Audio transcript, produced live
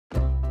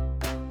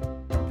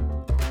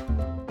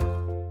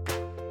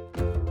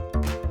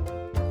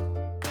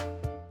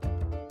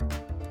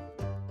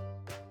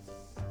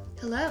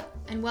Hello,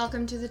 and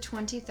welcome to the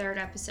 23rd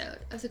episode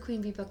of the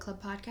Queen Bee Book Club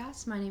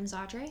podcast. My name is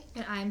Audrey.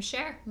 And I'm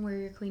Cher. And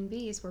we're your Queen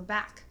Bees. We're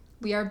back.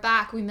 We are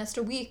back. We missed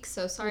a week,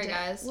 so sorry,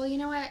 guys. Well, you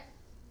know what?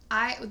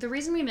 The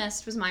reason we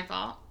missed was my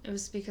fault. It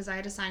was because I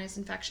had a sinus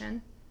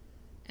infection.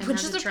 And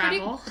Which had is to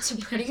travel. It's a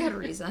pretty good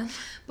reason.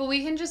 But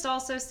we can just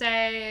also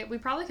say, we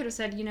probably could have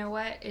said, you know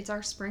what? It's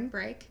our spring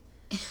break.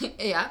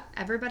 Yeah.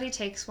 Everybody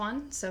takes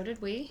one. So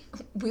did we.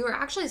 We were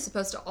actually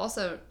supposed to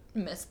also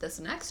miss this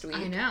next week.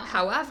 I know.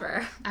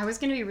 However, I was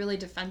going to be really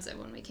defensive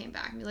when we came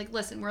back and be like,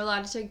 listen, we're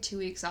allowed to take 2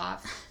 weeks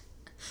off.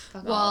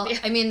 Fuck all well, of you.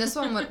 I mean, this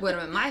one would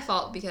have been my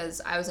fault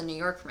because I was in New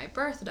York for my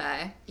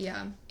birthday.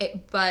 Yeah.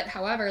 But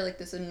however, like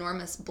this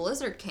enormous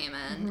blizzard came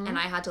in and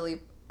I had to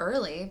leave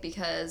early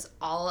because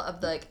all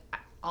of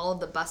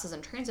the buses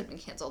and trains had been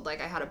canceled. Like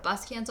I had a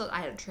bus canceled,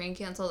 I had a train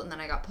canceled, and then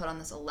I got put on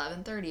this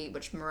 11:30,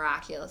 which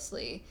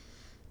miraculously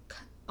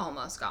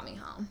almost got me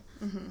home.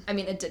 Mm-hmm. I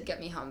mean, it did get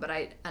me home, but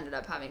I ended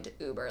up having to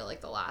Uber like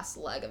the last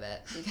leg of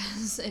it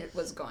because it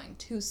was going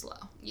too slow.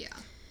 Yeah.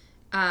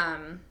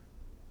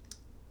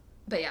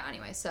 But yeah,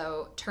 anyway,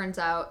 so turns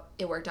out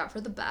it worked out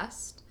for the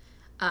best.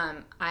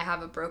 I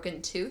have a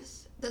broken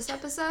tooth this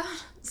episode,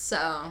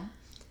 so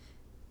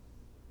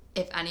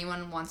if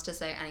anyone wants to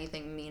say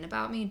anything mean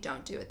about me,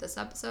 don't do it this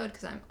episode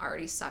because I'm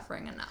already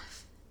suffering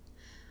enough.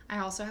 I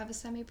also have a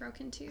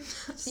semi-broken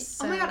tooth.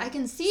 So. Oh my god, I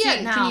can see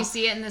it now. Can you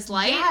see it in this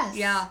light? Yes.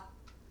 Yeah.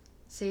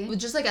 See?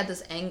 Just like at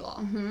this angle.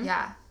 Mm-hmm.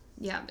 Yeah.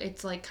 Yeah,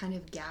 it's like kind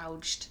of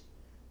gouged,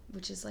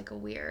 which is like a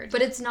weird...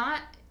 But it's not...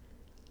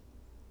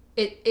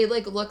 It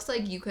like looks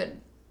like you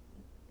could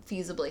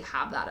feasibly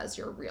have that as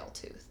your real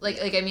tooth. Like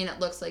I mean, it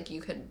looks like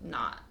you could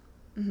not.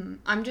 Mm-hmm.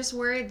 I'm just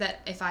worried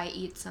that if I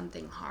eat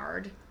something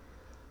hard,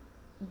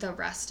 the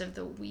rest of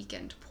the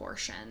weekend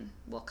portion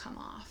will come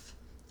off.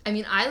 I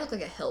mean, I look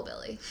like a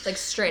hillbilly. Like,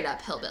 straight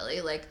up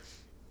hillbilly. Like,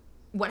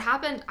 what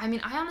happened... I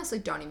mean, I honestly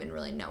don't even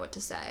really know what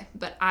to say.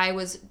 But I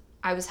was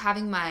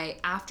having my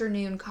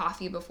afternoon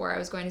coffee before I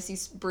was going to see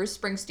Bruce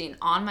Springsteen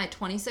on my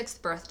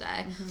 26th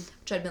birthday,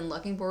 which I'd been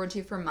looking forward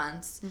to for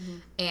months. Mm-hmm.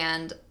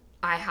 And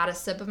I had a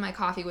sip of my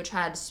coffee, which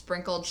had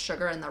sprinkled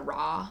sugar in the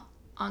raw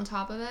on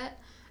top of it.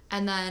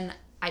 And then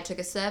I took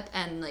a sip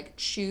and, like,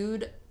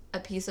 chewed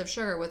a piece of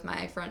sugar with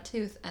my front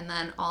tooth. And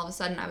then all of a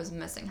sudden, I was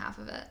missing half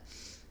of it.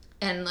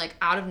 And, like,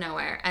 out of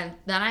nowhere. And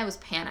then I was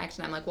panicked.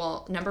 And I'm like,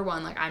 well, number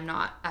one, like, I'm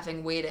not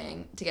effing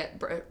waiting to get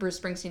Bruce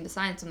Springsteen to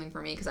sign something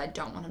for me because I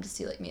don't want him to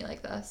see, like, me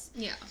like this.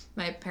 Yeah.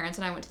 My parents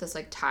and I went to this,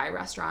 like, Thai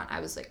restaurant.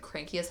 I was, like,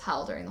 cranky as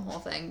hell during the whole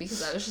thing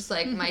because I was just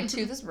like, my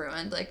tooth is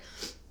ruined. Like,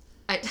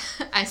 I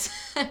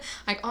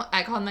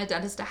called my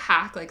dentist a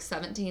hack, like,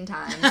 17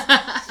 times.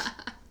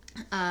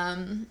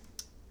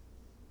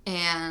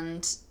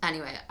 And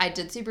anyway, I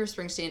did see Bruce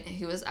Springsteen.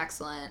 He was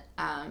excellent.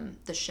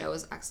 The show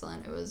was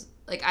excellent. It was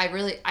like I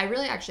really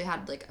actually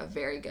had like a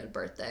very good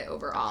birthday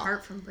overall.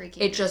 Apart from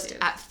breaking it, your just tooth.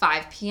 At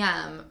 5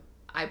 p.m.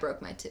 I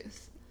broke my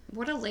tooth.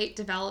 What a late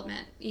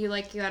development. You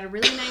had a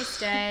really nice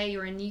day. You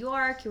were in New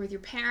York. You were with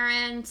your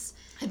parents.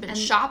 I'd been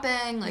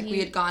shopping. Like we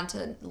had gone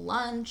to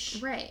lunch.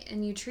 Right,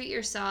 and you treat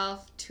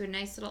yourself to a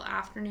nice little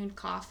afternoon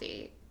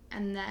coffee,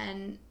 and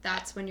then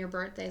that's when your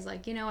birthday's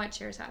like, you know what,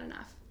 Cher's had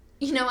enough.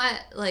 You know what?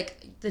 Like,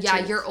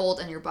 tooth. You're old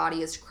and your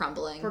body is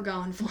crumbling. We're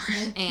going for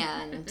it.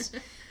 And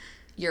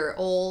you're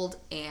old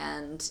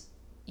and,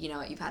 you know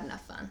what, you've had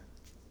enough fun.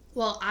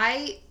 Well,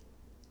 I,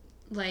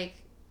 like,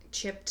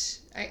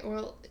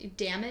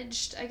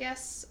 damaged, I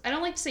guess. I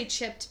don't like to say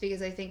chipped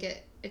because I think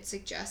it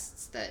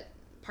suggests that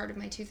part of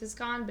my tooth is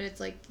gone, but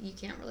it's like you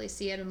can't really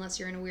see it unless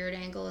you're in a weird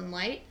angle and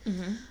light.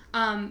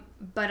 Mm-hmm.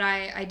 But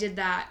I did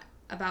that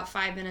about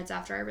 5 minutes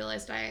after I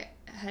realized I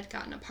had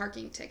gotten a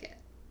parking ticket.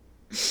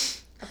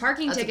 A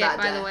parking ticket,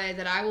 by the way,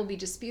 that I will be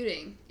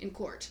disputing in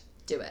court.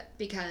 Do it.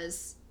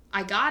 Because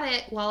I got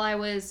it while I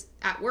was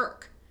at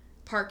work,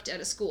 parked at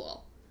a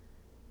school.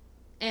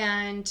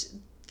 And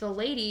the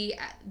lady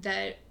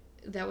that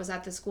was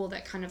at the school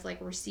that kind of, like,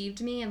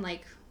 received me and,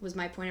 like, was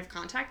my point of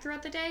contact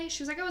throughout the day,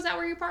 she was like, oh, is that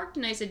where you parked?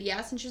 And I said,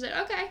 yes. And she said,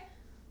 okay.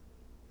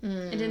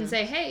 It didn't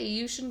say, hey,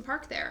 you shouldn't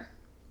park there.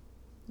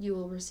 You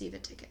will receive a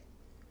ticket.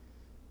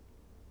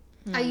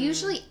 I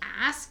usually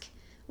ask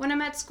when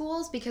I'm at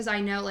schools because I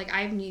know, like,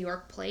 I have New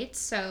York plates,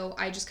 so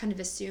I just kind of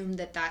assume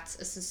that that's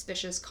a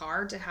suspicious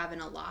car to have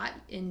in a lot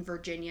in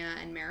Virginia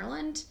and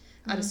Maryland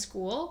at a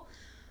school.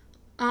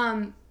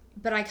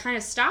 But I kind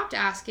of stopped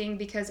asking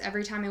because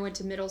every time I went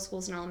to middle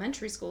schools and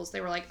elementary schools,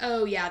 they were like,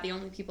 oh, yeah, the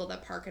only people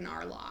that park in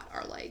our lot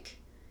are, like,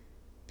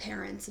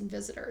 parents and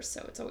visitors,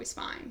 so it's always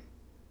fine.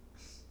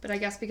 But I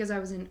guess because I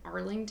was in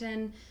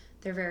Arlington,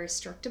 they're very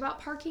strict about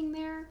parking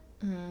there.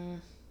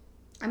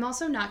 I'm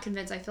also not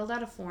convinced. I filled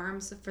out a form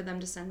for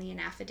them to send me an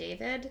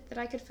affidavit that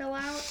I could fill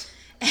out.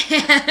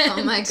 And,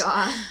 oh my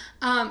god.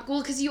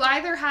 Well, because you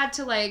either had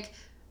to, like,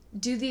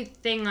 do the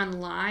thing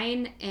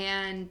online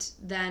and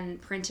then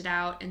print it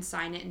out and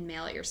sign it and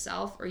mail it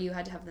yourself, or you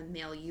had to have them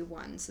mail you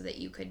one so that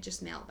you could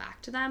just mail it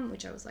back to them,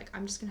 which I was like,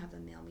 I'm just gonna have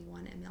them mail me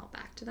one and mail it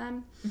back to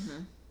them. Mm-hmm.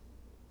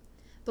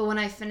 But when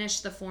I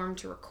finished the form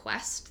to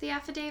request the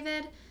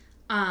affidavit,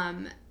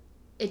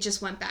 it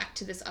just went back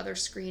to this other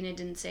screen and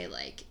didn't say,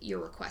 like, your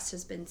request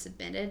has been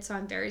submitted. So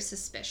I'm very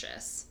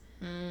suspicious.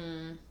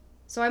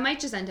 So I might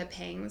just end up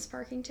paying this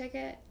parking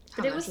ticket.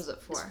 How much was it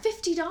for? It was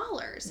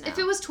 $50. No. If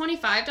it was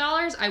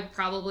 $25, I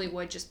probably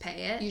would just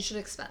pay it. You should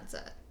expense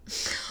it.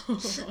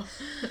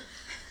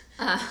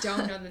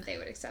 Don't know that they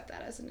would accept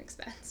that as an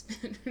expense.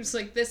 It's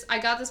like, I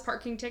got this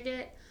parking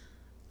ticket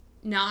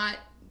not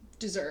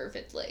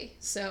deservedly,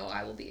 so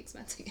I will be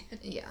expensing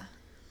it. Yeah.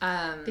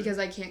 Because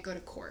I can't go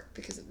to court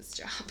because of this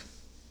job.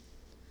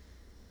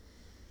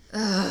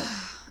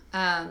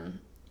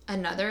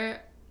 Another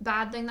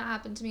bad thing that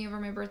happened to me over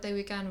my birthday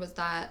weekend was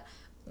that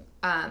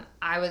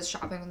I was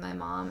shopping with my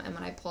mom, and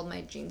when I pulled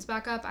my jeans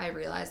back up, I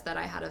realized that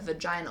I had a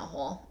vagina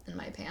hole in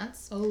my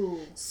pants. Oh.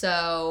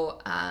 So,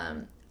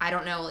 I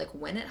don't know, like,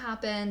 when it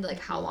happened, like,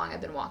 how long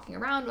I've been walking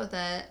around with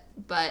it,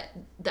 but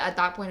at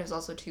that point, it was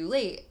also too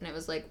late, and it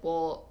was like,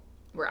 well,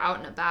 we're out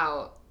and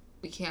about,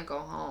 we can't go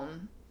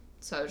home,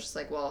 so I was just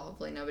like, well,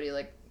 hopefully nobody,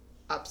 like,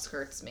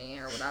 upskirts me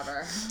or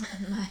whatever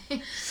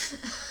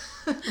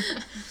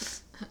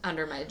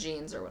under my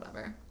jeans or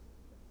whatever.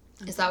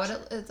 Is that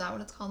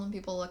what it's called when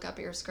people look up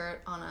your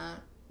skirt on a,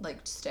 like,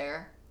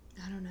 stair?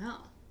 I don't know.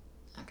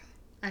 Okay.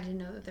 I didn't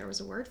know that there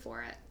was a word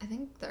for it. I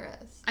think there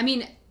is. I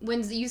mean,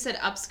 when you said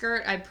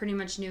upskirt, I pretty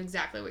much knew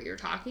exactly what you were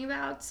talking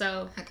about,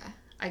 so Okay.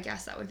 I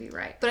guess that would be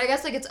right. But I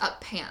guess, like, it's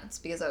up pants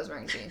because I was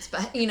wearing jeans,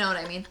 but you know what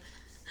I mean?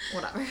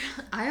 Whatever.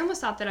 I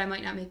almost thought that I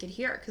might not make it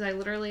here because I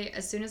literally,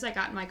 as soon as I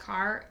got in my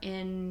car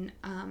in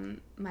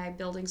my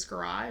building's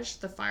garage,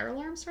 the fire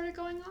alarm started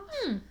going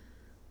off.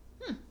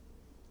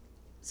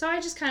 So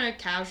I just kind of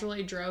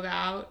casually drove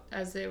out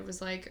as it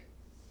was like,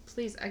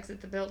 please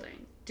exit the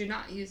building. Do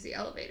not use the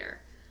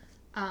elevator.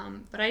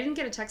 But I didn't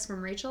get a text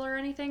from Rachel or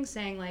anything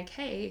saying, like,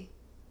 hey,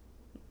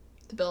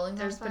 The building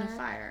there's been a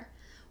fire.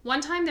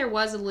 One time there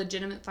was a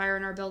legitimate fire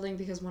in our building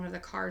because one of the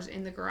cars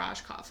in the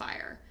garage caught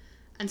fire.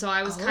 And so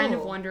I was kind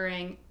of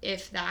wondering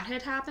if that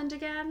had happened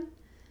again.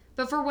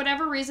 But for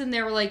whatever reason,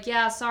 they were like,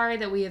 yeah, sorry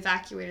that we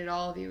evacuated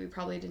all of you. We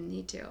probably didn't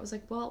need to. I was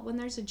like, well, when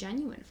there's a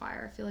genuine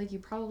fire, I feel like you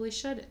probably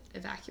should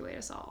evacuate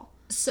us all.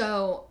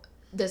 So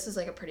this is,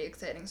 like, a pretty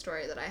exciting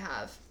story that I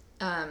have.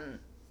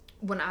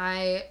 When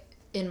I,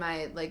 in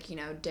my, like, you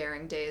know,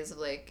 daring days of,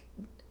 like,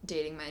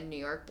 dating my New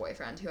York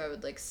boyfriend, who I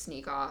would, like,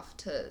 sneak off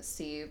to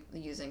see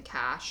using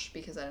cash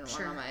because I didn't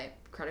want on my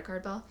credit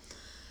card bill.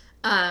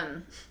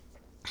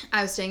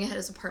 I was staying at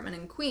his apartment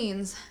in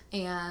Queens,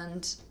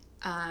 and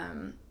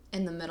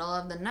in the middle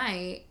of the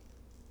night,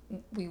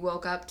 we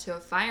woke up to a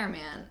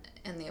fireman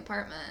in the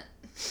apartment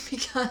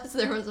because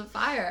there was a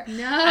fire.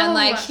 No. And,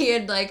 like, he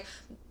had, like,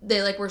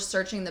 they, like, were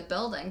searching the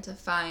building to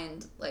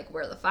find, like,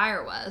 where the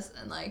fire was,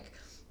 and, like,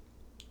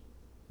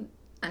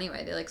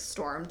 anyway, they, like,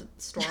 stormed in.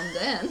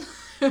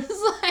 It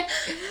was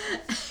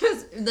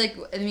like,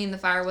 I mean, the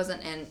fire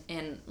wasn't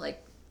in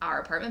like,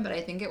 our apartment, but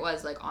I think it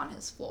was, like, on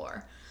his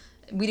floor.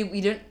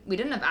 We didn't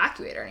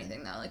evacuate or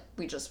anything, though. Like,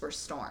 we just were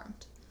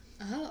stormed.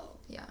 Oh.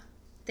 Yeah.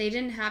 They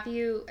didn't have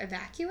you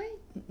evacuate?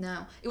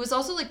 No. It was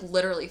also, like,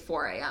 literally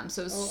 4 a.m.,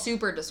 so it was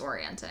super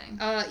disorienting.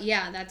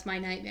 Yeah, that's my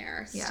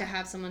nightmare, is Yeah. to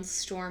have someone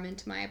storm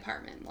into my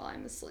apartment while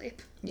I'm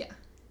asleep. Yeah.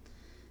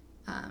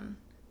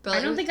 But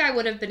I don't think I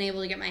would have been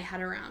able to get my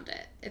head around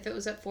it. If it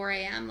was at 4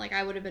 a.m., like,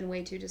 I would have been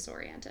way too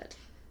disoriented.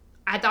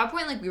 At that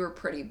point, like, we were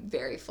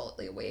very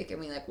fully awake, and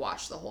we, like,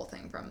 watched the whole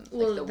thing from,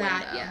 like, the window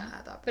at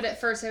that point. But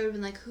at first, I would have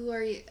been like, who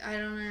are you? I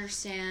don't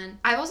understand.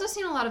 I've also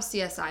seen a lot of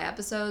CSI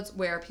episodes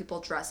where people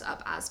dress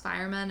up as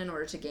firemen in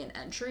order to gain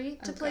entry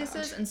to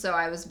places, and so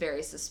I was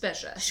very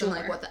suspicious. Sure. I'm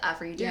like, what the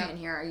F are you doing in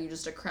here? Are you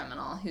just a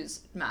criminal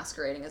who's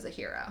masquerading as a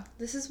hero?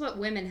 This is what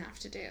women have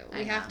to do.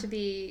 We have to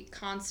be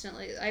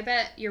constantly... I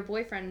bet your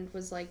boyfriend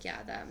was like,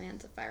 yeah, that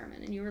man's a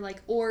fireman. And you were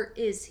like, or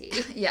is he?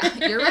 Yeah,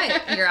 you're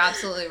right. You're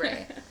absolutely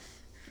right.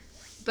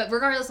 But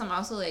regardless, I'm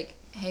also like,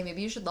 hey,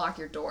 maybe you should lock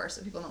your door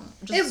so people don't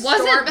just It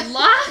wasn't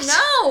locked? No!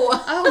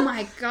 Oh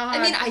my god.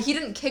 I mean, he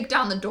didn't kick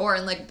down the door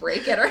and, like,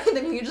 break it or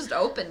anything. He just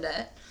opened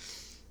it.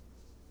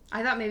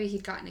 I thought maybe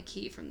he'd gotten a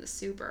key from the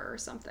super or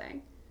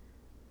something.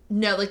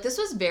 No, like, this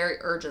was very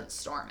urgent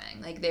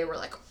storming. Like, they were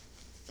like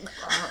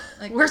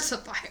where's the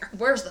fire?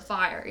 Where's the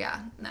fire? Yeah.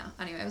 No.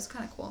 Anyway, it was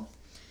kind of cool.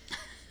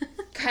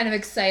 Kind of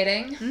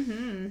exciting.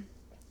 Mm-hmm.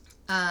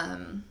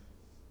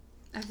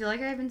 I feel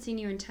like I haven't seen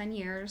you in 10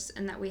 years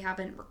and that we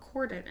haven't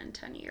recorded in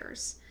 10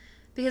 years.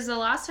 Because the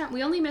last time,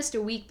 we only missed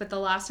a week, but the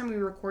last time we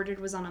recorded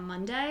was on a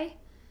Monday.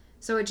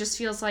 So it just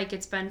feels like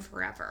it's been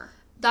forever.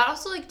 That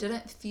also, like,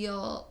 didn't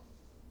feel...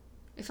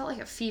 It felt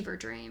like a fever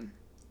dream.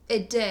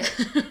 It did.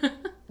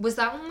 Was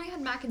that when we had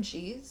mac and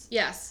cheese?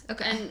 Yes.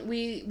 Okay. And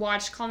we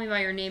watched Call Me By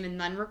Your Name and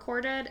then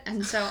recorded.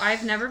 And so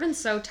I've never been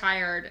so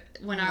tired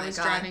when I was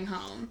driving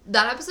home.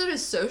 That episode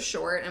is so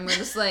short and we're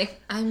just like,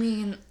 I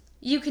mean...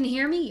 You can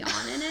hear me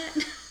yawn in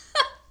it.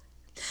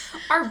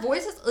 Our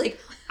voices, like,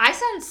 I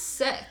sound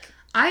sick.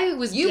 I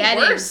was You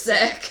getting were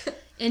sick.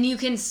 And you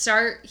can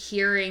start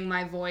hearing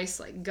my voice,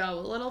 like, go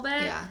a little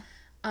bit. Yeah.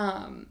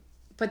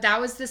 But that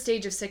was the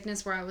stage of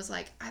sickness where I was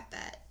like, I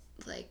bet,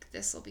 like,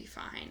 this will be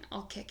fine.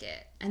 I'll kick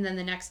it. And then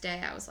the next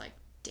day I was like,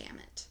 damn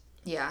it.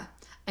 Yeah.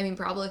 I mean,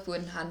 probably if we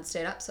hadn't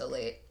stayed up so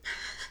late.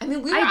 I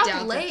mean, we were I up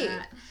doubt late.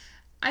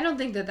 I don't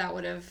think that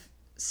would have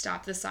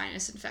stopped the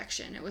sinus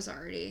infection. It was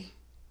already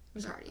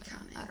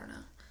coming. I don't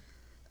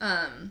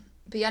know.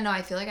 But yeah, no,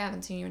 I feel like I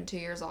haven't seen you in 2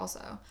 years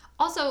also.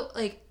 Also,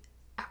 like,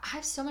 I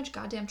have so much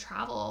goddamn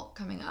travel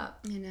coming up.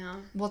 You know.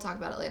 We'll talk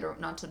about it later,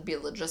 not to be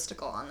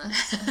logistical on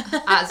this,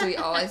 as we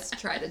always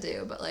try to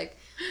do. But, like,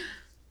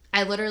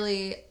 I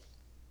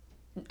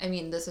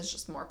mean, this is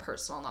just more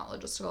personal, not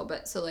logistical.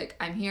 But, so, like,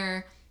 I'm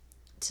here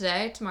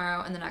today,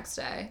 tomorrow, and the next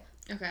day.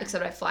 Okay.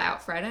 Except I fly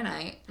out Friday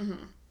night.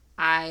 Mm-hmm.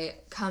 I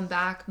come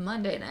back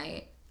Monday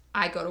night.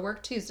 I go to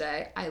work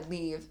Tuesday. I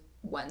leave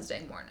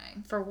Wednesday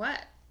morning. For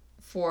what?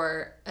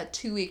 For a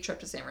 2-week trip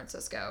to San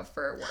Francisco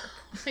for work.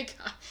 Oh my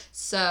god.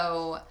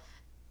 So,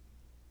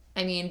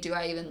 I mean,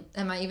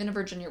 am I even a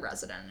Virginia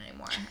resident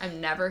anymore? I'm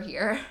never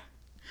here.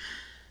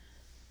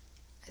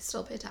 I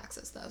still pay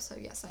taxes though, so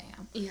yes, I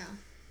am. Yeah.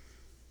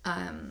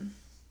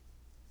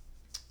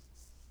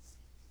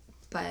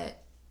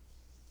 But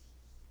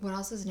what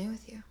else is new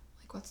with you?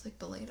 Like, what's like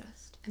the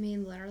latest? I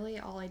mean, literally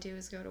all I do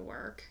is go to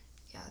work.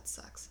 Yeah, it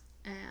sucks.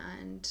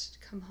 And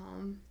come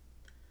home.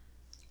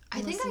 I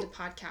think listen to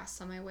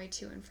podcasts on my way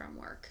to and from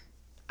work.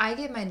 I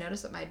gave my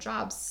notice at my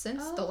job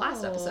since the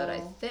last episode, I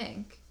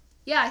think.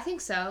 Yeah, I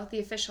think so. The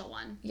official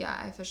one. Yeah,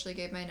 I officially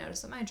gave my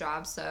notice at my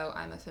job, so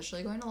I'm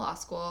officially going to law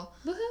school.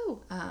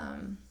 Woohoo!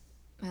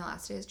 My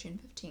last day is June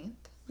 15th.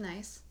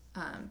 Nice.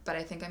 But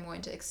I think I'm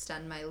going to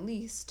extend my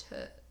lease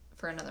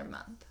for another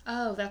month.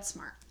 Oh, that's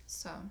smart.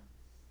 So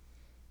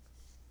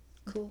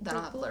cool. Then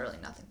I'll have literally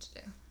nothing to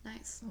do.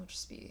 Nice. It'll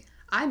just be.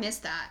 I miss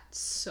that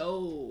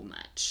so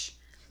much.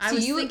 So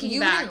you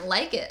didn't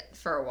like it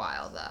for a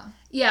while though.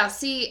 Yeah.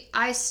 See,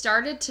 I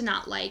started to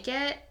not like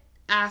it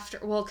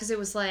because it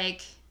was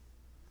like,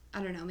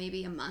 I don't know,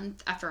 maybe a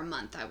month. After a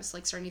month, I was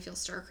like starting to feel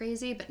stir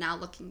crazy. But now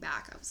looking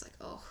back, I was like,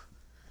 oh,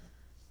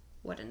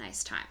 what a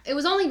nice time. It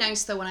was only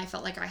nice though when I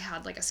felt like I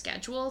had like a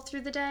schedule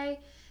through the day.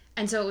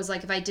 And so it was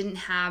like if I didn't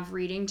have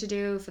reading to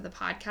do for the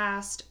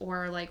podcast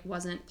or like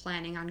wasn't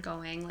planning on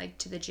going like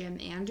to the gym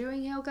and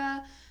doing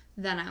yoga,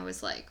 then I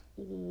was like,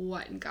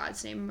 what in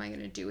God's name am I going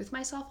to do with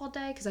myself all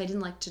day? Because I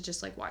didn't like to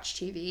just like watch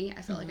TV.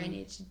 I felt like I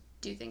needed to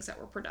do things that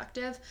were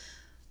productive.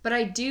 But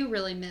I do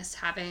really miss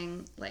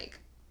having like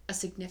a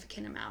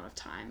significant amount of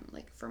time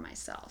like for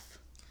myself.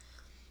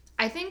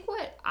 I think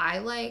what I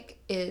like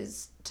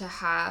is to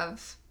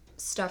have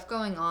stuff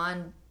going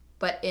on,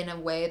 but in a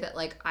way that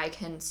like I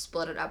can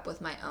split it up with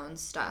my own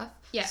stuff.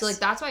 Yes. So like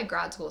that's why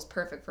grad school is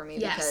perfect for me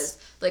because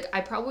like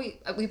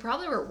we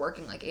probably were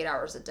working like 8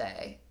 hours a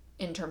day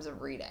in terms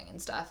of reading and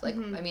stuff. Like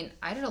I mean,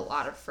 I did a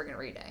lot of friggin'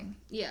 reading.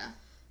 Yeah.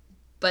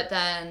 But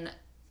then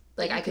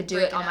like I could do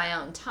it on my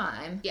own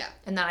time. Yeah.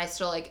 And then I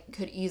still like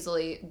could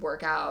easily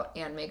work out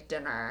and make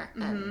dinner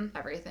and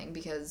everything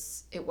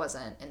because it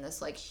wasn't in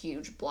this like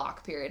huge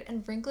block period.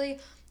 And frankly,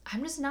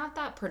 I'm just not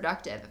that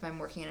productive if I'm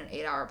working in an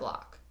 8-hour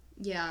block.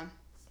 Yeah.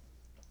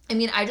 I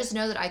mean, I just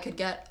know that I could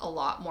get a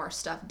lot more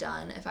stuff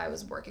done if I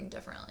was working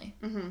differently.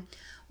 Mm-hmm.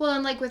 Well,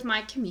 and like with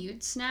my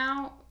commutes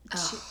now,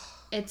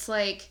 it's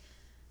like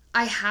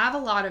I have a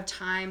lot of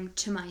time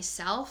to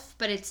myself,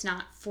 but it's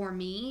not for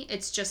me.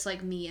 It's just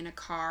like me in a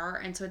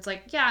car. And so it's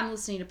like, yeah, I'm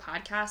listening to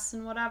podcasts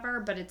and whatever,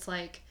 but it's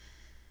like,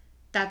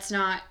 that's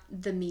not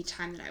the me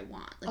time that I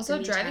want. Like,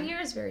 also, driving here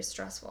is very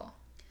stressful.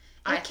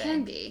 It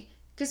can be.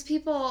 Because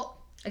people...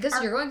 I guess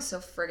you're going so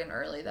friggin'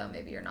 early, though.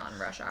 Maybe you're not in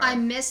rush hour. I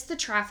miss the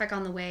traffic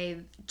on the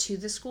way to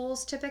the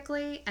schools,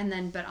 typically.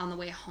 But on the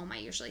way home, I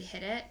usually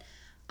hit it.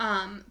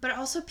 But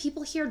also,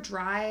 people here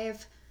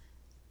drive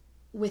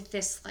with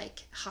this, like,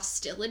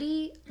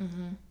 hostility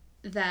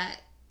that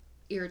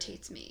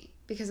irritates me.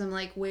 Because I'm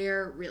like,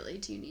 where really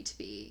do you need to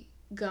be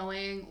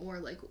going? Or,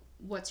 like,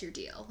 what's your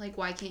deal? Like,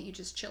 why can't you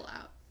just chill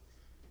out?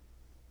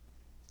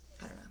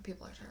 I don't know.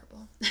 People are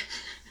terrible.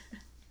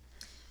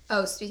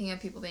 Oh, speaking of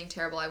people being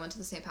terrible, I went to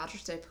the St.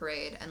 Patrick's Day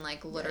parade and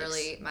like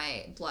literally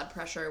my blood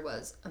pressure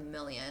was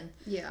 1,000,000.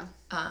 Yeah.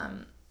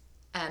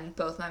 And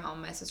both my mom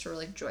and my sister were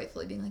like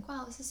joyfully being like,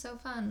 wow, this is so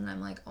fun. And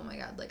I'm like, oh my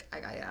God, like I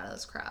gotta get out of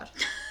this crowd.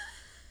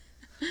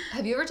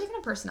 Have you ever taken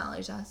a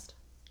personality test?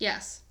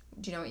 Yes.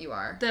 Do you know what you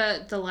are?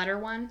 The letter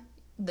one?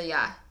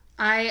 Yeah.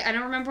 I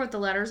don't remember what the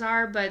letters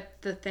are,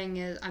 but the thing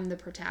is I'm the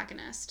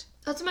protagonist.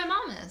 That's what my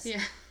mom is.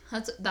 Yeah.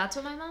 That's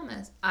what my mom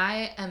is.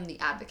 I am the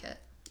advocate.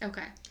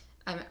 Okay.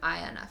 I'm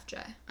INFJ.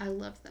 I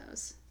love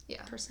those.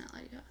 Yeah.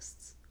 Personality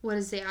tests. What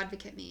does the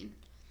advocate mean?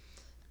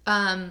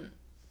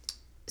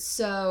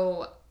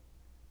 So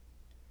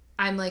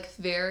I'm like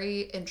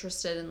very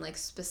interested in like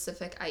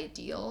specific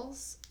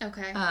ideals.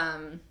 Okay.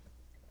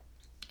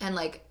 And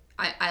like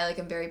I like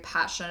am very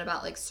passionate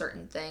about like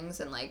certain things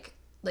and like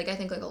I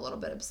think like a little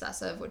bit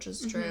obsessive, which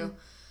is true.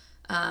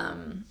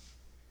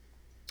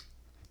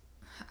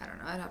 I don't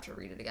know. I'd have to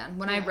read it again.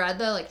 When I read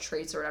the like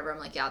traits or whatever, I'm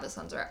like, yeah, this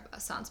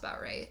sounds about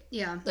right.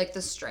 Yeah. Like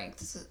the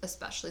strengths,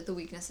 especially the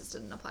weaknesses,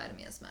 didn't apply to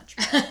me as much.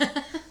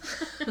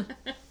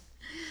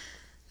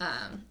 But,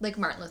 like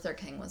Martin Luther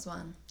King was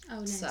one. Oh,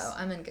 nice. So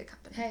I'm in good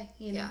company. Hey,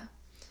 you know.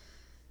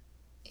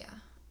 Yeah.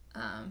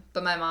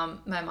 But my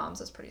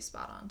mom's is pretty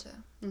spot on too.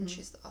 And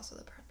she's also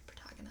the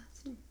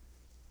protagonist.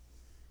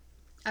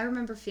 I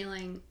remember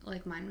feeling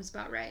like mine was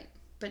about right,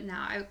 but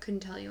now I couldn't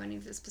tell you any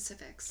of the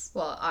specifics.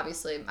 Well,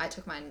 obviously, I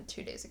took mine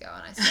 2 days ago,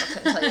 and I still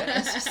couldn't tell you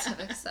any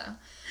specifics. So,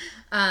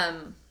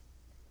 I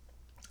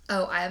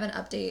have an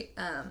update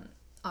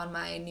on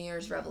my New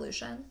Year's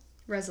resolution.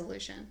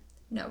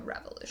 No,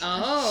 revolution.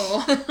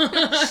 Oh.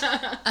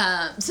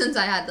 Since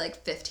I had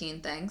like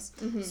 15 things.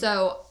 Mm-hmm.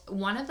 So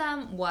one of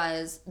them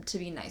was to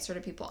be nicer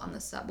to people on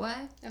the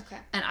subway. Okay.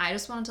 And I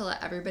just wanted to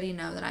let everybody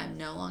know that I'm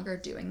no longer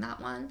doing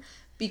that one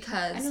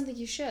because... I don't think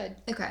you should.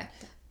 Okay.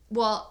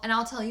 Well, and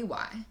I'll tell you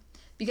why.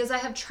 Because I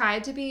have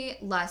tried to be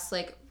less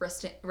like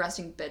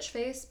resting bitch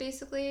face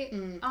basically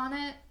on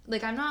it.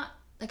 Like I'm not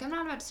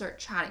about to start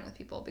chatting with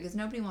people because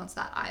nobody wants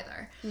that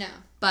either. No.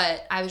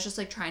 But I was just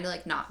like trying to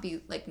like not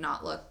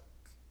look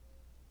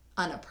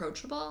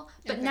unapproachable.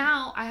 But Okay.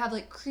 now I have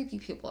like creepy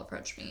people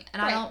approach me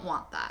and I don't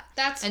want that.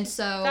 That's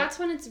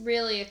when it's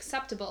really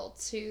acceptable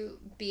to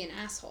be an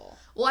asshole.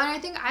 Well, and I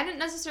think I didn't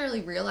necessarily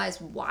realize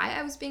why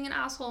I was being an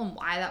asshole and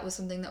why that was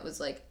something that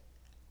was like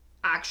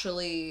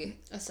actually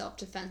a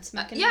self-defense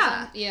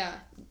mechanism. Yeah.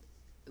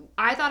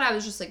 I thought I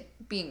was just like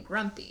being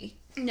grumpy.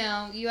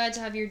 No, you had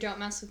to have your don't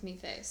mess with me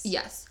face.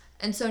 Yes.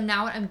 And so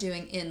now what I'm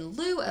doing in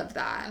lieu of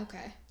that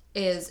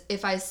is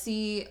if I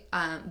see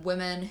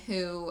women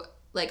who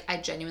like I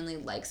genuinely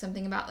like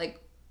something about like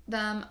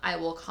them, I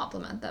will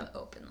compliment them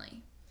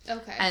openly.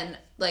 Okay. And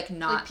like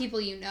not like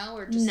people you know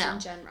or just in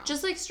general?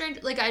 Just like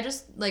strange like I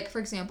just like for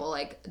example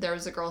like there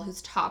was a girl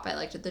whose top I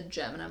liked at the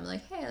gym and I'm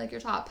like, hey, I like your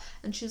top,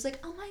 and she was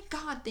like, oh my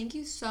god, thank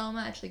you so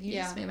much, like you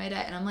just made my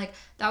day. And I'm like,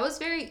 that was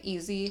very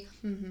easy.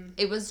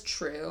 It was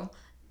true,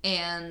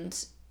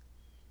 and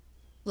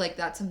like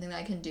that's something that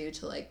I can do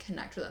to like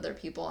connect with other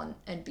people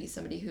and be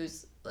somebody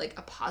who's like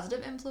a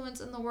positive influence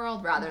in the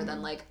world rather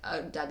than like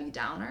a Debbie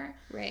Downer.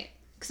 Right.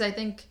 Because I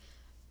think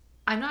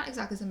I'm not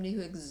exactly somebody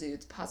who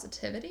exudes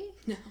positivity.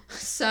 No.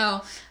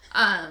 So,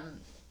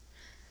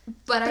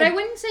 but I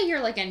wouldn't say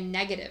you're like a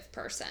negative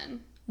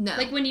person. No.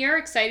 Like when you're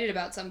excited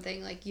about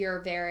something, like you're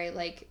very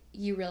like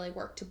you really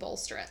work to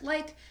bolster it.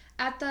 Like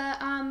at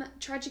the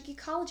Tragic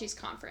Ecologies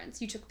conference,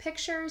 you took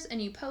pictures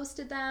and you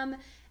posted them,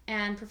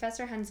 and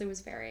Professor Hensley was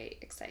very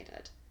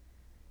excited.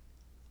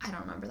 I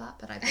don't remember that,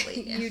 but I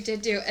believe you. You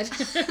did do it.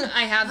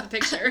 I have the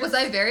picture. Was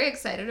I very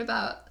excited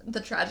about the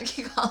Tragic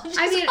Ecology?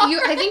 I mean,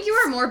 I think you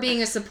were more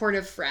being a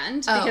supportive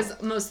friend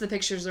because most of the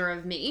pictures are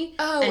of me.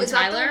 Oh, and is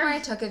Tyler. That the one where I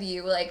took of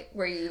you, like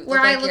where you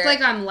I look like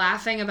I'm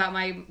laughing about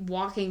my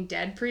Walking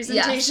Dead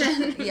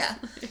presentation? Yes.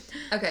 Yeah.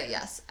 Okay.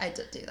 Yes, I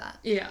did do that.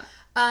 Yeah.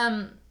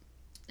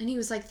 And he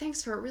was like,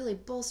 thanks for really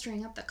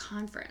bolstering up the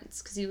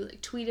conference, because you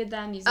like tweeted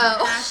them using the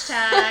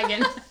hashtag.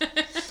 And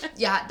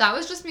yeah, that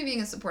was just me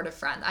being a supportive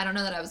friend. I don't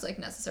know that I was like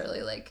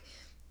necessarily like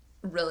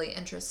really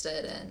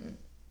interested in...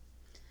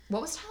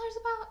 What was Tyler's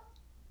about?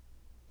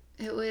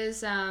 It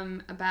was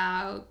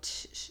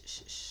about...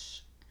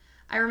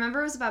 I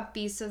remember it was about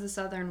Beasts of the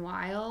Southern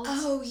Wild.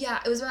 Oh, yeah.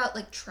 It was about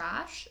like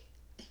trash.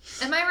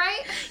 Am I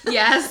right?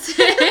 Yes.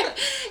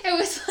 It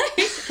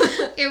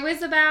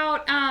was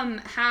about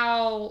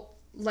how...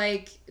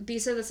 like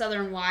Beasts of the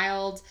Southern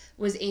Wild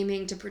was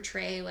aiming to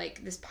portray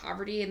like this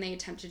poverty, and they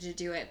attempted to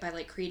do it by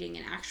like creating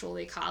an actual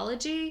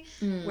ecology,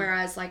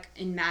 whereas like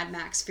in Mad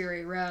Max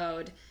Fury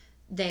Road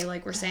they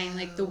like were saying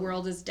like the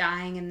world is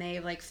dying, and they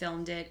like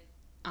filmed it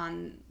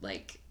on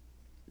like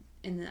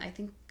in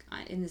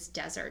this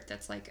desert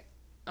that's like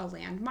a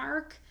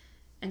landmark,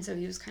 and so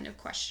he was kind of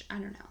I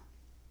don't know,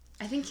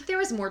 I think there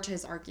was more to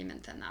his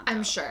argument than that though.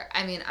 I'm sure.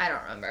 I mean, I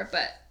don't remember,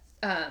 but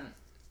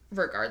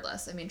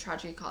regardless, I mean,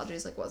 Tragic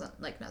Ecologies like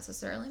wasn't like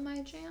necessarily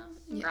my jam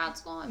in grad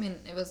school. I mean,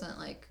 it wasn't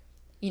like,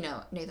 you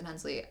know, Nathan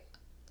Hensley,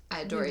 I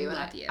adore you, and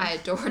I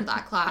adored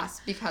that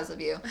class because of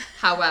you.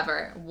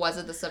 However, was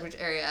it the subject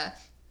area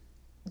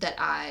that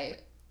I'm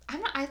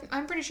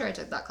pretty sure I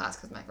took that class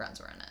because my friends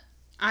were in it.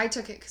 I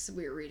took it because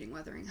we were reading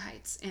Wuthering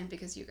Heights and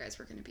because you guys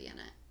were going to be in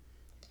it.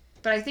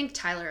 But I think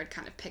Tyler had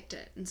kind of picked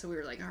it, and so we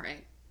were like, all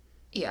right.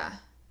 Yeah.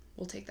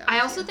 We'll take that. I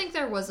also think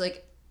there was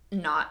like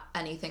not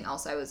anything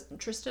else I was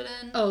interested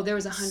in. Oh, there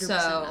was 100%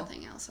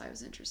 nothing else I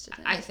was interested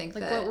in. I think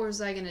like what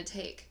was I gonna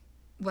take?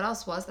 What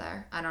else was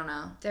there? I don't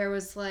know. There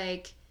was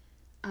like,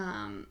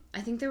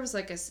 I think there was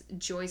like a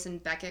Joyce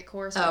and Beckett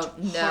course. Oh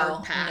which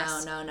hard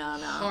pass. No.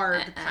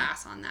 Hard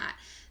pass on that.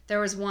 There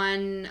was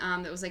one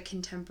that was like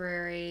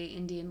contemporary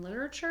Indian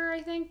literature,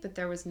 I think, but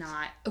there was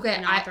not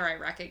an author I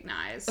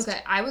recognized.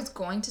 Okay, I was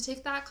going to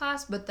take that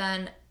class, but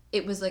then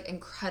it was like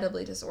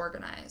incredibly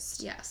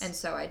disorganized. Yes, and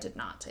so I did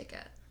not take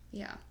it.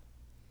 Yeah.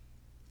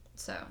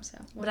 So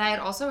but I had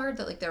also heard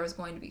that like there was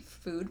going to be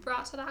food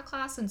brought to that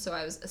class, and so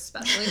I was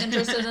especially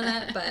interested in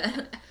it, but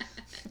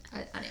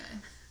anyway,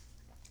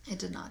 I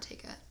did not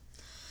take it.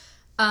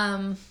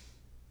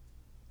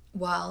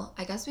 Well,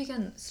 I guess we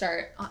can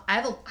start.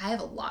 I have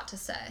a lot to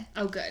say.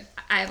 Oh, good.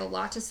 I have a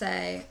lot to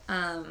say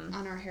on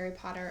our Harry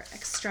Potter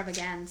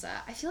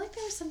extravaganza. I feel like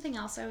there was something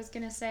else I was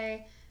gonna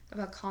say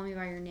about Call Me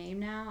by Your Name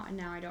now, and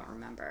now I don't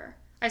remember.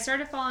 I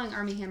started following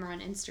Army Hammer on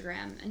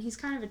Instagram, and he's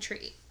kind of a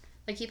treat.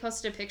 Like, he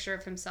posted a picture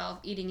of himself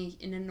eating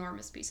an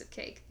enormous piece of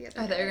cake the other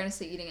day. I thought you were going to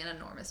say eating an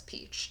enormous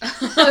peach.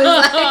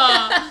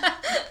 I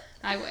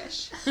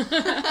wish.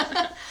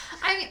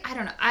 I mean, I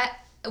don't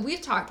know.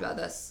 We've talked about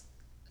this.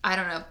 I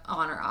don't know if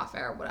on or off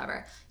air or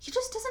whatever. He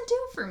just doesn't do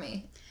it for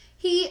me.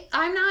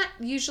 I'm not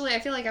usually, I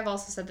feel like I've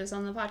also said this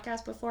on the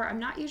podcast before, I'm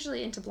not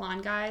usually into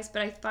blonde guys,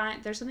 but I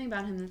find there's something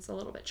about him that's a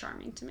little bit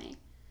charming to me.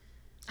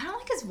 I don't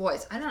like his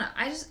voice. I don't know.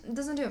 It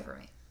doesn't do it for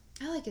me.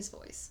 I like his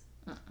voice.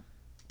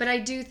 But I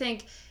do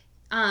think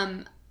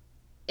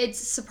it's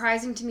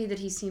surprising to me that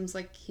he seems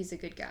like he's a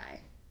good guy,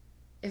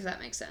 if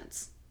that makes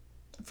sense.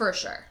 For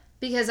sure.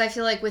 Because I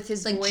feel like with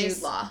his like voice...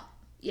 Jude Law.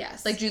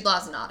 Yes. Like, Jude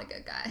Law's not a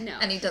good guy. No.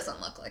 And he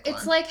doesn't look like one.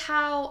 It's like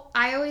how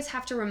I always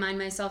have to remind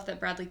myself that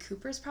Bradley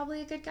Cooper's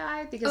probably a good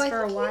guy, because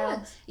for a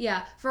while...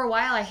 Yeah, for a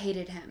while I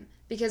hated him.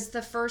 Because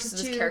the first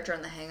two... his character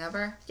in The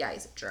Hangover? Yeah,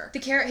 he's a jerk.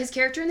 His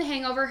character in The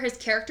Hangover, his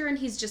character in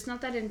He's Just Not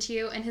That Into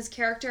You, and his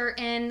character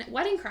in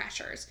Wedding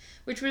Crashers,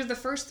 which was the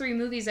first 3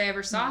 movies I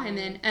ever saw him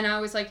in, and I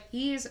was like,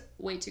 he's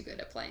way too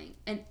good at playing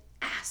an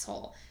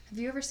asshole. Have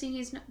you ever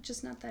seen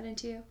Just Not That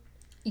Into You?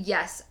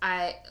 Yes,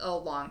 a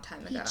long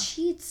time ago. He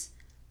cheats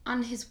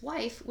on his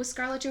wife with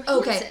Scarlett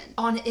Johansson.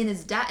 Okay, in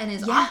his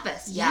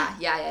office.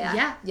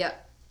 Yeah.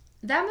 Yep.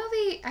 That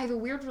movie I have a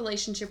weird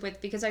relationship with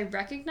because I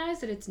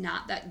recognize that it's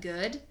not that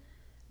good,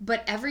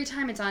 but every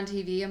time it's on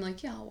TV, I'm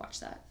like, yeah, I'll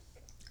watch that.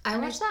 I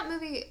watched that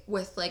movie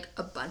with, like,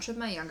 a bunch of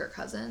my younger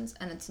cousins,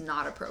 and it's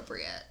not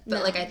appropriate. But,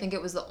 No. like, I think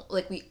it was,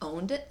 we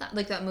owned it.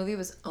 Like, that movie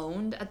was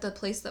owned at the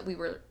place that we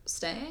were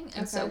staying,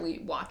 and so we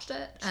watched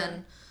it. Sure.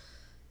 And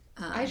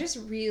I just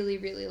really,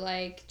 really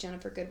like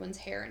Jennifer Goodwin's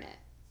hair in it.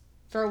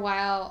 For a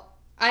while,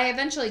 I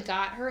eventually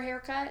got her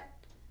haircut.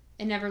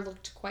 It never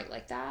looked quite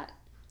like that.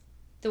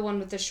 The one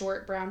with the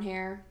short brown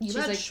hair. You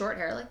had short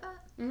hair like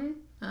that? Mm-hmm.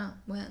 Oh,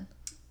 when?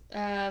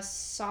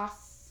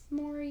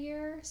 Sophomore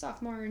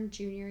and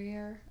junior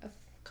year of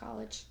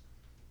college.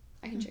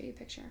 I can show you a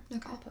picture.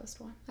 Okay. I'll post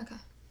one. Okay.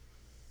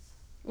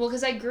 Well,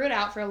 because I grew it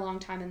out for a long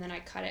time and then I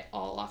cut it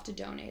all off to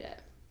donate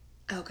it.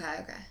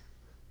 Okay.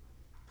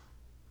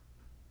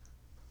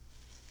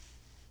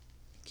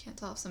 Can't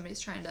tell if somebody's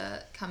trying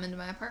to come into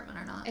my apartment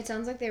or not. It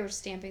sounds like they were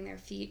stamping their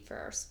feet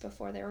first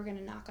before they were going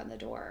to knock on the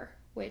door,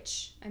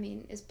 which, I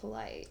mean, is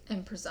polite.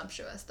 And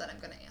presumptuous that I'm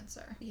going to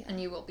answer. Yeah. And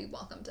you will be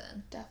welcomed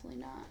in. Definitely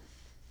not.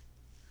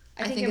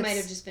 I think it might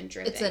have just been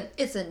dripping.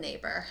 It's a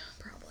neighbor,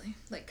 probably,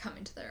 like,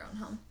 coming to their own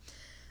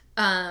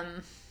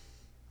home.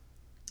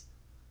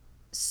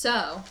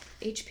 So.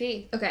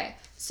 HP. Okay,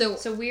 so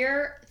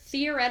we're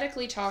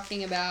theoretically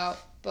talking about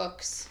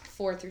books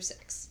 4 through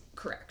 6.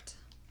 Correct.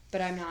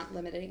 But I'm not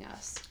limiting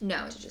us.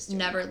 No, to just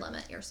never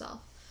limit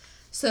yourself.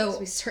 So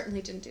we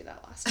certainly didn't do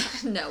that last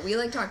time. No, we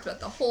talked about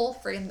the whole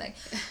friggin' thing.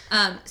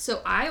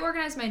 So I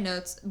organized my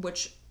notes,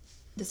 which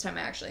this time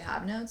I actually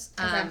have notes.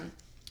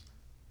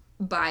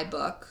 By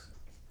book.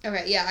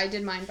 Okay, yeah, I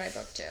did mine by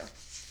book too.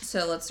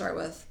 So let's start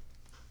with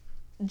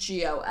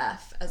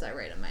GOF as I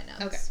write in my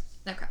notes.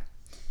 Okay.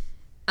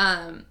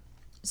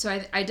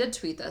 So I did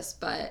tweet this,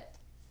 but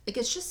like,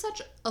 it's just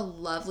such a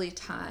lovely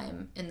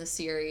time in the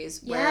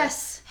series where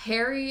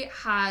Harry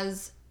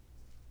has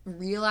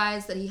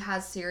realized that he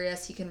has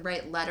Sirius. He can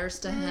write letters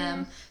to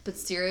him, but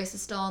Sirius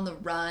is still on the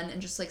run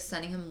and just, like,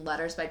 sending him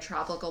letters by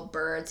tropical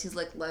birds. He's,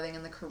 like, living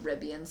in the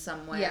Caribbean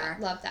somewhere. Yeah,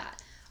 love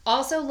that.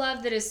 Also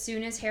love that as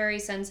soon as Harry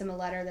sends him a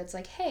letter that's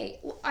like, hey,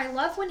 I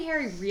love when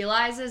Harry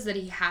realizes that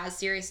he has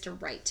Sirius to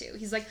write to.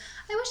 He's like,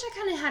 I wish I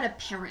kind of had a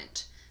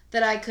parent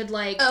that I could,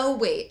 like... Oh,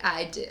 wait,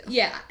 I do.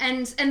 Yeah,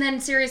 and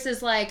then Sirius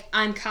is like,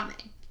 I'm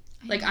coming.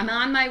 Like, I'm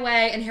on my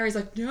way, and Harry's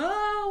like,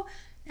 no,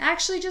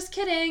 actually, just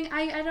kidding.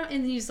 I don't...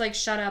 And he's like,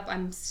 shut up,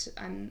 I'm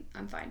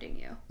finding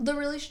you. The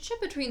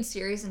relationship between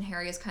Sirius and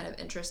Harry is kind of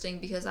interesting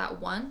because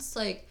at once,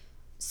 like,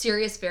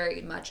 Sirius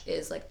very much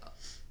is, like,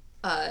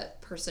 a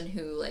person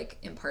who, like,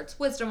 imparts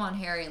wisdom on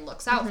Harry and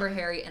looks out for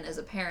Harry and is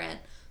a parent,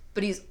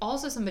 but he's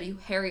also somebody who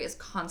Harry is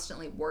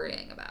constantly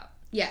worrying about.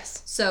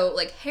 Yes. So,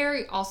 like,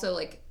 Harry also,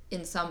 like,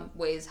 in some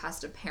ways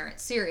has to parent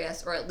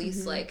Sirius, or at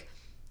least, like,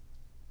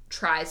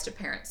 tries to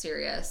parent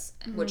Sirius,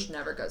 which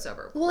never goes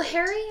over. Well,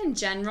 Harry in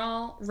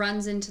general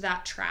runs into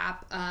that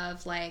trap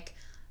of, like,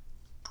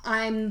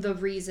 I'm the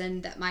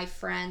reason that my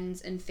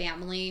friends and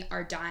family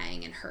are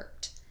dying and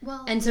hurt.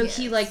 Well, and so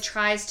he, like,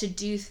 tries to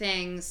do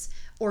things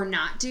or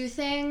not do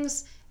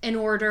things in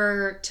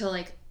order to,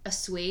 like,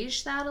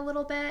 assuage that a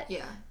little bit.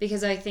 Yeah.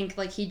 Because I think,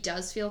 like, he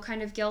does feel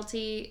kind of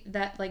guilty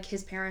that, like,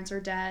 his parents are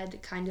dead,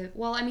 kind of.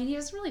 Well, I mean, he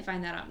doesn't really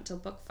find that out until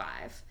book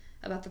 5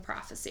 about the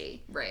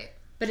prophecy. Right.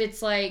 But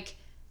it's like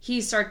he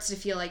starts to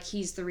feel like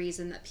he's the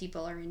reason that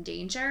people are in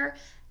danger.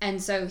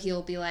 And so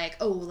he'll be like,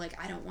 oh,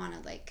 like, I don't want to,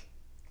 like,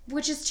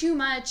 which is too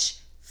much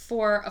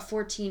for a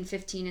 14,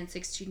 15, and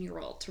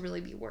 16-year-old to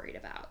really be worried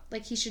about.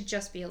 Like, he should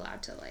just be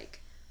allowed to,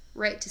 like,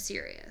 write to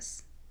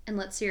Sirius and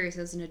let Sirius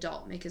as an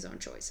adult make his own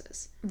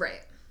choices.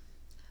 Right.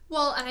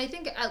 Well, and I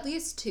think at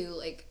least too,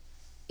 like,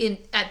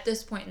 at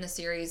this point in the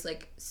series,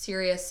 like,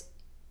 Sirius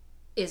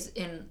is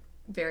in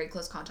very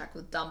close contact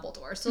with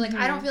Dumbledore. So, like,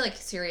 I don't feel like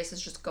Sirius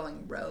is just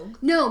going rogue.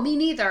 No, me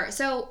neither.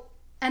 So,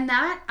 and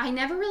that, I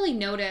never really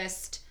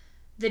noticed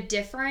the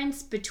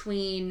difference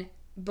between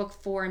book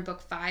 4 and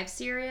book 5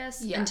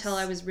 Sirius until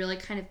I was really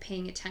kind of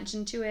paying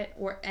attention to it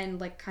and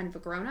like kind of a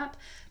grown-up.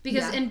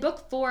 Because in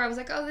book 4, I was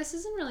like, oh, this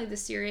isn't really the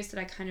Sirius that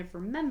I kind of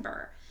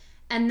remember.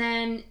 And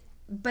then,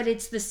 but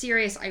it's the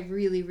Sirius I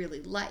really,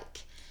 really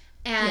like.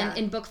 And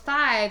in book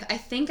 5, I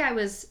think I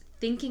was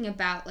thinking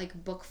about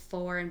like book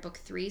 4 and book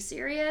 3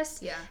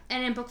 Sirius. Yeah.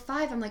 And in book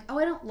 5, I'm like, oh,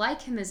 I don't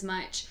like him as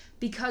much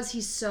because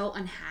he's so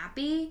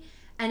unhappy.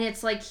 And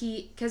it's like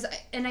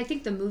and I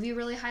think the movie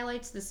really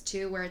highlights this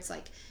too, where it's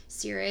like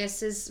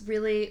Sirius is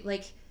really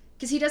like,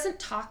 because he doesn't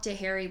talk to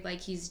Harry like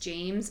he's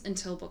James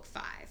until book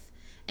 5.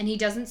 And he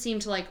doesn't seem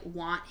to like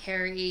want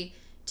Harry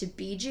to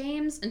be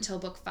James until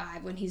book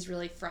 5, when he's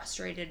really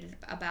frustrated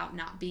about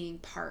not being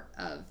part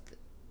of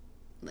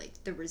like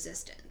the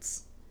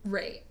resistance.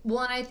 Right. Well,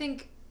 and I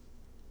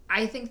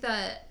think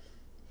that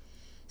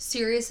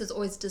Sirius is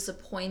always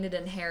disappointed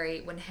in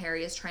Harry when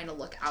Harry is trying to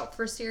look out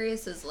for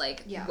Sirius's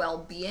like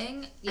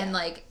well-being,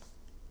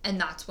 and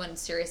that's when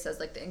Sirius says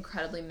like the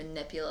incredibly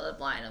manipulative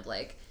line of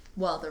like,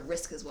 well, the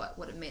risk is what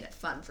would have made it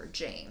fun for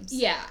James.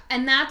 Yeah,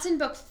 and that's in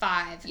book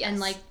 5. Yes. And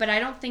like, but I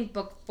don't think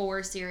book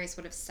 4 Sirius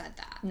would have said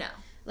that. No.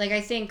 Like,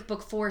 I think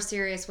book 4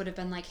 Sirius would have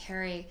been like,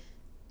 Harry,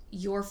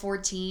 you're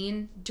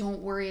 14. Don't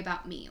worry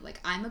about me. Like,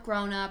 I'm a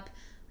grown-up.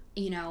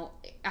 You know,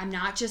 I'm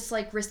not just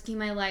like risking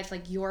my life.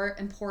 Like, you're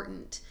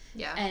important.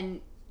 Yeah.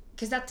 And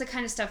because that's the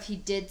kind of stuff he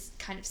did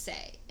kind of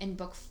say in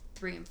book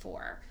 3 and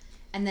 4.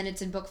 And then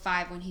it's in book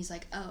 5 when he's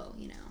like, oh,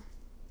 you know.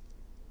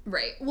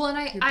 Right. Well,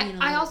 and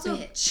I also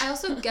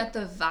get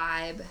the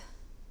vibe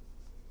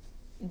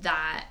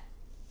that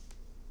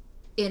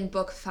in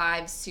book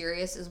 5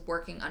 Sirius is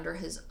working under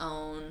his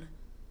own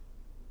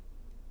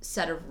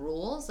set of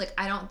rules. Like,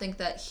 I don't think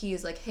that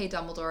he's like, hey,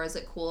 Dumbledore, is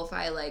it cool if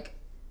I like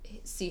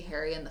see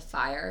Harry in the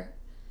fire?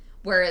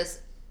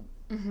 Whereas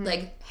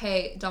like,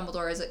 hey,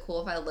 Dumbledore, is it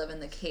cool if I live in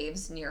the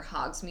caves near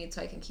Hogsmeade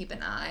so I can keep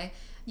an eye?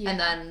 Yeah. And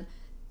then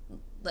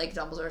like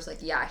Dumbledore's like,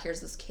 yeah, here's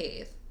this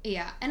cave.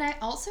 Yeah. And I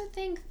also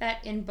think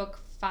that in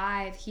book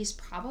 5 he's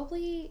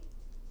probably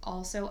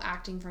also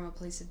acting from a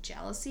place of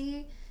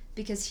jealousy,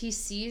 because he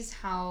sees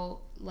how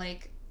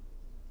like,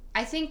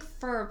 I think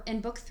in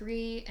book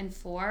 3 and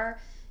 4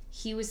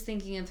 he was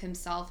thinking of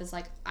himself as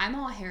like, I'm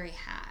all Harry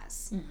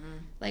has.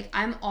 Like,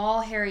 I'm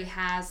all Harry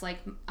has. Like,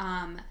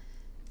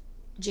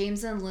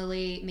 James and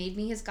Lily made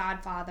me his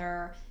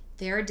godfather.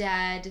 They're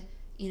dead.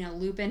 You know,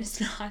 Lupin is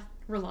not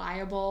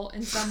reliable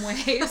in some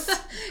ways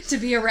to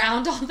be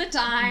around all the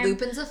time.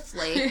 Lupin's a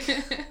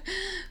flake.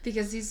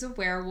 Because he's a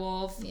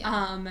werewolf.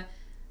 Yeah.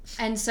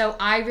 And so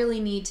I really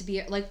need to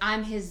be, like,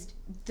 I'm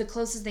the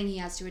closest thing he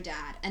has to a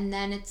dad. And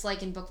then it's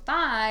like in book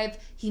 5,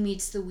 he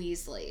meets the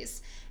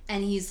Weasleys.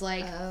 And he's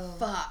like,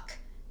 fuck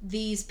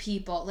these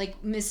people.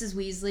 Like, Mrs.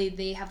 Weasley,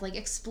 they have, like,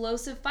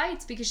 explosive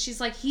fights because she's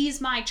like, he's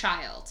my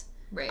child.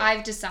 Right.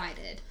 I've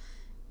decided.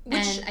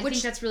 I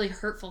think that's really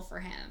hurtful for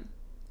him.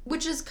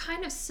 Which is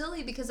kind of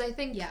silly because I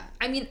think,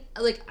 I mean,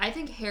 like, I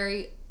think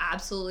Harry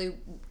absolutely,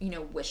 you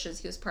know, wishes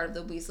he was part of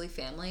the Weasley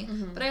family.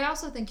 But I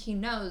also think he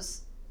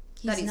knows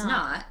that he's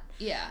not.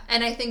 Yeah.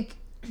 And I think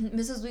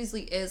Mrs.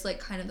 Weasley is, like,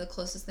 kind of the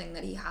closest thing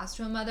that he has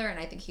to a mother, and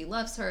I think he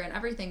loves her and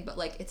everything, but,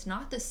 like, it's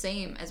not the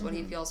same as what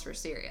he feels for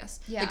Sirius.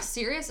 Yeah. Like,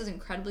 Sirius is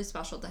incredibly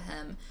special to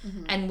him,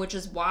 and which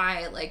is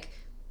why, like,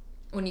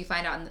 when you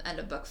find out in the end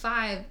of book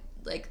 5,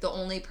 like, the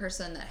only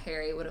person that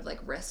Harry would have, like,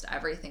 risked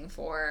everything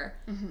for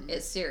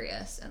is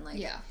Sirius, and, like...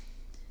 Yeah.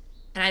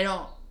 And I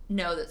don't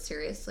know that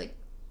Sirius, like,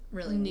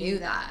 really knew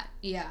that.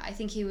 Yeah, I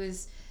think he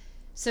was...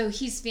 So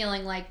he's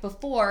feeling like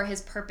before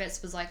his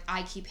purpose was, like,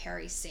 I keep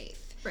Harry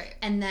safe. Right.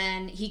 And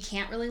then he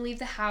can't really leave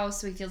the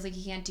house, so he feels like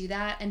he can't do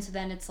that. And so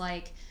then it's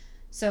like,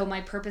 so my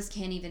purpose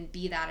can't even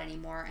be that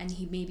anymore, and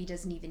he maybe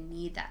doesn't even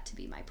need that to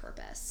be my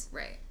purpose.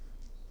 Right.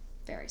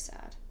 Very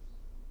sad.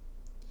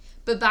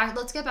 But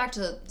let's get back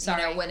to, you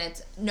know, when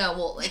it's, no,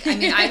 well, like, I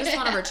mean, I just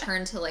want to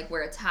return to, like,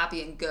 where it's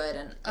happy and good,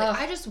 and, like,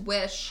 I just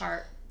wish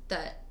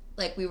that,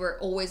 like, we were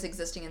always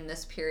existing in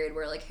this period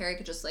where, like, Harry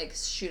could just, like,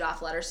 shoot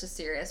off letters to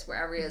Sirius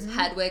wherever he is.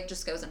 Hedwig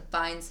just goes and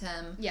finds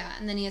him. Yeah,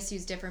 and then he has to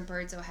use different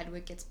birds, so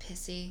Hedwig gets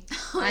pissy.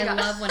 I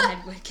love when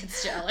Hedwig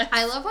gets jealous.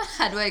 I love when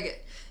Hedwig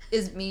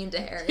is mean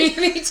to Harry.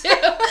 Me too.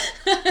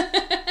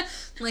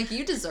 Like,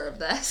 you deserve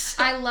this.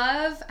 I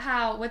love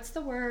how, what's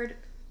the word,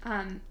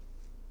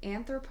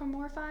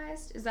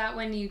 anthropomorphized? Is that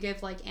when you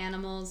give, like,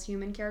 animals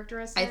human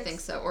characteristics? I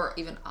think so, or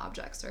even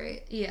objects,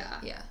 right? Yeah.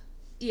 Yeah.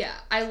 Yeah,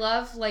 I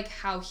love, like,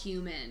 how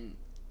human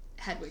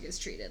Hedwig is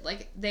treated.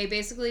 Like, they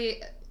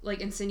basically, like,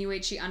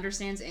 insinuate she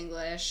understands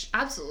English.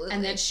 Absolutely.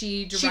 And that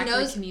she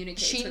directly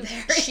communicates with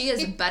Harry. She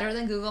is better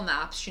than Google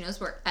Maps. She knows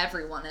where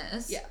everyone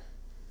is. Yeah.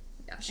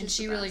 Yeah, and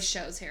she really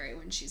shows Harry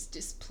when she's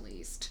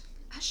displeased.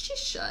 As she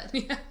should.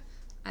 Yeah.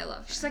 I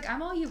love her. She's like,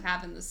 I'm all you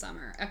have in the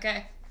summer,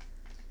 okay?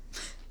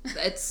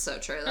 It's so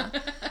true, though.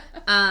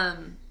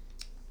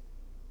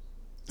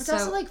 It's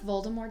also, like,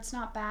 Voldemort's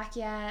not back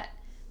yet,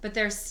 but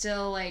they're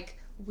still, like,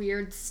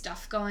 weird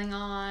stuff going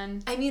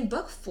on. I mean,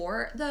 book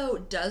 4 though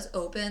does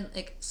open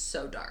like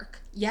so dark.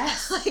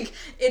 Yes. Like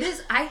it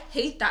is. I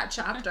hate that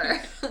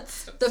chapter.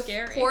 So the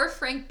scary. poor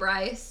Frank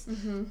Bryce.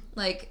 Mm-hmm.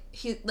 Like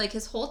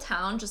his whole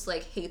town just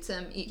like hates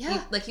him. He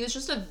was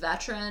just a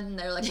veteran. And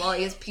they're like, well,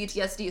 he has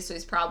PTSD, so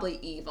he's probably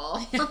evil.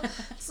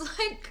 It's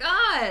like,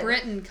 God,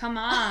 Britain, come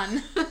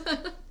on.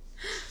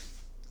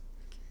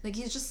 Like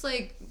he's just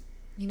like,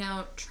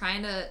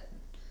 trying to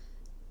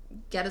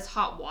get his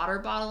hot water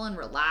bottle and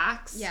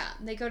relax. Yeah,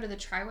 they go to the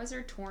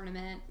Triwizard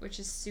Tournament, which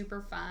is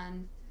super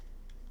fun.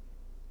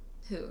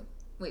 Who?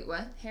 Wait,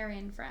 what? Harry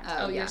and friends.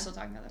 Oh, yeah. You're still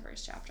talking about the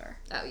first chapter.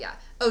 Oh, yeah.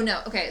 Oh,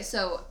 no. Okay,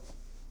 so...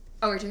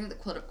 Oh, we're talking about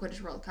the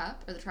Quidditch World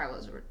Cup or the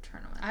Triwizard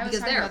Tournament? I was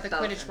talking about the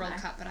Quidditch World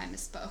Cup, but I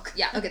misspoke.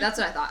 Yeah, okay, that's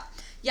what I thought.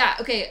 Yeah,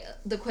 okay,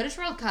 the Quidditch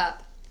World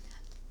Cup.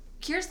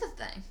 Here's the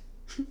thing.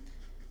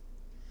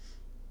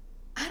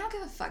 I don't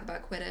give a fuck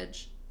about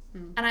Quidditch.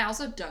 And I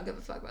also don't give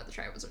a fuck about the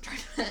Triwizard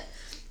Tournament.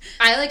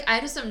 I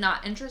just am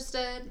not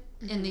interested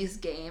in these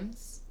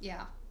games.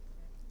 Yeah.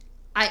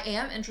 I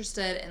am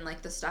interested in,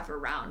 like, the stuff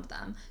around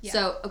them. Yeah.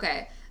 So,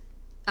 okay.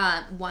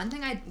 One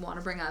thing I want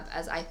to bring up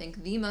as I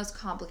think the most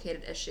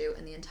complicated issue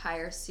in the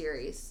entire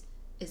series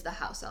is the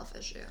house elf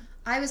issue.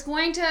 I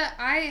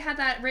had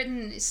that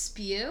written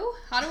spew.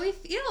 How do we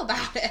feel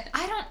about it?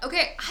 I don't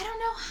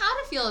know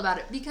how to feel about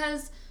it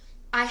because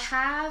I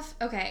have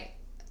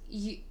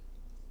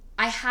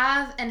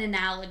an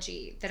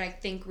analogy that I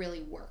think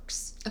really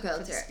works. Okay,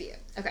 let's hear it. Spew.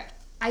 Okay.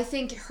 I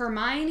think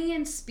Hermione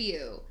and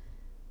Spew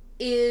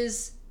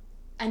is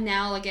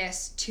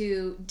analogous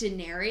to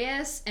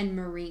Daenerys and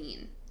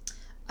Marine.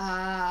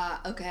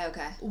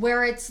 Okay.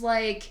 Where it's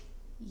like,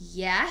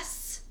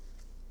 yes,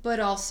 but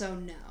also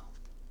no.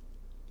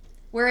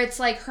 Where it's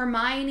like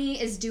Hermione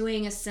is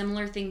doing a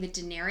similar thing that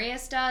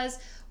Daenerys does,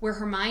 where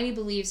Hermione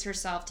believes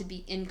herself to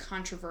be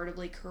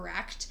incontrovertibly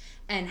correct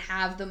and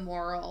have the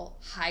moral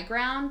high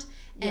ground.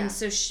 Yeah. And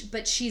so,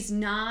 but she's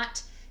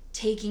not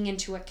taking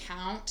into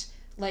account,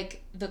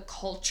 like, the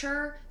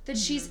culture that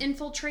she's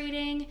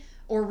infiltrating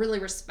or really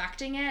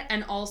respecting it,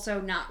 and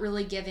also not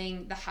really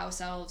giving the house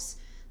elves,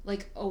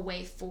 like, a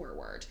way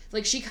forward.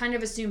 Like, she kind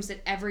of assumes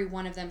that every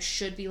one of them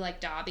should be like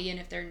Dobby, and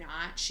if they're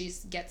not, she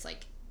gets,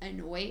 like,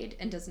 annoyed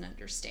and doesn't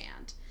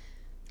understand.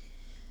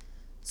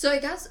 So I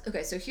guess,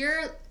 okay, so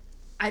here,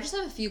 I just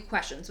have a few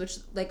questions, which,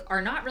 like,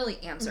 are not really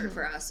answered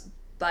for us,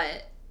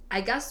 but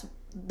I guess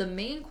the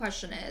main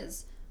question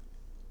is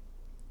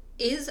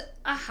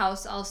a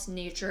house elf's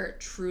nature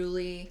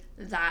truly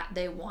that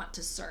they want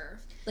to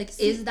serve? Like,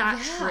 is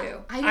that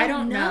true? I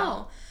don't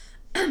know.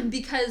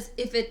 Because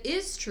if it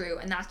is true,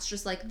 and that's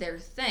just, like, their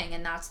thing,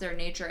 and that's their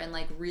nature, and,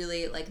 like,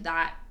 really, like,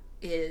 that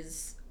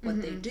is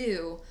what they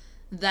do,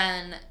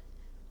 then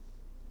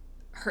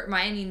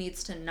Hermione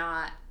needs to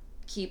not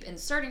keep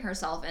inserting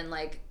herself and,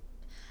 like,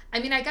 I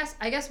mean, I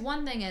guess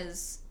one thing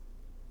is,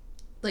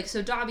 like,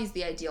 so Dobby's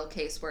the ideal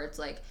case where it's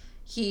like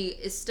he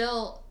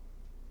still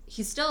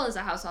is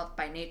a house elf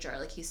by nature,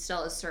 like he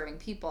still is serving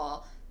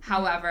people.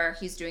 However,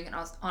 he's doing it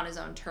on his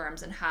own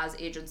terms and has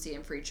agency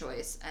and free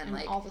choice and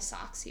like all the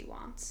socks he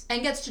wants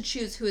and gets to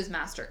choose who his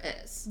master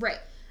is. Right.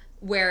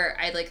 Where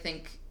I like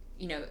think,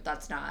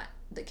 that's not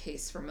the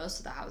case for most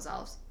of the house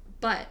elves.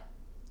 But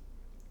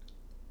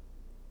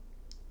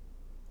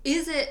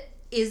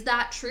is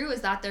that true? Is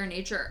that their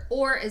nature?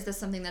 Or is this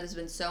something that has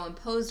been so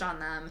imposed on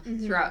them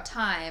throughout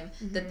time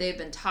that they've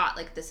been taught,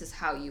 like, this is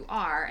how you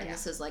are, and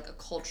this is, like, a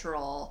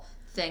cultural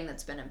thing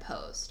that's been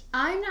imposed?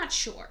 I'm not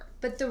sure.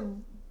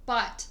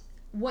 But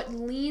what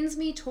leans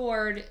me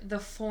toward the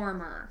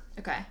former,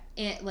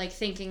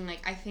 thinking,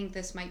 like, I think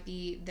this might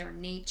be their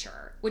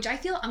nature, which I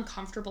feel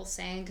uncomfortable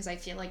saying because I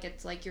feel like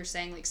it's like you're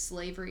saying, like,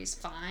 slavery's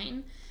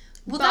fine.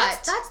 Well,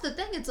 that's the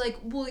thing. It's like,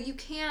 well, you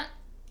can't...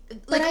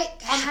 Like,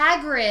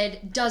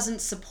 Hagrid doesn't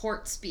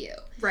support Spew.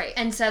 Right.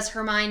 And says,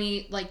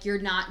 Hermione, like,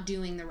 you're not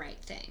doing the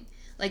right thing.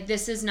 Like,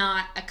 this is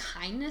not a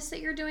kindness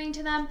that you're doing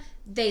to them.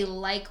 They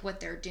like what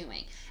they're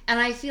doing. And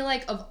I feel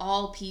like, of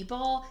all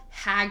people,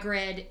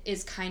 Hagrid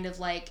is kind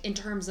of like, in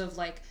terms of,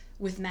 like,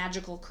 with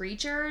magical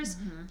creatures,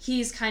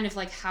 he's kind of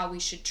like how we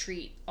should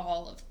treat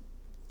all of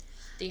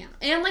the animals.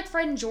 And, like,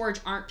 Fred and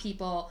George aren't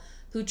people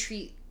who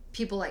treat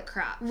people like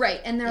crap. Right.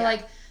 And they're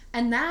like...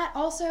 And that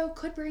also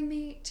could bring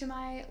me to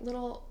my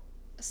little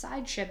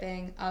side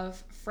shipping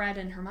of Fred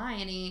and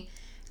Hermione,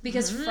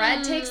 because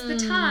Fred takes the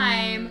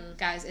time.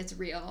 Guys, it's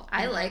real.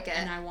 I like it.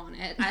 And I want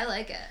it. I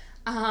like it.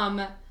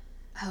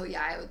 Oh,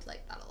 yeah, I would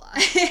like that a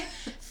lot.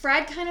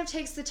 Fred kind of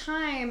takes the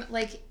time,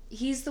 like,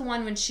 he's the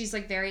one when she's,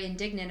 like, very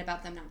indignant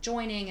about them not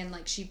joining, and,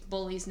 like, she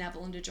bullies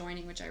Neville into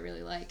joining, which I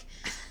really like.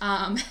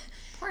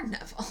 Poor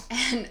Neville.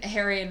 And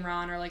Harry and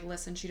Ron are like,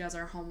 listen, she does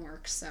our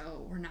homework,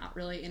 so we're not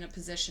really in a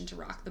position to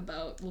rock the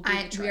boat. We'll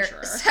be the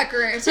treasurer.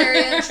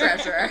 Secretary and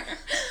treasurer.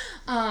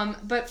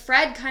 But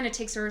Fred kind of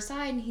takes her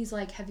aside, and he's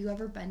like, have you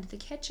ever been to the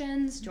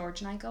kitchens?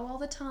 George and I go all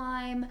the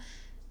time.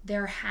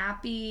 They're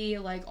happy,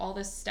 like, all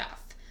this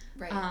stuff.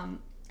 Right.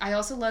 I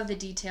also love the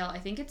detail, I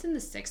think it's in the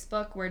 6th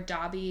book, where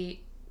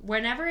Dobby,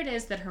 whenever it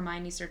is that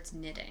Hermione starts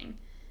knitting,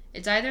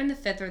 It's either in the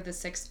 5th or the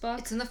 6th book.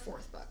 It's in the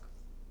 4th book.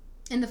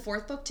 In the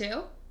 4th book,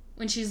 too?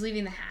 When she's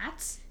leaving the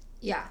hats?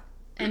 Yeah.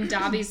 And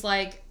Dobby's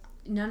like,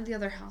 none of the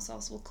other house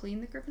elves will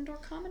clean the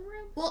Gryffindor common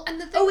room? Well, and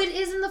the thing... Oh, it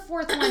is in the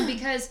 4th one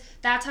because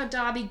that's how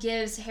Dobby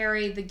gives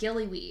Harry the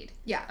gillyweed.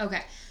 Yeah.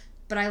 Okay.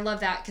 But I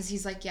love that because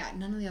he's like, yeah,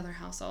 none of the other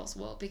house elves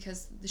will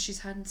because she's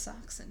hiding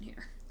socks in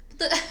here.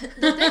 The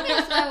thing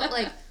is, though,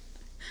 like,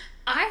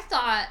 I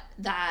thought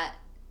that...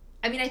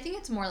 I mean, I think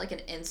it's more like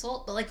an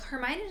insult, but, like,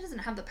 Hermione doesn't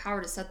have the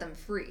power to set them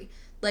free.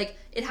 Like,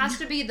 it has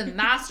to be the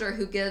master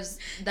who gives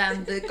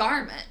them the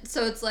garment.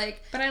 So it's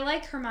like... But I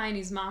like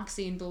Hermione's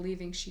moxie in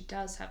believing she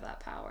does have that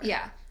power.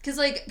 Yeah. Because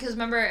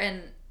remember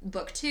in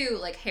book 2,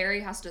 like,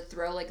 Harry has to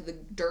throw, like, the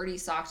dirty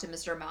sock to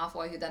Mr.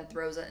 Malfoy, who then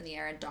throws it in the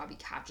air, and Dobby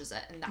catches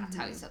it, and that's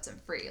how he sets him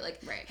free. Like,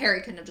 right.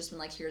 Harry couldn't have just been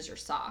like, here's your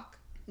sock.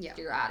 Yeah.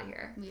 You're out of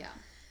here. Yeah.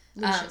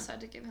 Lucius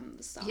had to give him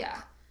the sock.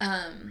 Yeah.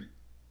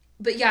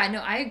 But yeah, no,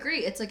 I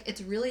agree. It's like,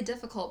 it's really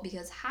difficult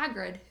because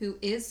Hagrid, who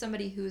is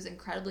somebody who is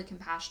incredibly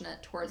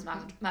compassionate towards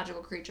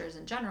magical creatures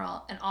in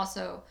general, and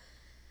also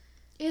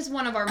is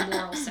one of our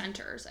moral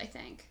centers, I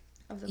think,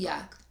 of the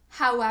book.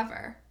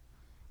 However,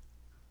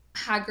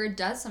 Hagrid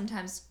does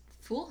sometimes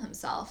fool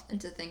himself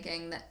into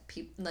thinking that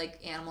like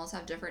animals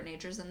have different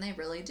natures than they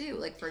really do.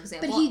 Like, for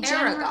example,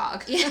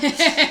 Aragog.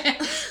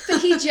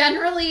 But he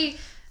generally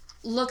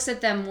looks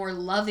at them more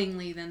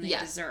lovingly than they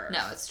deserve.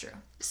 No, it's true.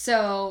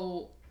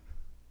 So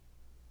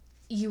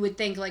you would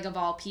think, like, of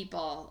all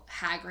people,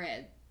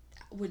 Hagrid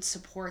would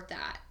support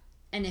that.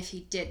 And if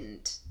he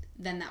didn't,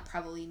 then that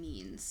probably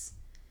means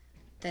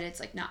that it's,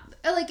 like, not...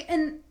 Like,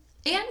 and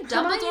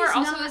Dumbledore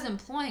also is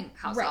employing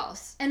house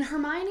elves. And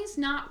Hermione's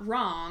not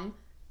wrong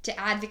to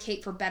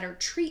advocate for better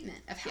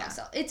treatment of house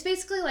elves. It's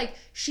basically, like,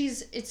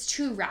 it's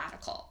too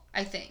radical,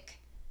 I think.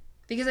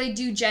 Because I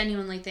do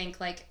genuinely think,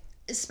 like,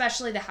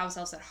 especially the house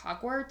elves at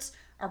Hogwarts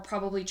are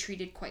probably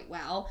treated quite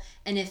well.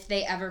 And if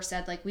they ever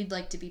said, like, we'd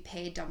like to be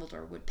paid,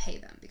 Dumbledore would pay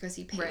them because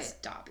he pays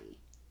Dobby.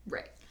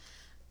 Right.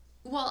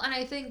 Well, and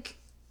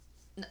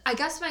I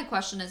guess my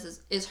question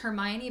is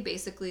Hermione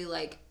basically,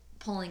 like,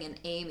 pulling an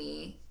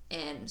Amy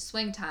in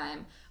Swing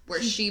Time,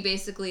 where she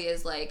basically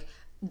is like,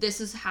 this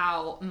is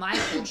how my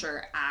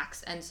culture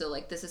acts, and so,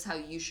 like, this is how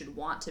you should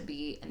want to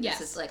be, and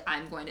this is, like,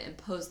 I'm going to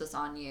impose this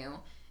on you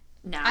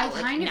now. I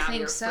kind of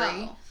think so.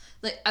 Free.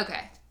 Like,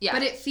 okay, yeah.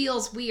 But it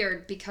feels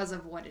weird because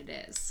of what it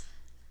is.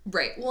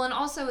 Right. Well, and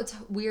also it's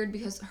weird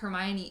because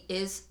Hermione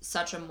is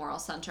such a moral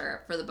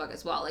center for the book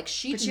as well. Like,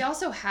 But she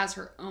also has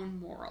her own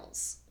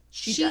morals.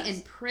 She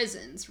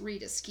imprisons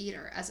Rita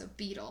Skeeter as a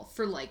beetle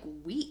for, like,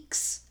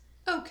 weeks.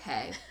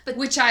 Okay. But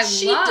which I love.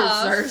 She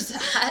deserves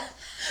that.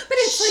 But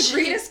it's like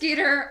Rita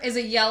Skeeter is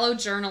a yellow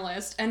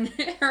journalist, and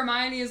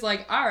Hermione is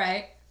like, all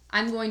right,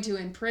 I'm going to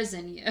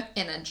imprison you.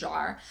 In a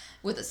jar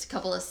with a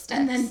couple of sticks.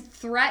 And then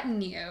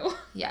threaten you.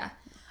 Yeah.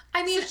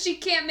 I mean, so she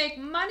can't make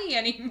money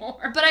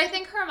anymore. But I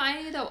think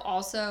Hermione, though,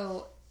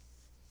 also,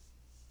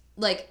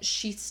 like,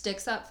 she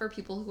sticks up for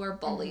people who are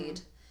bullied.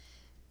 Mm-hmm.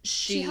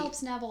 She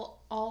helps Neville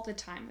all the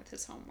time with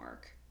his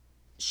homework.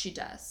 She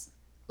does.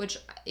 Which,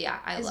 yeah,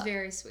 I love. It's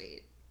very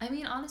sweet. I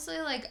mean, honestly,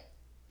 like,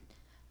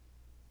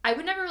 I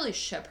would never really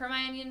ship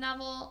Hermione and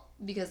Neville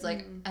because,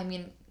 like, I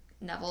mean,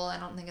 Neville, I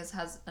don't think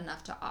has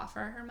enough to offer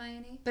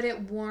Hermione. But it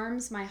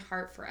warms my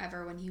heart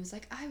forever when he was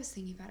like, I was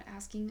thinking about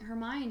asking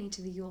Hermione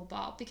to the Yule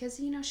Ball because,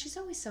 you know, she's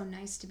always so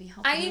nice to me,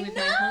 helping me with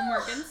my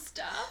homework and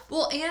stuff.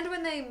 Well, and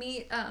when they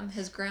meet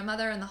his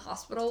grandmother in the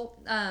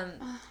hospital,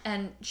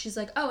 and she's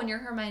like, oh, and you're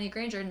Hermione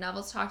Granger, and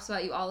Neville talks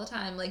about you all the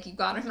time. Like, you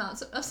got him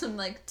out of some,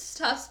 like,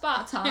 tough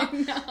spots, huh? I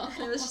know.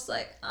 And it was just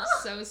like, oh.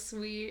 So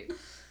sweet.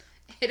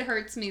 It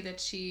hurts me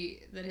that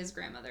his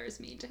grandmother is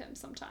mean to him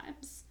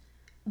sometimes.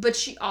 But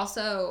she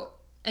also,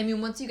 I mean,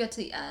 once you get to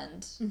the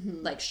end,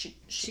 like, she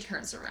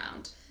turns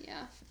around.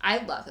 Yeah.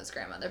 I love his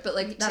grandmother, but,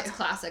 like, that's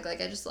classic.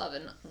 Like, I just love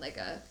an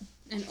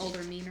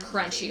older, meaner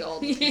crunchy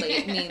old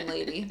mean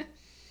lady.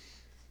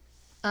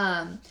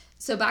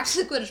 So back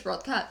to the Quidditch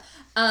World Cup.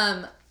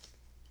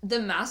 The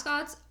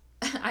mascots,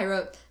 I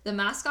wrote, the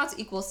mascots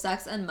equal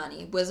sex and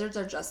money. Wizards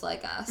are just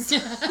like us.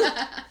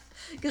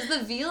 Because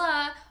the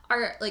Vila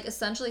are, like,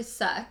 essentially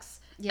sex.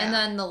 Yeah. And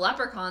then the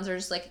leprechauns are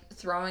just, like,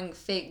 throwing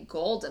fake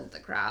gold into the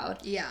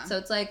crowd. Yeah. So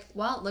it's like,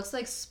 well, it looks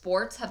like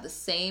sports have the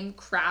same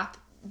crap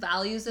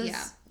values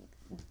as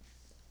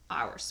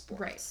our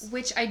sports. Right.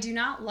 Which I do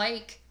not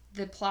like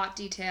the plot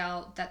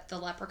detail that the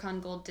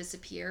leprechaun gold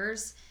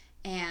disappears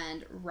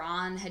and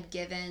Ron had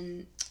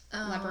given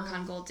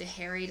leprechaun gold to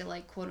Harry to,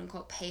 like, quote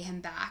unquote pay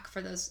him back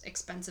for those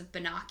expensive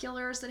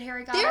binoculars that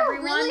Harry got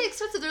everyone. They're really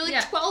expensive. They're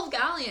like 12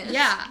 galleons.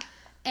 Yeah.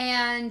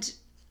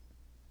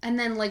 And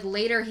then, like,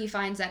 later he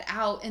finds that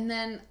out, and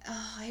then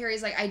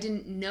Harry's like, I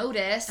didn't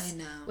notice. I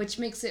know. Which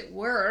makes it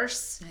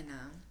worse. I know.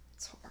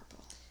 It's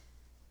horrible.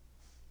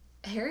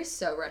 Harry's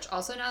so rich.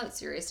 Also, now that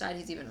Sirius died,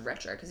 he's even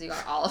richer, because he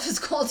got all of his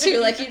gold, too.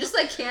 Like, you just,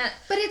 like, can't...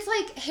 But it's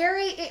like,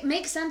 it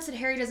makes sense that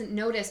Harry doesn't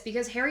notice,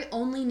 because Harry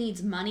only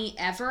needs money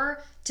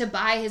ever to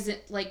buy his,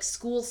 like,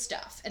 school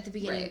stuff at the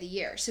beginning of the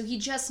year. So he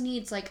just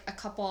needs, like, a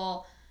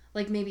couple,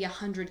 like, maybe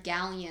 100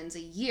 galleons a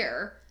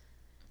year.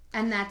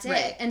 And that's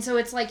Right. it. And so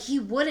it's like he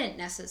wouldn't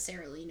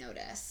necessarily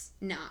notice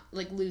not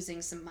like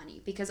losing some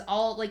money because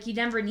all like he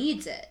never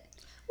needs it.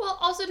 Well,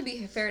 also to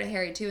be fair to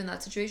Harry too, in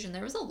that situation,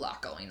 there was a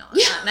lot going on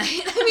that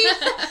night. I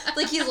mean,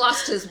 like he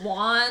lost his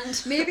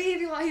wand. Maybe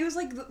he was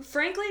like,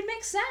 frankly, it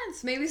makes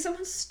sense. Maybe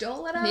someone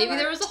stole it out Maybe of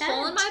there our was a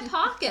hole in my tent.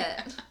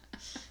 pocket.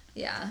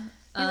 Yeah.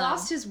 He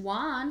lost his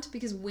wand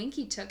because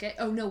Winky took it.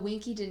 Oh no,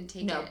 Winky didn't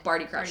take it. No,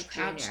 Barty Crouch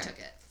Jr. took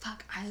it.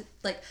 Fuck, I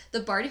like the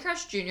Barty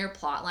Crouch Jr.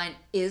 plotline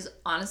is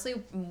honestly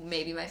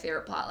maybe my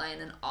favorite plotline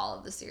in all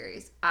of the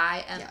series.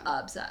 I am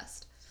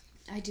obsessed.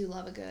 I do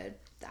love a good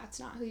 "that's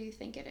not who you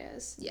think it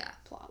is"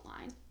 plot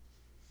line.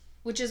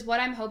 Which is what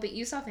I'm hoping.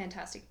 You saw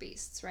Fantastic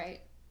Beasts,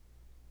 right?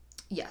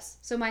 Yes.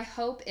 So my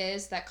hope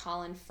is that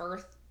Colin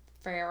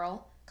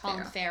Farrell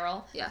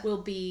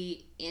will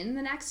be in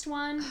the next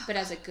one, but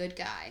as a good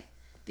guy.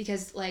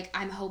 Because, like,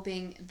 I'm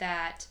hoping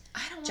that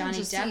I don't Johnny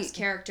Depp's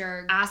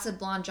character... Acid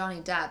blonde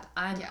Johnny Depp.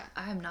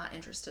 I'm not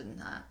interested in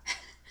that.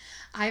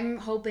 I'm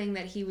hoping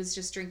that he was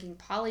just drinking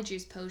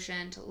Polyjuice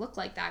Potion to look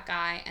like that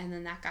guy, and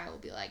then that guy will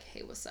be like,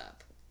 hey, what's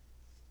up?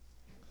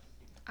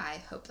 I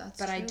hope that's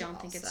true. But I don't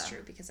also. think it's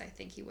true, because I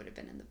think he would have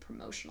been in the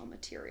promotional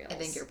materials. I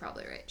think you're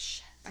probably right.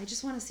 Shit. I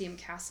just want to see him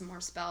cast some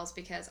more spells,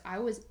 because I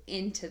was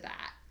into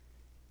that.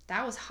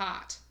 That was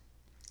hot.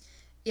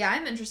 Yeah,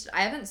 I'm interested.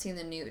 I haven't seen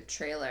the new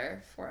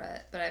trailer for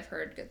it, but I've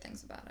heard good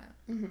things about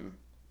it. Mm-hmm.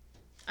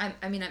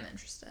 I'm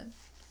interested.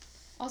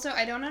 Also,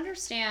 I don't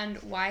understand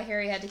why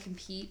Harry had to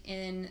compete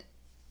in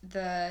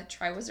the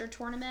Triwizard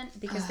Tournament,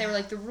 because they were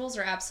like, the rules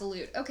are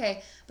absolute.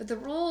 Okay, but the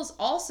rules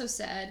also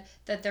said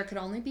that there could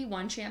only be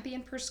one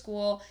champion per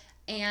school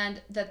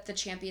and that the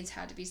champions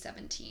had to be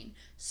 17.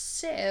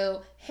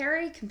 So,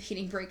 Harry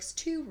competing breaks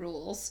 2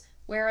 rules,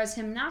 whereas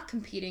him not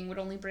competing would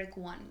only break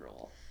 1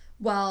 rule.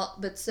 Well,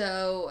 but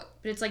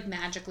it's like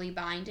magically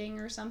binding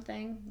or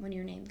something when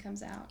your name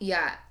comes out.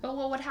 Yeah. But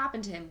what would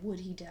happen to him? Would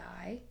he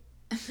die?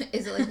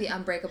 Is it like the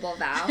unbreakable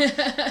vow?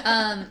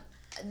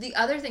 The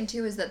other thing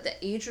too is that the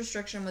age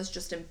restriction was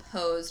just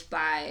imposed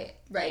by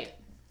like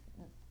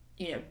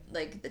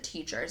the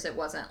teachers. It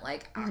wasn't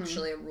like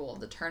actually a rule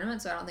of the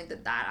tournament, so I don't think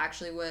that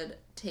actually would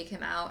take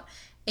him out.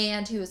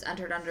 And he was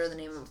entered under the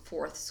name of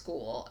 4th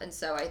school, and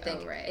so I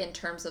think in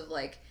terms of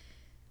like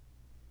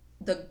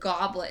the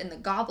goblet, in the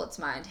goblet's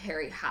mind,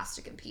 Harry has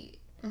to compete.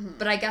 Mm-hmm.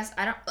 But I guess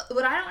I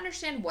don't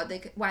understand why they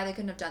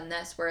couldn't have done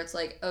this, where it's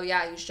like, oh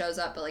yeah, he shows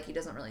up, but like he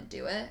doesn't really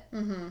do it.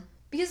 Mm-hmm.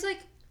 Because like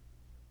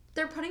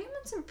they're putting him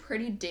in some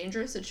pretty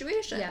dangerous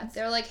situations. Yeah,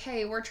 they're like,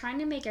 hey, we're trying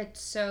to make it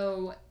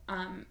so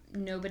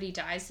nobody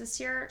dies this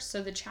year.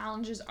 So the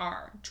challenges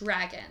are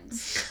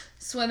dragons,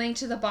 swimming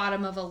to the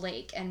bottom of a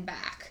lake and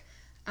back,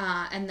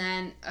 and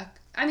then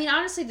I mean,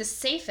 honestly, the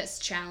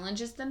safest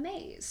challenge is the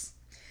maze.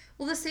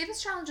 Well, the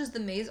safest challenge is the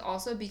maze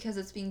also because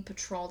it's being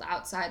patrolled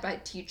outside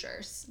by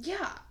teachers.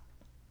 Yeah.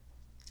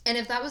 And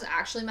if that was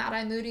actually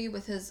Mad-Eye Moody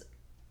with his,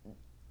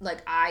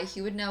 like, eye,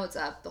 he would know it's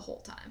up the whole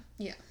time.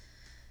 Yeah.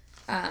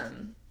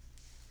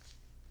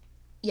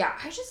 Yeah,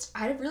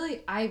 I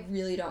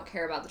really don't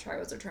care about the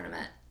Triwizard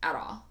Tournament at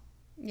all.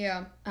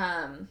 Yeah.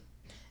 And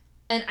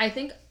I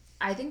think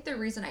the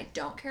reason I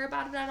don't care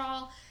about it at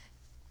all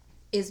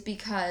is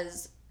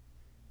because,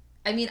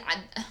 I mean,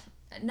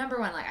 number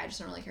one, like, I just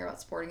don't really care about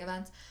sporting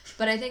events.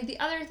 But I think the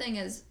other thing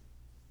is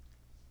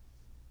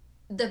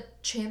the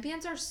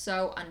champions are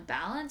so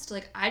unbalanced.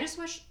 Like, I just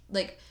wish,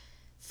 like,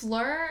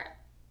 Fleur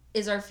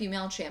is our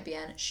female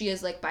champion. She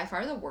is, like, by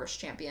far the worst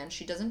champion.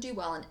 She doesn't do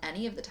well in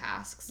any of the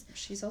tasks.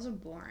 She's also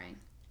boring.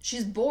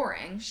 She's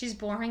boring. She's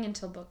boring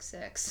until book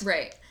 6.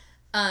 Right.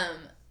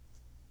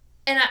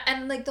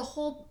 And like the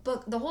whole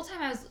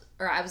time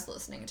I was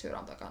listening to it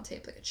on Book on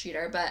Tape like a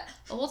cheater, but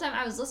the whole time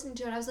I was listening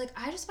to it, I was like,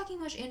 I just fucking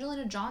wish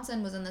Angelina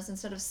Johnson was in this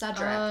instead of Cedric.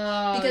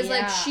 Because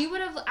like she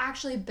would have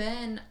actually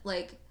been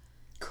like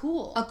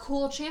a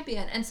cool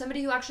champion and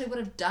somebody who actually would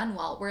have done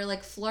well, where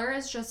like Fleur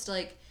is just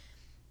like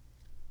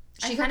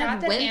she kind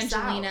of wins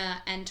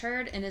Angelina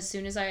entered, and as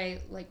soon as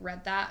I like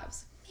read that, I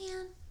was like,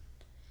 man.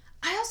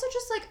 I also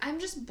just, like, I'm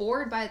just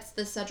bored by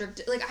the Cedric.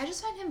 Like, I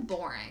just find him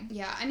boring.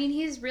 Yeah, I mean,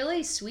 he's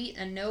really sweet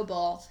and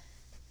noble,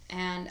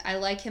 and I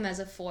like him as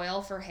a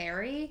foil for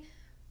Harry,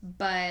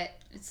 but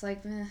it's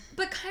like, meh.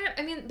 But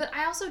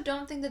I also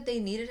don't think that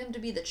they needed him to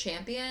be the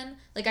champion.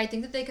 Like, I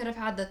think that they could have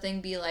had the thing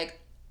be, like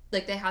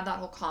they had that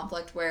whole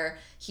conflict where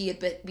he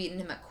had beaten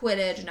him at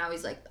Quidditch, and now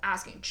he's, like,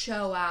 asking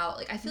Cho out.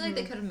 Like, I feel like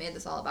they could have made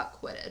this all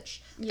about Quidditch.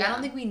 Like, yeah. I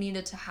don't think we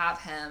needed to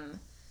have him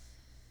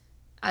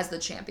as the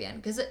champion,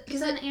 because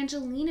then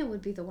Angelina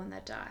would be the one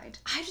that died.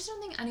 I just don't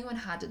think anyone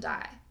had to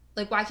die.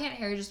 Like, why can't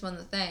Harry just win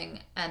the thing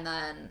and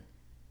then,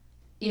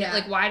 you know,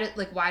 like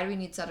why do we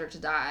need Cedric to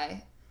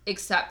die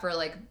except for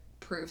like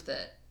proof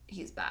that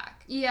he's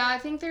back? Yeah, I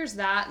think there's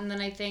that, and then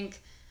I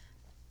think,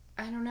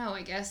 I don't know,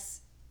 I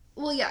guess,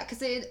 well, yeah,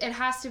 because it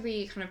has to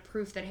be kind of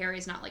proof that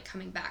Harry's not like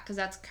coming back, because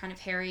that's kind of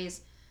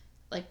Harry's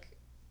like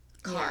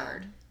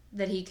card.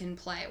 that he can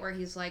play, where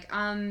he's like,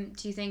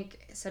 do you think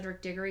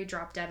Cedric Diggory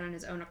dropped dead on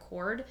his own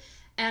accord?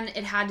 And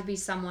it had to be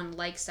someone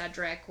like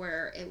Cedric,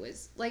 where it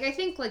was like, I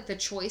think like the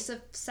choice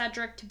of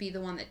Cedric to be the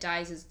one that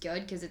dies is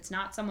good, because it's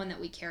not someone that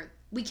we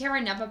care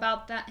enough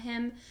about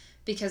him,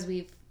 because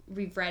we've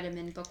read him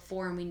in book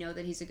 4 and we know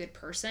that he's a good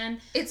person.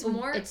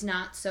 It's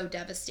not so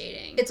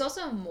devastating. It's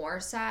also more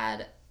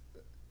sad,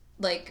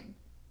 like,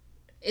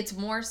 it's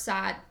more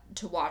sad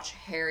to watch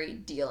Harry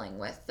dealing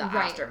with the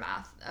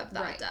aftermath of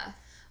that death.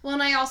 Well,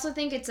 and I also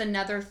think it's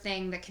another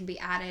thing that can be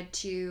added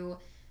to,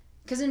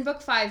 because in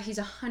book 5 he's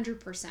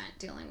 100%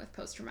 dealing with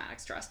post-traumatic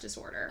stress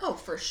disorder. Oh,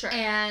 for sure.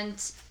 And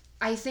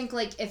I think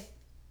like if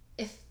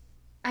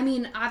I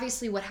mean,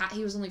 obviously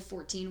he was only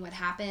 14. What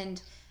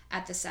happened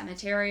at the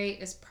cemetery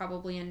is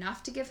probably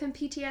enough to give him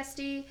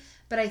PTSD,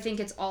 but I think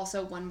it's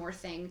also one more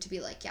thing to be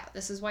like, yeah,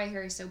 this is why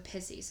Harry's so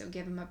pissy, so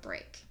give him a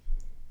break.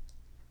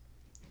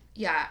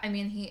 Yeah, I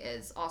mean, he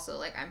is also,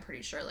 like, I'm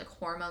pretty sure, like,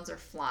 hormones are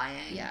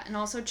flying. Yeah, and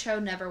also Cho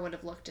never would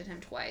have looked at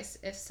him twice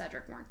if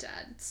Cedric weren't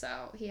dead,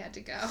 so he had to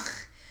go.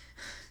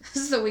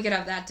 So we could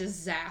have that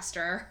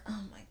disaster.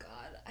 Oh my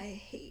god, I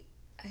hate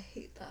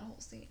that whole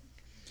scene.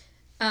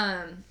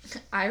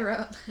 I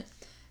wrote,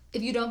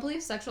 if you don't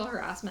believe sexual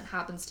harassment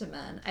happens to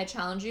men, I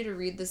challenge you to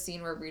read the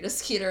scene where Rita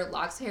Skeeter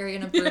locks Harry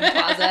in a broom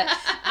closet,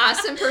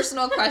 asks him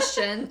personal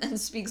questions, and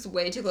speaks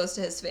way too close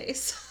to his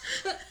face.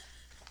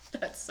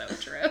 That's so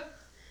true.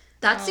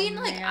 That scene,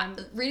 like,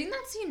 reading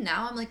that scene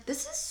now, I'm like,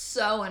 this is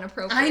so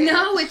inappropriate. I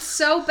know, it's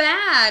so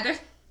bad.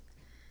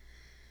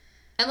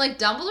 And, like,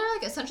 Dumbledore,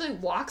 like, essentially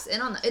walks in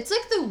on that. It's,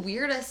 like, the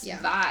weirdest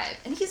vibe.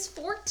 And he's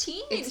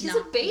 14. He's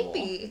a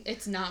baby. Cool.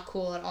 It's not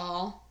cool at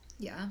all.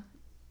 Yeah.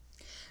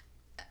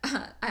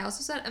 I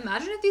also said,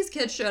 imagine if these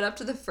kids showed up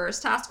to the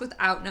first task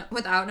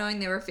without knowing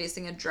they were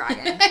facing a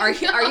dragon. Are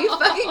you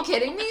fucking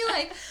kidding me?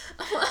 Like,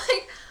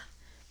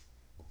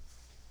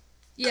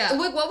 yeah.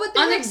 Like, what would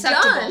they have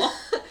done?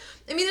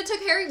 I mean, it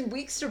took Harry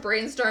weeks to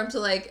brainstorm to,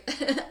 like,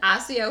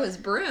 Accio his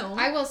broom.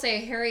 I will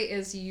say Harry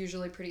is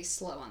usually pretty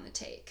slow on the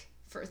take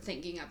for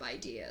thinking of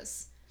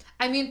ideas.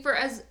 I mean, for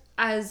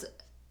as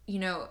you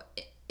know,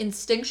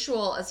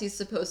 instinctual as he's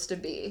supposed to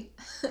be,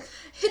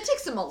 it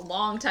takes him a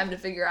long time to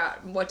figure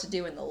out what to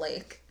do in the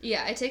lake.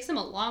 Yeah, it takes him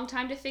a long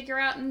time to figure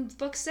out in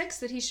book 6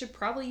 that he should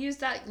probably use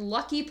that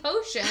lucky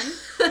potion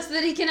so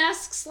that he can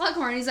ask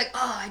Slughorn. He's like,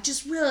 oh,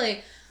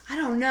 I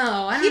don't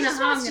know. I don't know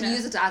how I'm gonna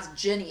use it to ask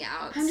Ginny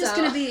out. I'm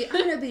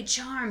gonna be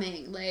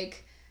charming.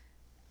 Like,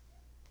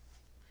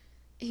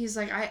 he's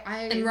like,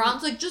 and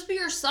Ron's like, just be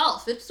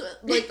yourself. It's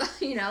like,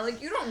 you know,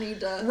 like, you don't need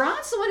to.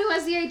 Ron's the one who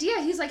has the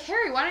idea. He's like,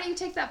 Harry, why don't you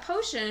take that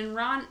potion?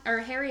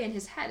 And Harry in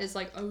his head is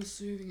like, I was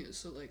saving it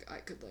so, like, I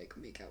could, like,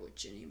 make out with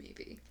Ginny,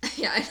 maybe.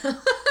 Yeah, I know.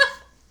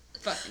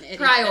 Fucking idiot.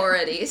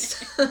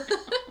 Priorities.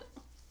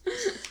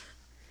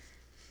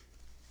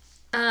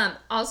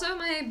 Also,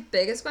 my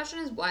biggest question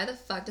is, why the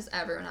fuck does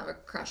everyone have a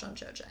crush on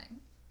Cho Chang?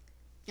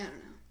 I don't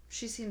know.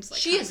 She seems like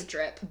she is a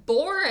drip.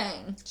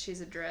 Boring. She's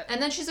a drip.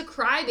 And then she's a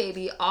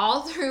crybaby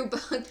all through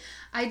book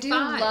I do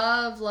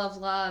 5.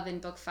 love in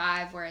book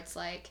 5 where it's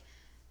like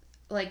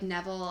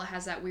Neville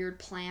has that weird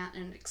plant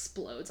and it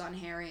explodes on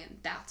Harry, and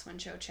that's when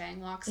Cho Chang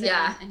walks in.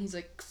 And he's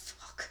like,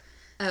 fuck.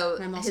 Oh,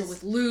 and I'm also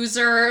with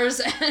losers.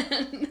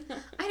 And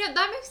I know,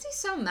 that makes me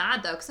so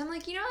mad though, because I'm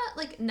like, you know what?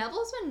 Like,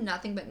 Neville's been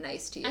nothing but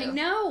nice to you. I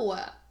know.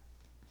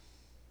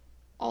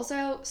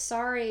 Also,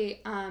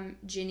 sorry,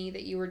 Ginny,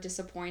 that you were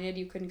disappointed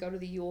you couldn't go to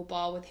the Yule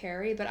Ball with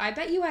Harry, but I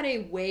bet you had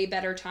a way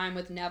better time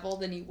with Neville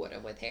than you would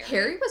have with Harry.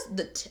 Harry was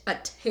a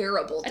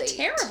terrible date. A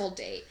terrible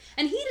date.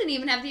 And he didn't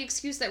even have the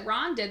excuse that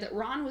Ron did, that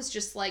Ron was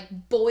just, like,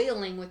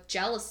 boiling with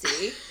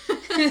jealousy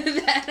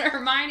that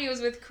Hermione was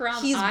with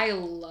Crumb. I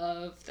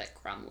love that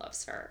Crumb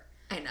loves her.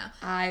 I know.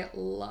 I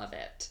love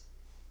it.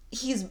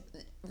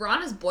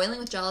 Ron is boiling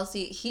with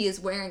jealousy. He is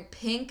wearing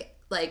pink,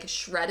 like,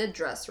 shredded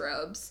dress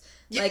robes.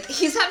 Like,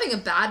 he's having a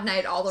bad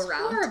night all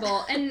around. It's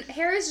horrible. And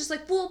Harry's just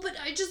like, well, but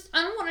I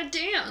don't want to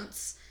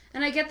dance.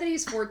 And I get that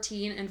he's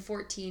 14, and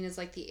 14 is,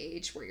 like, the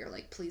age where you're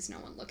like, please no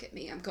one look at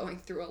me. I'm going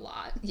through a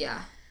lot.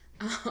 Yeah.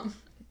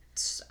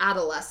 It's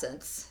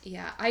adolescence.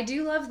 Yeah. I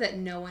do love that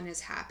no one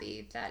is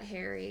happy that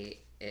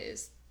Harry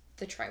is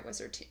the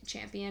Triwizard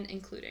champion,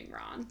 including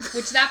Ron.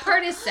 Which, that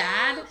part is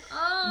sad.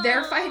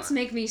 Their fights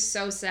make me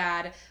so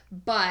sad.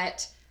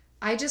 But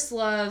I just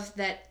love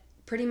that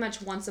pretty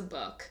much once a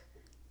book,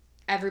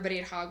 everybody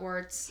at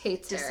Hogwarts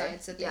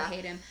decides that they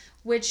hate him,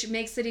 which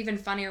makes it even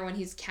funnier when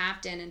he's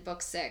captain in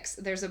book 6.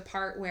 There's a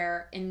part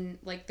where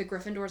the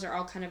Gryffindors are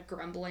all kind of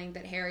grumbling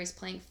that Harry's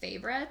playing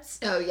favorites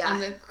on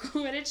the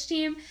Quidditch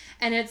team,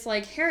 and it's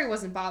like, Harry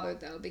wasn't bothered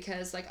though,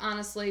 because, like,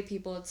 honestly,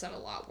 people had said a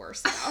lot worse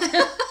about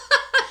him.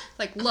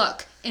 Like,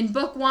 look, in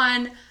book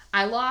 1,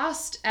 I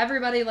lost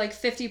everybody like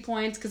 50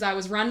 points because I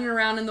was running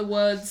around in the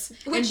woods.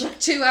 In book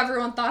 2,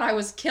 everyone thought I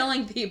was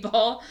killing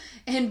people.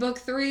 In book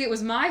 3, it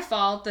was my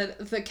fault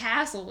that the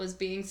castle was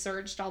being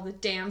searched all the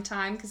damn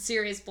time because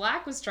Sirius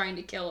Black was trying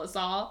to kill us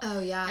all. Oh,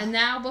 yeah. And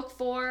now book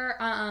 4,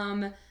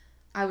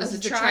 I was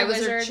the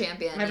Triwizard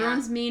champion.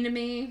 Everyone's mean to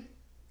me.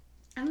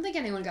 I don't think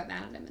anyone got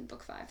mad at him in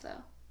book 5,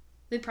 though.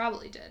 They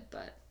probably did,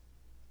 but...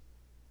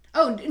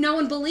 Oh, no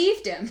one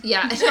believed him.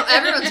 Yeah, I know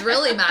everyone's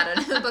really mad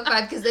at him in book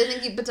 5 because they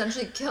think he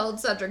potentially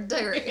killed Cedric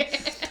Diggory.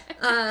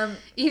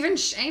 Even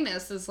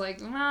Seamus is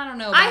like, well, I don't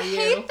know about I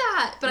hate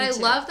that, but I too.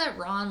 love that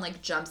Ron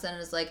like jumps in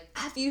and is like,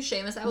 "F you,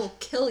 Seamus, I will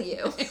kill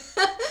you."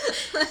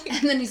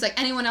 And then he's like,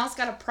 anyone else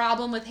got a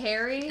problem with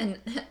Harry? and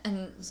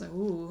It's like,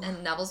 ooh.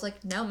 and Neville's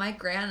like, "No, my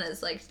gran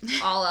is like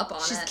all up on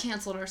She's it."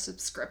 canceled our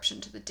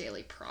subscription to the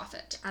Daily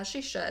Prophet. As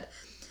she should.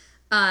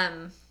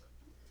 What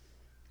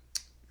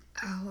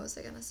was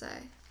I gonna say?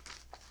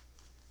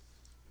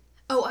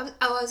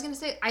 I was gonna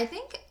say, I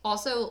think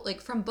also,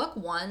 like, from book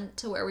 1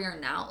 to where we are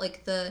now,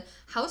 like, the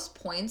house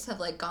points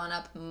have, like, gone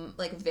up,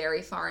 like,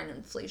 very far in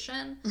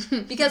inflation.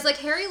 Because, like,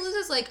 Harry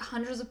loses, like,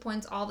 hundreds of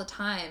points all the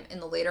time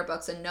in the later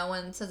books, and no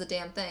one says a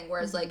damn thing.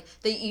 Whereas, like,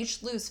 they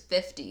each lose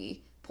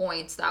 50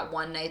 points that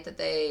one night that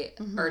they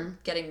are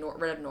getting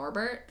rid of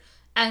Norbert.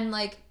 And,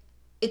 like,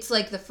 it's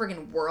like the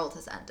friggin' world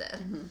has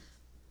ended.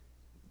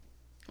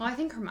 Well, I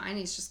think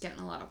Hermione's just getting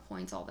a lot of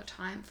points all the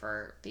time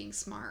for being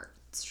smart.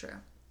 It's true.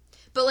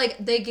 But, like,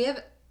 they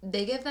give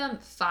them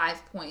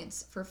 5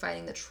 points for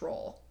fighting the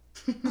troll.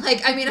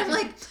 Like, I mean, I'm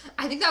like,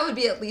 I think that would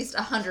be at least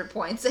 100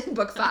 points in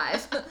book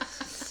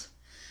 5.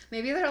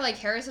 Maybe they're like,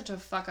 Harry's such a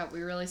fuck up,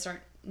 we really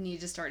need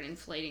to start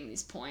inflating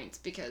these points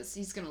because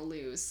he's gonna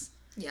lose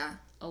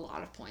a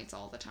lot of points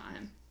all the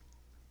time.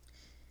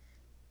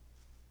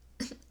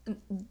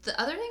 The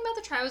other thing about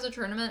the Triwizard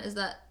Tournament is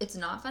that it's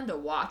not fun to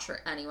watch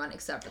for anyone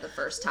except for the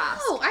first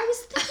task. Oh, I was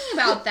thinking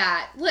about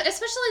that.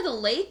 Especially the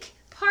lake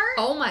part.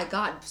 Oh my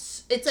god.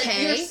 It's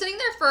like you're sitting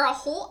there for a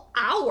whole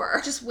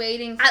hour. Just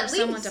waiting for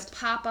someone to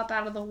pop up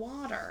out of the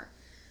water.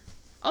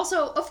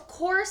 Also, of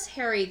course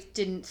Harry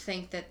didn't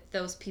think that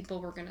those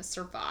people were going to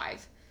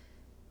survive.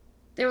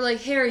 They were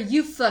like, Harry,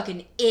 you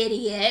fucking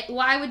idiot.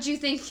 Why would you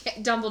think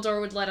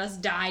Dumbledore would let us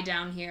die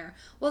down here?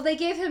 Well, they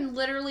gave him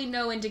literally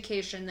no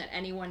indication that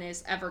anyone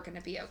is ever going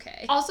to be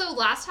okay. Also,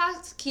 last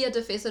task, he had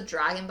to face a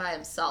dragon by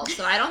himself,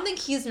 so I don't think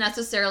he's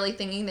necessarily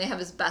thinking they have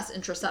his best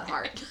interests at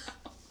heart.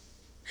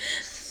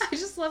 I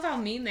just love how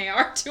mean they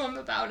are to him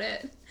about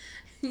it.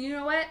 You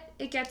know what?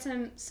 It gets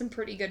him some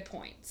pretty good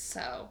points,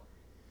 so...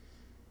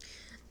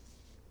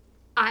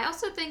 I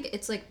also think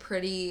it's, like,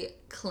 pretty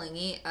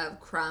clingy of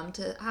Krum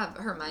to have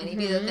Hermione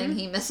be the thing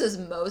he misses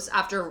most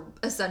after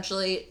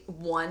essentially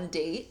one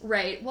date.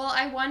 Right. Well,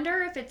 I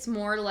wonder if it's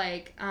more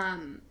like,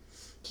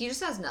 he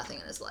just has nothing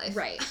in his life.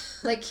 Right.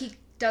 Like, he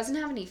doesn't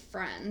have any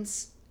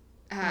friends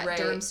at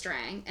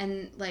Durmstrang.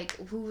 And, like,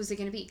 who was it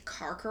going to be?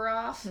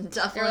 Karkaroff?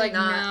 Definitely They're like,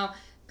 not.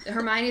 No.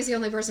 Hermione's the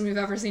only person we've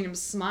ever seen him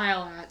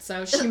smile at,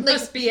 so she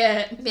must be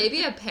it.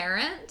 Maybe a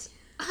parent?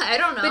 I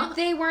don't know. But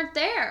they weren't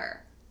there.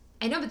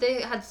 I know, but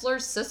they had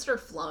Fleur's sister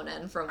flown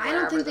in from wherever.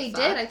 I don't think they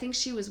did. I think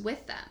she was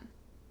with them.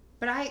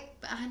 But I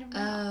don't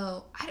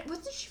know. Oh.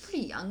 Wasn't she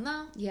pretty young,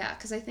 though? Yeah,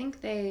 because I think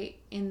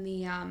in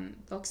the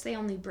books, they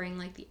only bring,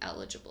 like, the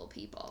eligible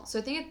people. So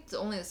I think it's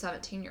only the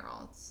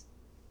 17-year-olds.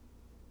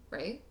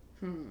 Right?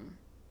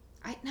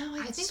 I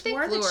think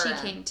swore they flew that her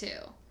she in. came, too.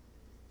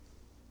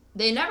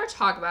 They never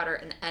talk about her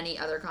in any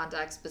other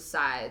context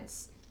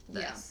besides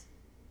this.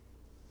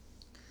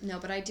 Yeah. No,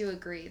 but I do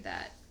agree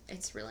that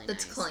it's really nice.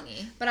 It's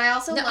clingy. But I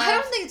also love... I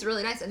don't think it's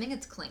really nice. I think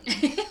it's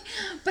clingy.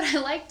 But I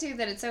like, too,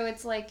 that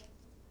it's like...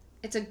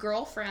 It's a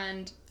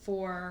girlfriend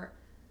for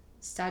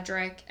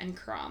Cedric and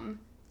Krum.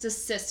 It's a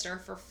sister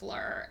for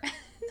Fleur. And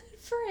then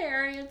for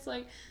Harry, it's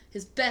like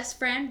his best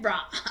friend, Ron.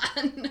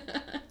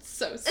 It's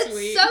so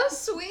sweet. It's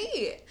so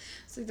sweet.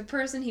 It's like the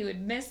person he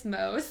would miss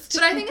most.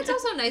 But I think it's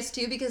also nice,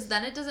 too, because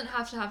then it doesn't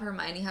have to have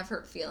Hermione have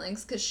hurt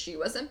feelings because she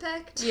wasn't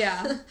picked.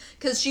 Yeah.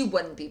 Because she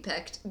wouldn't be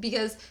picked.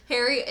 Because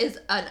Harry is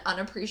an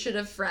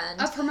unappreciative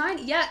friend. Of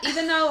Hermione. Yeah,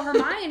 even though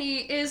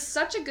Hermione is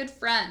such a good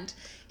friend.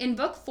 In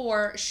book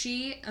 4,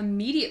 she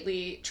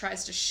immediately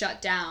tries to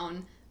shut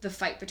down the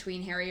fight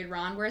between Harry and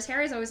Ron, whereas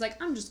Harry's always like,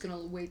 I'm just going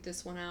to wait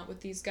this one out with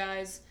these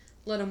guys.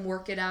 Let them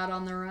work it out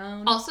on their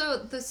own.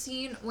 Also, the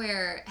scene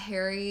where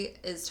Harry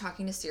is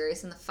talking to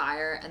Sirius in the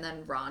fire, and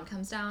then Ron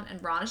comes down,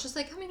 and Ron is just,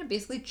 like, coming to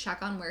basically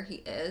check on where he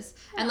is.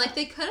 Yeah. And, like,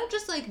 they could have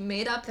just, like,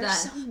 made up They're then.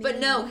 So mean. But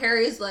no,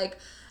 Harry's like,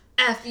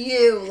 F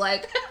you.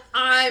 Like,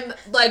 I'm,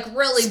 like,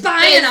 really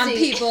spying busy. on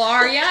people,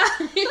 are ya?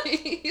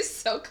 He's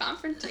so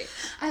confrontational.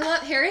 I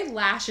love... Harry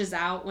lashes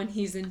out when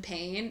he's in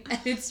pain, and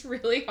it's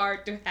really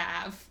hard to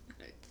have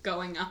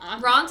going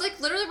on. Ron's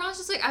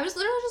just like, I was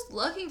literally just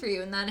looking for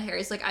you. And then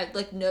Harry's like, I,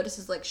 like, noticed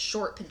his, like,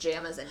 short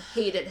pajamas and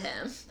hated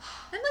him.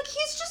 I'm like,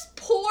 he's just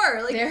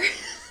poor. Like, leave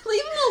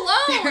him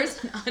alone.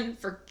 There's an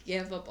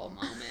unforgivable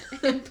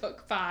moment in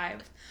book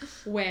 5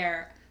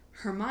 where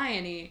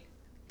Hermione,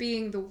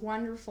 being the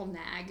wonderful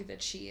nag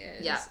that she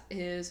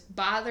is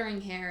bothering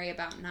Harry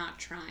about not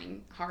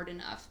trying hard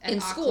enough at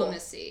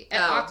Occlumency.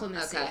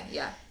 Okay,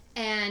 yeah.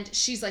 And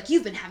she's like,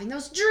 you've been having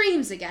those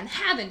dreams again,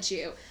 haven't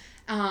you?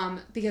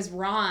 Because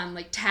Ron,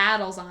 like,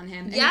 tattles on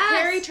him. And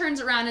Harry turns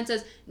around and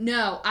says,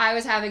 no, I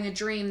was having a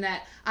dream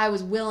that I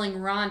was willing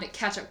Ron to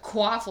catch a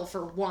quaffle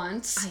for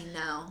once. I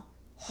know.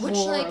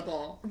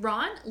 Horrible. Which, like,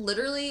 Ron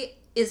literally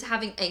is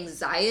having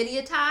anxiety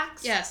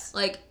attacks. Yes.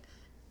 Like,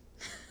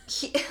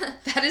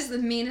 That is the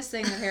meanest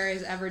thing that Harry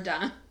has ever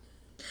done.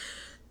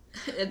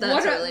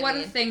 That's what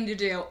a thing to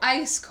do.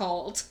 Ice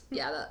cold.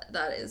 Yeah,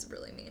 that is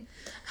really mean.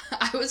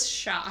 I was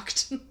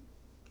shocked.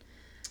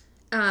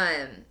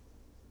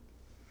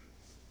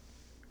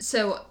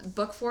 So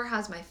book 4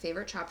 has my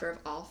favorite chapter of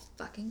all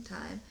fucking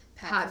time.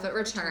 Padfoot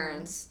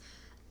Returns.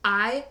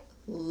 I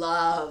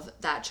love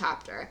that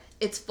chapter.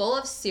 It's full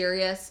of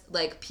serious,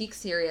 like peak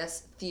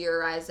serious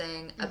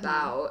theorizing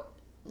about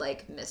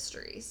like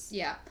mysteries.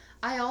 Yeah.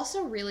 I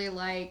also really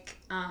like,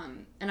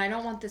 and I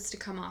don't want this to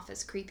come off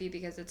as creepy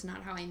because it's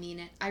not how I mean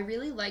it. I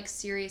really like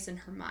Sirius and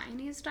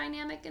Hermione's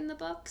dynamic in the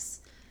books.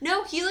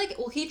 No,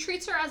 he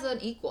treats her as an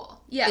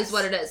equal. Yes. Is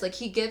what it is. Like,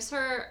 he gives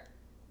her,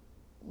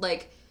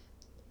 like,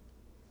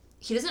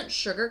 he doesn't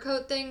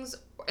sugarcoat things,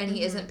 and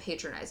he isn't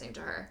patronizing to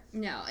her.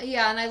 No.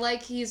 Yeah,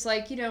 and he's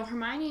like,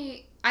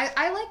 Hermione,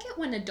 I like it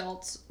when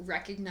adults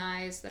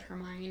recognize that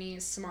Hermione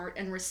is smart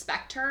and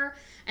respect her,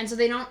 and so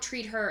they don't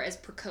treat her as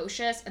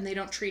precocious, and they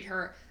don't treat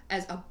her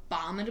as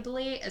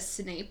abominably as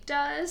Snape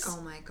does. Oh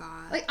my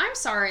god. Like, I'm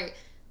sorry.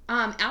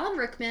 Alan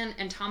Rickman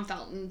and Tom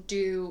Felton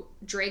do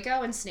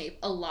Draco and Snape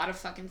a lot of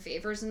fucking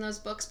favors in those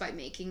books by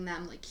making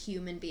them, like,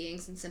 human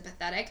beings and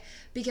sympathetic,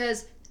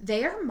 because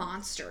they are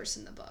monsters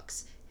in the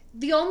books.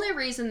 The only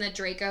reason that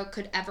Draco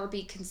could ever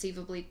be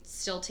conceivably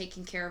still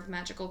taking care of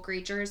magical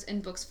creatures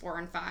in books 4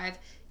 and 5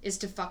 is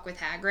to fuck with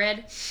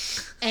Hagrid.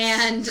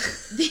 And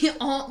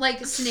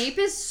Snape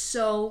is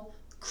so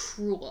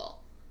cruel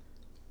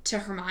to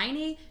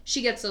Hermione.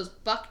 She gets those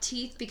buck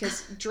teeth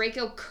because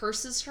Draco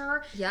curses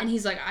her. Yep. And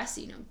he's like, I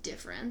see no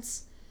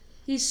difference.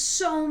 He's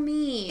so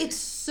mean. It's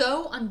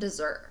so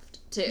undeserved,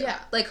 too. Yeah.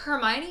 Like,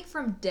 Hermione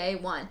from day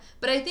one.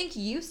 But I think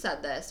you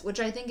said this, which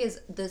I think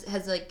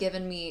has, like,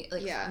 given me,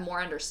 like, more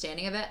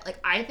understanding of it. Like,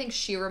 I think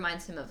she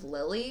reminds him of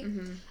Lily,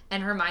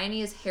 and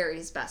Hermione is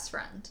Harry's best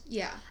friend.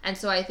 Yeah. And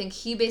so I think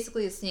he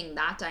basically is seeing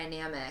that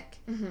dynamic,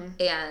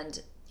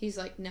 and... He's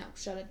like, no,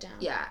 shut it down.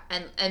 Yeah,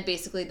 and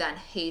basically then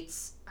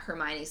hates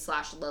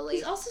Hermione/Lily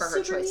he's also for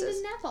her super choices.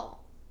 Mean to Neville.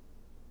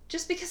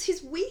 Just because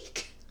he's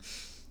weak.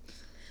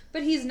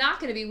 But he's not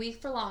going to be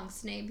weak for long,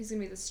 Snape. He's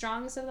going to be the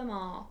strongest of them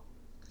all.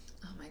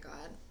 Oh my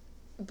god.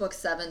 Book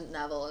 7,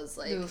 Neville is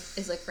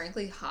like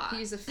frankly hot.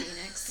 He's a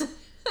phoenix.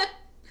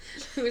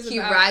 He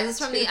rises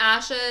from the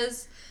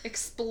ashes.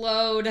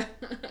 Explode.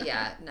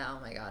 Yeah, no, oh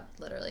my god.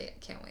 Literally, I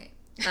can't wait.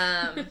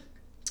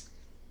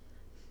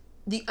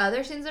 The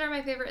other scenes that are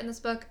my favorite in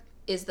this book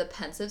is the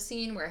pensive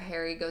scene where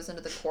Harry goes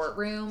into the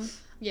courtroom.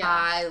 Yeah.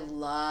 I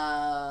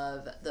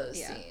love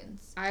those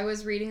scenes. I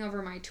was reading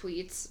over my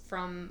tweets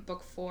from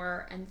book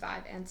 4 and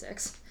 5 and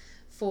 6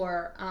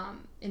 for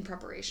in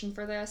preparation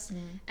for this.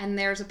 And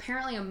there's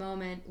apparently a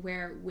moment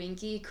where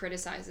Winky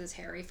criticizes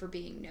Harry for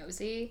being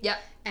nosy. Yep.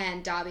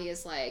 And Dobby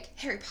is like,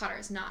 Harry Potter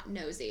is not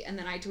nosy. And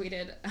then I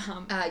tweeted,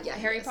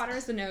 Harry Potter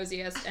is the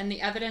nosiest. And the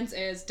evidence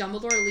is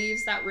Dumbledore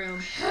leaves that room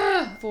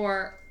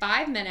for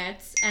 5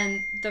 minutes. And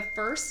the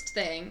first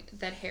thing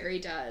that Harry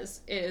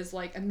does is,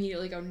 like,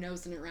 immediately go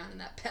nosing around in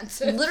that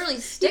pensive. Literally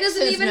sticks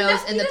his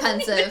nose in the pensive.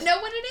 He doesn't even know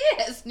what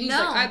it is. And he's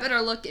like, I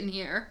better look in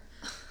here.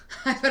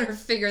 I better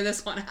figure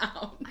this one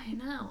out. I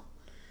know.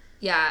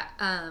 Yeah,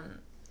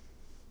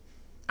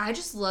 I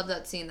just love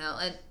that scene though,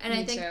 and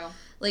I think too.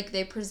 Like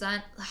they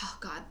present. Oh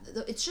god,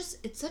 it's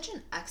such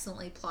an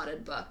excellently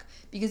plotted book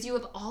because you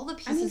have all the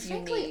pieces you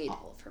need.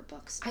 All of her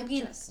books.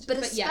 But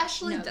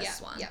especially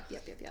this one.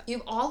 Yep. You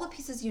have all the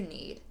pieces you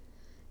need,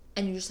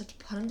 and you just have to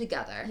put them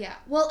together. Yeah.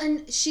 Well,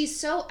 and she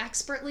so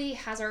expertly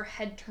has her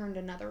head turned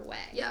another way.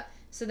 Yeah.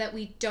 So that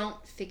we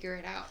don't figure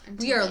it out.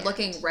 We are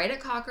looking right at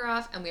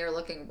Cockcroft, and we are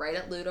looking right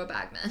at Ludo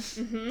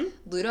Bagman.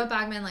 Ludo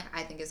Bagman, like,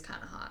 I think is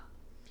kind of hot.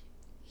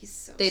 He's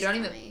so They don't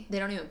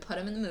even put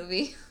him in the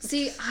movie.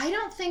 See, I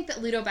don't think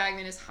that Ludo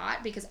Bagman is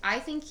hot because I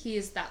think he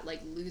is that, like,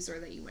 loser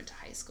that you went to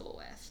high school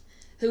with,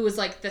 who was,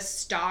 like, the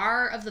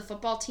star of the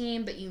football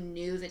team, but you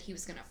knew that he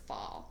was gonna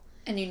fall.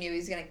 And you knew he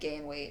was gonna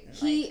gain weight.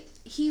 And,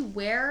 he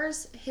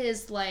wears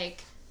his,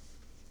 like,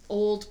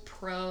 old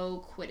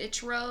pro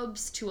Quidditch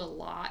robes to a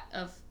lot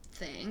of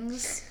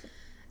things,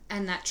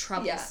 and that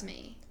troubles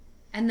me.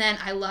 And then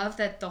I love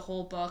that the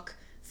whole book,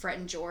 Fred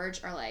and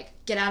George are like,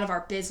 get out of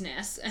our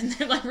business, and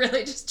they're like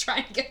really just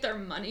trying to get their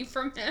money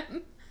from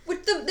him.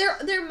 With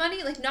their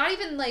money, like not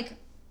even like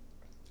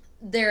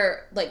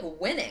their like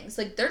winnings,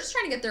 like they're just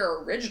trying to get their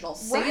original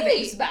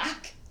savings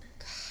back.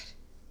 God,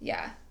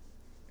 yeah,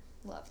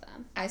 love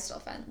them. I still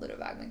find Ludo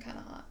Bagman kind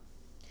of hot.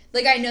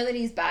 Like I know that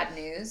he's bad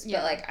news,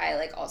 but like I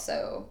like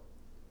also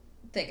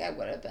think I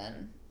would have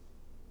been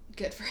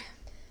good for him.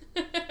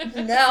 No,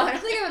 I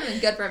don't think I would have been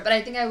good for him, but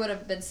I think I would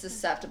have been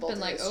susceptible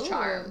to his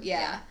charm.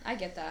 Yeah, I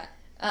get that.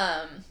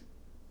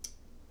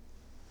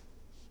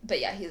 But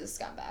yeah, he's a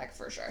scumbag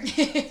for sure.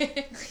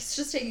 He's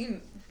just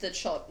taking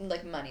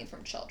the money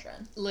from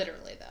children.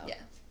 Literally, though. Yeah.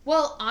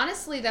 Well,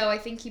 honestly, though, I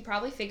think he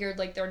probably figured,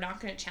 like, they're not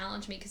going to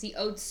challenge me because he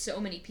owed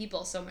so many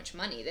people so much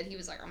money that he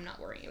was like, I'm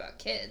not worrying about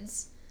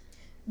kids.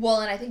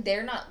 Well, and I think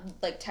they're not,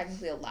 like,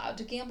 technically allowed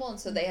to gamble, and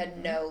so they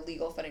had no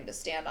legal footing to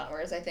stand on,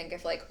 whereas I think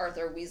if, like,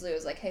 Arthur Weasley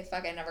was like, hey,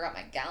 fuck, I never got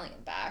my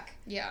galleon back.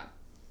 Yeah.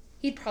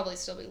 He'd probably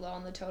still be low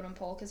on the totem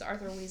pole because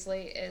Arthur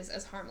Weasley is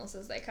as harmless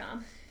as they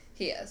come.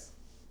 He is.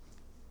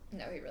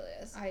 No, he really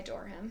is. I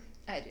adore him.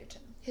 I do too.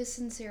 His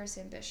sincerest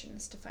ambition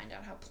is to find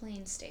out how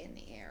planes stay in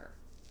the air.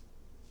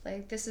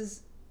 Like, this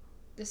is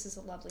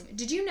a lovely...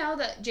 Did you know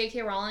that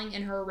J.K. Rowling,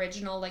 in her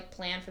original, like,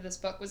 plan for this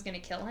book was going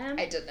to kill him?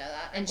 I did know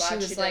that. And she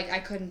was like, I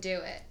couldn't do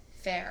it.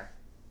 Fair.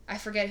 I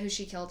forget who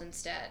she killed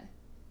instead.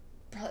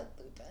 Probably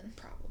Lupin.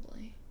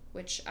 Probably.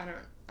 Which, I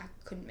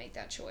couldn't make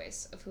that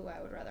choice of who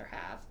I would rather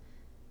have.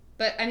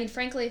 But, I mean,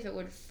 frankly, if it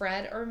would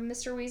Fred or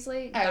Mr.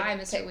 Weasley, die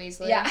Mr.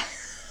 Weasley. Yeah.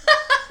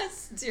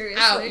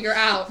 Seriously. Out. You're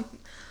out.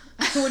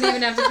 I wouldn't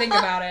even have to think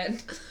about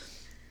it.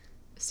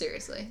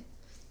 Seriously.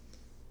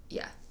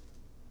 Yeah.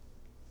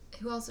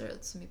 Who else are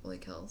some people he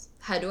kills?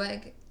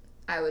 Hedwig.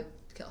 I would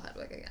kill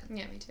Hedwig again.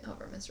 Yeah, me too.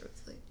 Over Mr.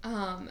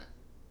 Weasley.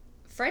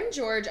 Fred and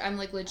George, I'm,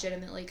 like,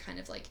 legitimately kind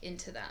of, like,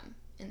 into them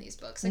in these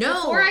books. Like, no,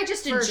 before I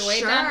just enjoyed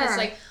sure. them as,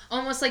 like,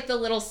 almost like the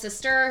little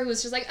sister who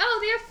was just like, oh,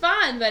 they're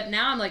fun. But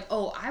now I'm like,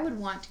 oh, I would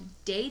want to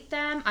date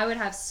them. I would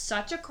have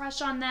such a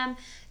crush on them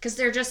because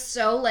they're just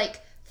so,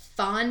 like,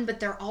 fun, but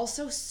they're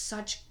also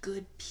such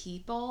good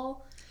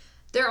people.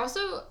 They're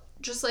also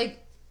just,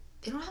 like,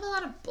 they don't have a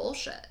lot of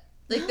bullshit.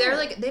 Like, they're,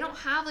 like, they don't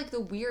have, like,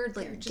 the weird,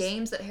 like,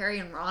 games that Harry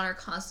and Ron are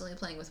constantly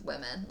playing with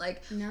women.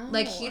 Like, no.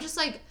 Like, he just,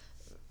 like,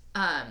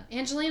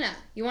 Angelina,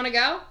 you want to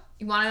go?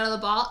 You want to go to the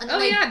ball? And oh,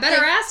 yeah,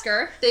 better ask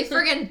her. They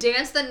friggin'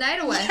 dance the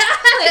night away.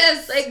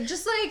 Yes! Like,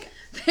 just, like...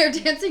 They're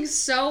dancing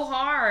so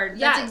hard.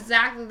 Yeah. That's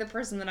exactly the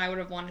person that I would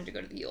have wanted to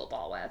go to the Yule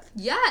Ball with.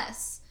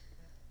 Yes.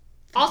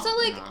 Also,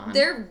 like,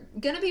 they're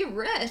gonna be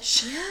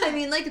rich. Yeah. I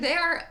mean, like, they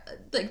are,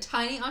 like,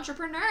 tiny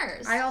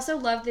entrepreneurs. I also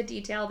love the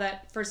detail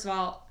that, first of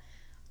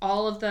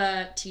all of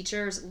the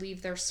teachers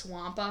leave their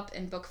swamp up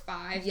in book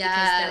 5 because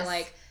they're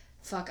like,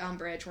 fuck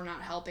Umbridge, we're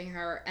not helping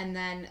her. And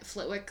then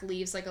Flitwick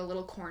leaves, like, a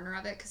little corner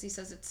of it because he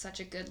says it's such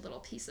a good little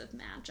piece of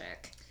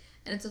magic.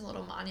 And it's a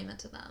little monument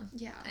to them.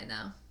 Yeah. I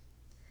know.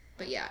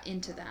 But yeah,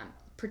 into them.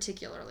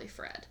 Particularly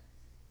Fred.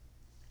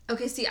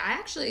 Okay, see, I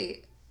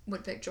actually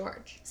would pick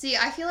George. See,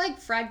 I feel like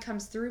Fred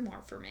comes through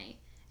more for me.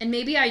 And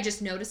maybe I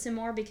just notice him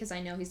more because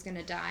I know he's going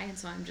to die, and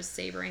so I'm just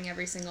savoring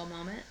every single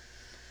moment.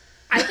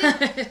 I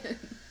think...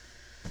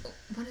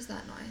 What is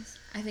that noise?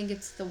 I think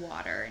it's the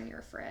water in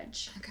your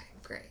fridge. Okay,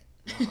 great.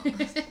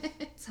 Well,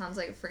 sounds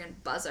like a friggin'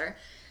 buzzer.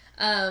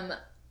 I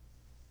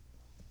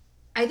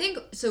think...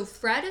 So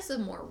Fred is the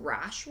more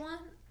rash one.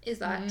 Is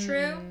that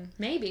true?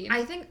 Maybe.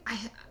 I think...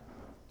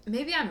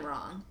 Maybe I'm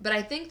wrong, but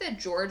I think that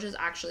George is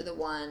actually the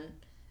one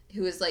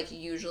who is, like,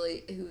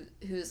 usually...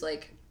 Who's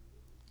like...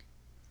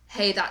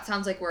 Hey, that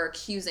sounds like we're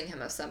accusing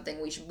him of something.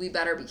 We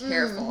better be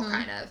careful,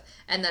 kind of.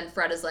 And then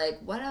Fred is like,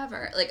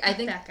 whatever. Like, I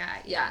think... that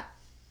guy. Yeah.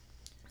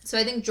 So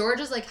I think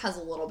George is, like, has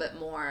a little bit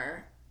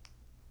more,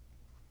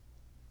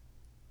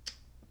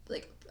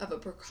 like, of a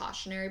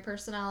precautionary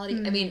personality.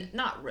 I mean,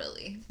 not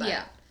really, but...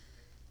 Yeah.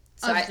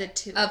 So of the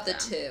two. Of the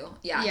two,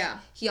 yeah. Yeah.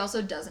 He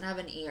also doesn't have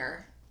an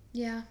ear.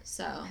 Yeah.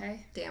 So,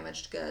 okay.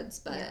 Damaged goods,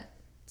 but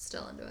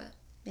still into it.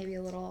 Maybe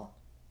a little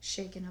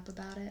shaken up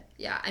about it.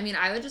 Yeah, I mean,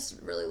 I would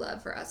just really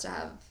love for us to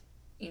have,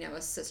 you know,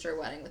 a sister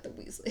wedding with the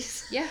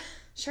Weasleys. Yeah,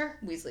 sure.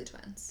 Weasley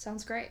twins.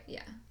 Sounds great.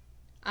 Yeah.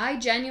 I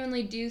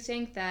genuinely do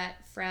think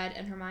that Fred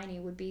and Hermione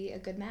would be a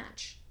good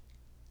match.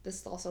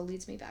 This also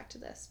leads me back to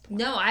this point.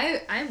 No,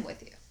 I'm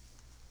with you.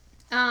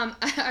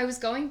 I was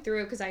going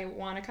through because I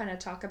want to kind of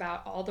talk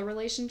about all the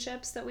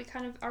relationships that we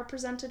kind of are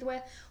presented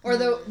with, or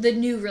the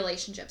new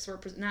relationships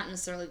not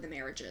necessarily the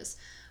marriages,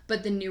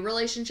 but the new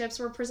relationships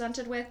we're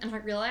presented with, and I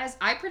realized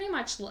I pretty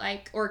much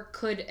like or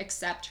could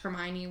accept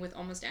Hermione with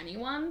almost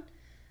anyone.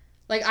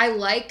 Like, I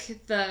like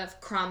the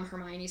Krum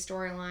Hermione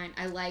storyline.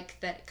 I like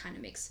that it kind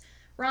of makes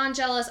Ron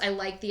jealous. I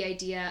like the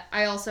idea.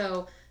 I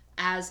also,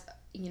 as,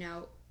 you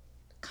know,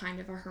 kind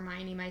of a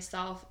Hermione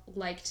myself,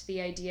 liked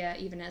the idea,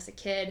 even as a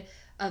kid,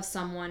 of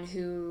someone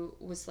who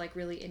was, like,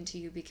 really into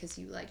you because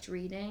you liked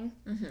reading.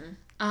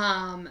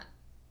 Mm-hmm.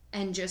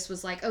 And just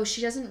was like, oh,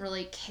 she doesn't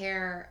really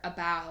care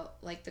about,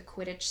 like, the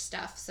Quidditch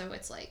stuff, so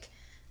it's, like,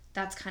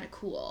 that's kind of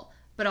cool.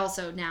 But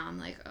also now I'm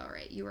like, all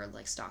right, you were,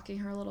 like, stalking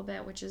her a little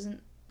bit, which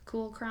isn't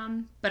cool,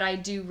 Krum. But I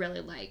do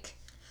really like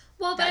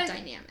that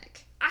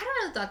dynamic. I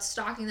don't know if that's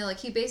stalking, though. Like,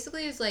 he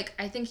basically is, like,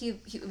 I think he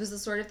it was the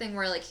sort of thing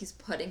where, like, he's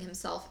putting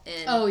himself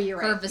in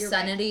her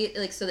vicinity,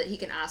 like, so that he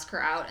can ask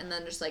her out, and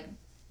then just, like,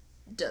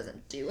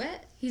 doesn't do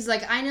it. He's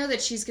like, I know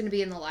that she's going to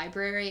be in the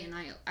library, and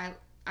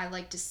I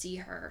like to see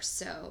her,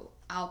 so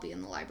I'll be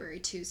in the library,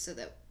 too, so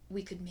that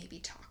we could maybe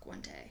talk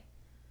one day.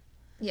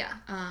 Yeah.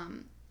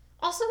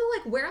 Also,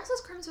 like, where else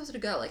is Krum supposed to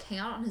go? Like, hang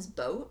out on his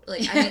boat?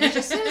 Like, I mean, it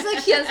just seems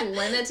like he has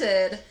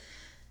limited,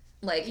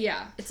 like,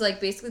 it's, like,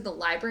 basically the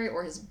library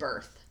or his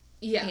berth.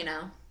 Yeah. You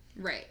know?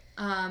 Right.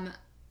 I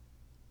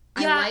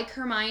like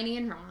Hermione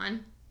and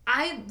Ron.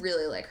 I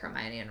really like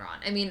Hermione and Ron.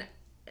 I mean,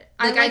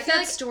 like, I like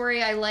that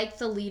story. I like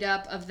the lead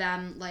up of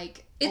them,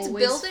 like, it's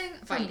always building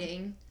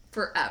fighting.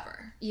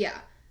 Forever. Yeah.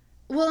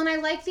 Well, and I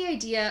like the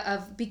idea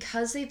of,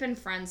 because they've been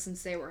friends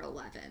since they were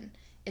 11,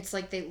 it's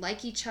like they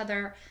like each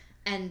other,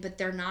 but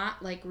they're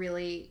not, like,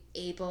 really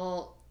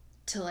able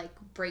to like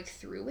break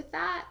through with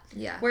that.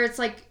 Yeah. Where it's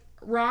like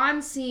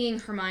Ron seeing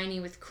Hermione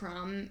with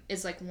Crumb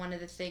is like one of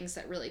the things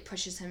that really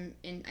pushes him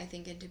in, I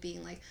think, into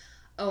being like,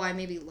 oh, I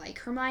maybe like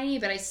Hermione,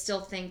 but I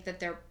still think that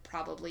they're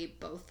probably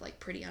both like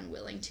pretty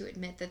unwilling to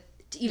admit that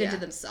even to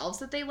themselves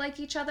that they like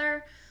each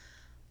other.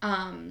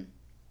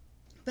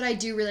 But I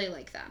do really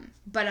like them.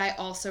 But I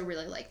also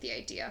really like the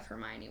idea of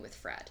Hermione with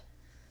Fred.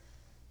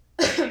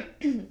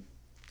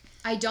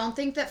 I don't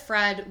think that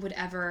Fred would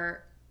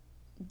ever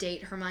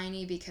date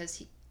Hermione because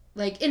he,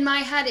 like, in my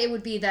head it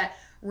would be that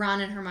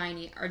Ron and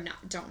Hermione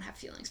don't have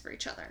feelings for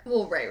each other.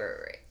 Well,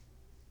 right.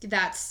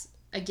 That's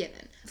a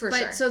given.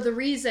 Sure. So the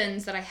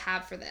reasons that I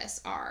have for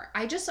this are,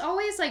 I just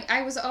always like,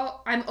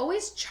 I'm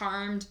always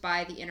charmed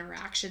by the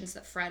interactions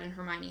that Fred and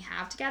Hermione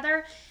have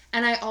together.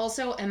 And I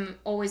also am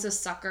always a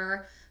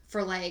sucker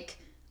for like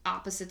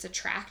opposites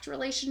attract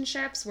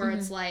relationships where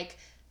it's like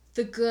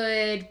the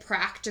good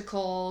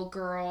practical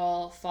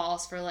girl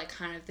falls for like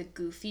kind of the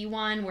goofy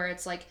one where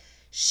it's like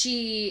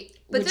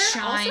but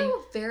they're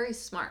also very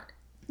smart.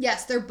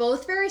 Yes, they're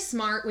both very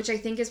smart, which I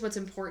think is what's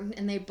important,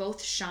 and they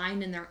both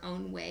shine in their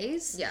own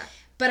ways. Yeah.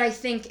 But I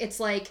think it's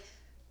like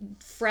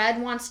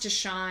Fred wants to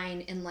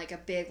shine in like a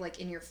big, like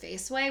in your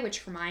face way, which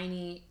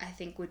Hermione I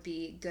think would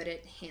be good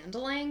at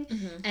handling.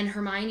 And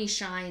Hermione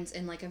shines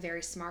in like a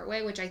very smart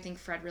way, which I think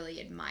Fred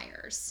really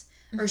admires.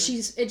 Or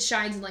it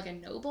shines in like a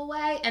noble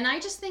way. And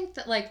I just think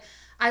that like,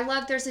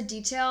 there's a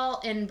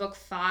detail in book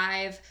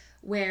 5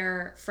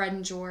 where Fred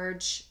and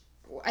George,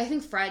 I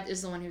think Fred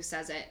is the one who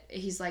says it.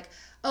 He's like,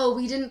 oh,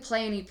 we didn't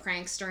play any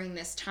pranks during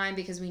this time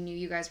because we knew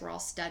you guys were all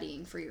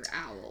studying for your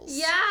owls.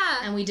 Yeah.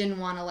 And we didn't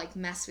want to, like,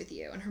 mess with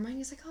you. And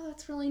Hermione's like, oh,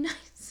 that's really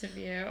nice of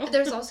you.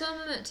 There's also a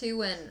moment, too,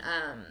 when,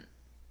 I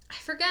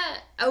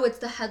forget, it's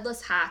the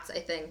headless hats, I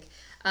think.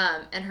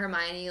 And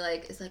Hermione,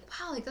 like, is like,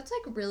 wow, like, that's,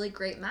 like, really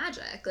great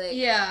magic. Like,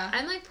 yeah.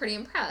 I'm, like, pretty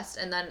impressed.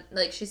 And then,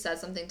 like, she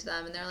says something to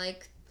them, and they're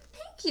like,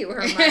 thank you,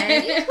 Hermione.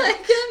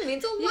 Like, it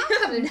means a lot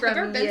coming from you.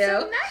 Never been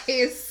so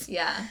nice.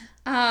 Yeah.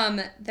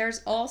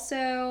 There's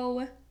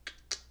also,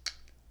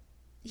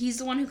 he's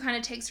the one who kind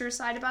of takes her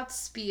aside about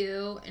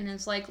Spew and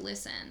is like,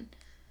 listen,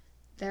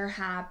 they're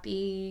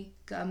happy,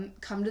 come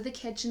to the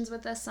kitchens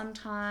with us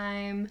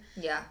sometime.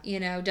 Yeah. You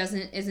know,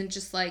 isn't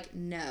just like,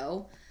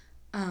 no.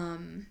 I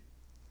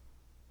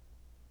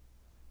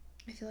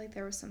feel like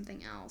there was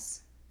something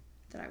else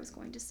that I was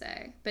going to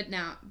say, but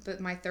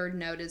my third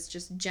note is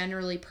just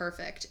generally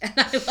perfect, and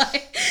I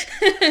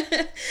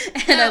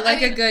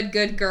like a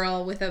good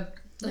girl with a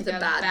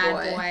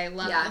bad boy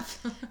love. Yeah.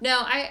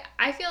 No,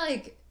 I feel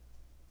like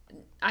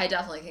I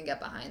definitely can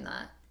get behind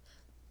that.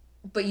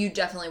 But you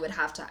definitely would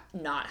have to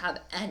not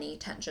have any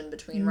tension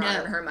between Ron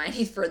and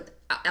Hermione for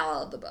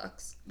all of the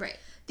books. Right.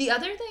 The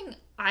other thing,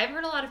 I've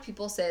heard a lot of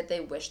people say that they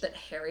wish that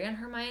Harry and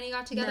Hermione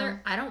got together. No.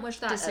 I don't wish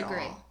that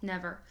Disagree. at all.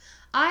 Never.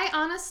 I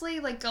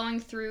honestly, like, going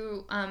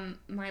through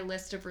my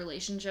list of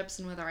relationships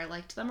and whether I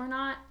liked them or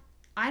not,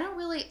 I don't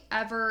really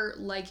ever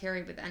like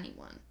Harry with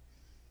anyone.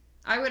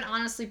 I would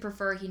honestly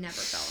prefer he never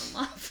fell in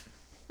love.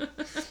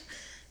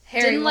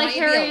 Didn't like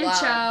Harry and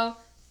Cho.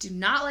 Do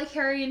not like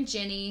Harry and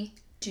Ginny.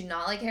 Do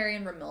not like Harry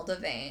and Romilda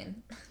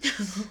Vane.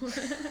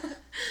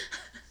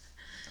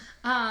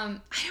 I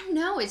don't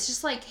know. It's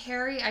just like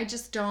Harry, I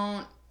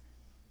don't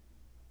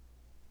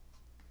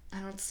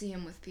see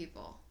him with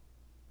people.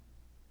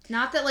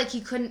 Not that like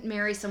he couldn't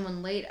marry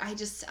someone late. I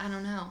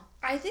don't know.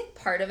 I think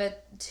part of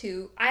it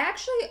too, I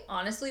actually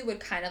honestly would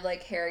kind of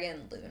like Harry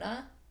and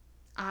Luna.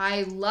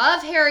 I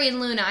love Harry and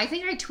Luna. I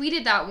think I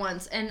tweeted that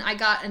once and I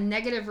got a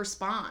negative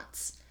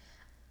response.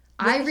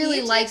 I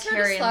really like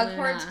Harry and Luna.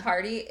 Slughorn's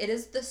party. It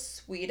is the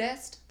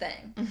sweetest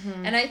thing.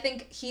 Mm-hmm. And I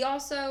think he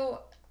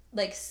also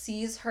like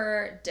sees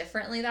her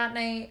differently that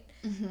night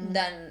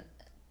than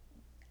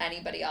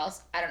anybody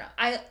else. I don't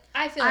know.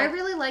 I feel like I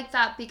really like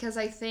that because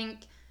I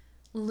think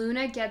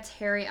Luna gets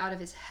Harry out of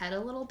his head a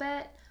little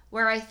bit,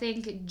 where I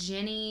think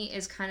Ginny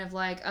is kind of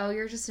like, oh,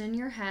 you're just in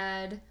your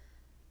head.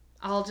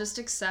 I'll just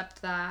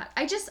accept that.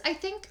 I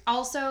think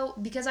also,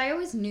 because I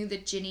always knew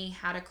that Ginny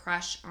had a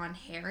crush on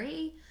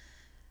Harry,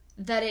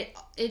 that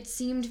it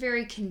seemed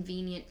very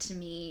convenient to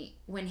me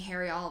when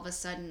Harry all of a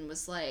sudden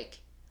was like,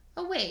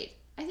 oh, wait,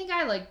 I think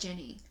I like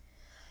Ginny.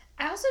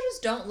 I also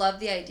just don't love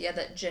the idea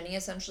that Ginny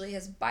essentially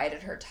has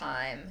bided her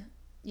time.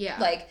 Yeah.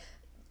 Like,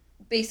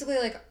 basically,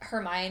 like,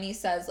 Hermione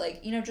says,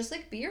 like, you know, just,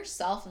 like, be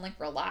yourself and, like,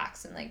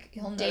 relax and, like,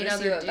 he'll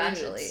notice you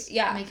eventually. Dudes.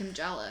 Yeah. Make him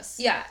jealous.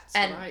 Yeah.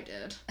 That's what I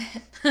did.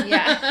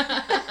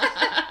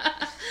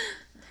 Yeah.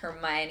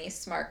 Hermione,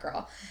 smart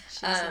girl.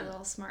 She's a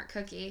little smart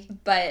cookie.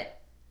 But,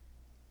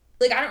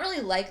 like, I don't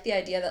really like the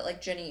idea that,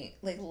 like, Ginny,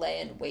 like,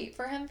 lay in wait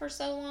for him for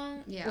so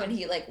long. Yeah. When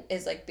he, like,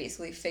 is, like,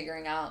 basically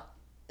figuring out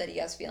that he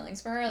has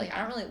feelings for her. Like, I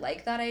don't really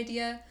like that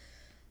idea.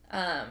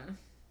 I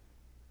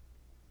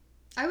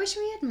wish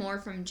we had more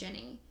from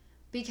Ginny.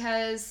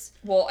 Because...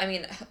 Well, I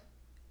mean,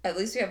 at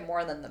least we have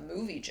more than the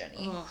movie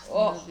Ginny.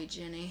 Oh, the movie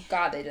Ginny.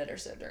 God, they did her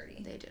so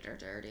dirty. They did her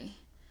dirty.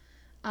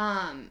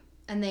 And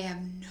they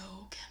have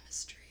no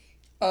chemistry.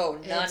 Oh,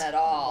 none at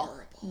all.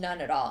 Horrible. None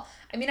at all.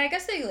 I mean, I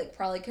guess they, like,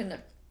 probably couldn't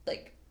have,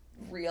 like,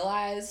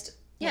 realized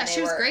Yeah,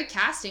 she was great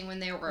casting when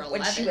they were 11.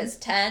 When she was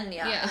 10,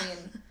 yeah.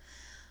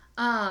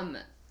 I mean...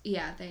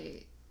 yeah,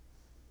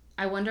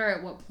 I wonder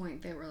at what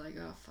point they were like,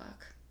 oh,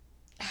 fuck.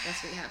 I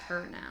guess we have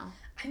her now.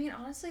 I mean,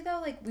 honestly,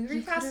 though, like, we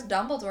recast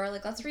Dumbledore.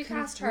 Like, let's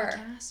recast her.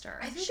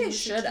 I think they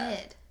should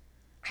have.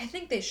 I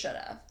think they should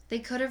have. They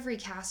could have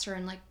recast her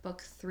in, like,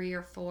 book 3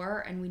 or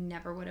 4, and we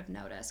never would have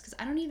noticed. Because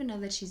I don't even know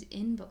that she's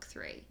in book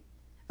 3.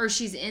 Or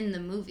she's in the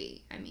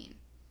movie, I mean.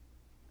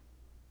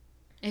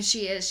 If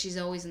she is, she's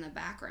always in the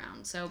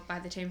background. So by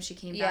the time she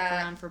came back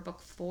around for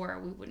book 4,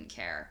 we wouldn't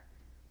care.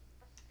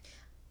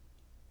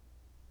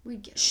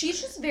 We'd get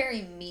She's just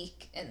very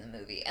meek in the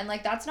movie. And,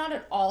 like, that's not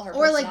at all her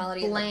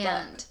personality in the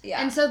book.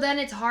 Yeah. And so then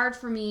it's hard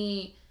for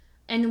me...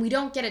 And we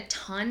don't get a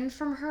ton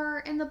from her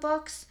in the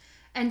books.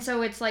 And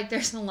so it's like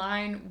there's a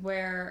line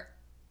where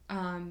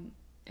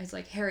it's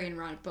like Harry and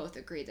Ron both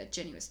agree that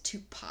Ginny was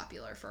too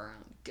popular for her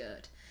own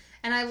good.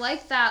 And I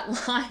like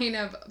that line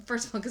of,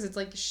 first of all, because it's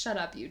like, shut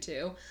up, you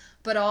two.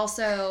 But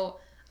also,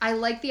 I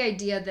like the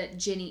idea that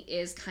Ginny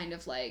is kind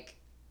of like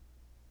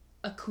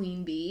a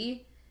queen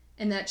bee.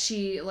 And that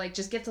she, like,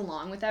 just gets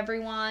along with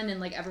everyone and,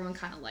 like, everyone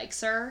kind of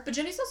likes her. But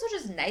Ginny's also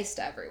just nice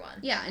to everyone.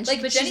 Yeah, and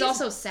like, but she's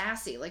also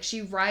sassy. Like,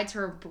 she rides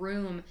her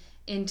broom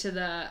into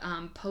the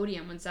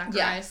podium when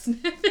Zachariah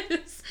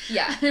Smith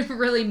is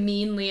really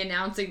meanly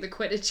announcing the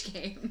Quidditch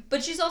game.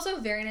 But she's also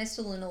very nice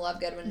to Luna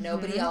Lovegood when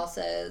nobody else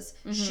is.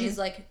 She's,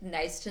 like,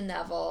 nice to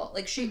Neville.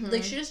 Like, she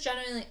just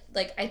genuinely,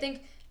 like, I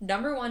think...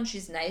 Number 1,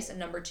 she's nice, and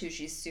number 2,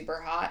 she's super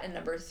hot, and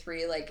number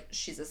 3, like,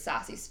 she's a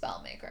sassy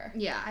spellmaker.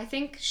 Yeah, I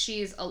think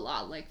she's a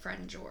lot like Fred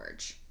and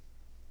George.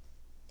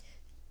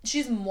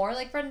 She's more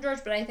like Fred and George,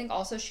 but I think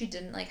also she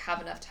didn't, like, have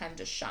enough time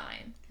to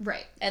shine.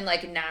 Right. And,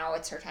 like, now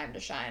it's her time to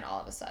shine all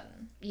of a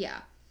sudden.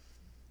 Yeah.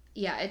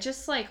 Yeah, it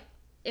just, like,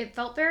 it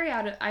felt very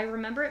I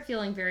remember it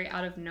feeling very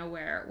out of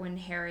nowhere when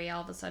Harry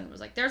all of a sudden was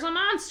like, there's a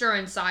monster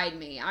inside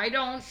me. I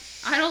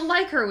don't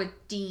like her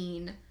with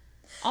Dean.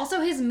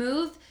 Also, his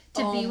move...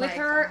 to be with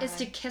her is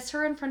to kiss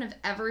her in front of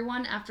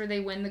everyone after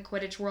they win the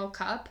Quidditch World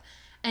Cup.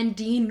 And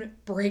Dean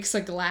breaks a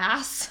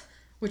glass,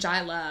 which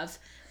I love.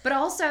 But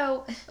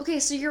also, okay,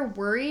 so you're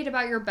worried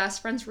about your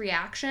best friend's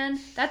reaction?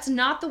 That's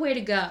not the way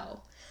to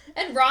go.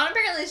 And Ron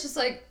apparently is just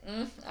like,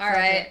 all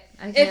right,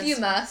 if you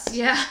must.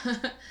 Yeah.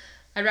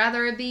 I'd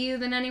rather it be you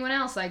than anyone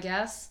else, I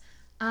guess.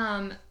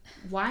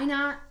 Why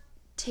not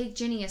take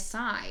Ginny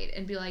aside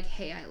and be like,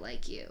 hey, I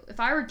like you? If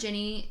I were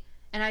Ginny...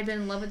 and I'd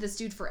been in love with this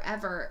dude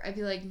forever, I'd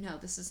be like, no,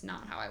 this is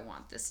not how I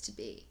want this to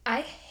be.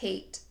 I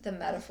hate the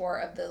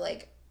metaphor of the,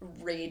 like,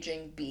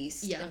 raging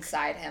beast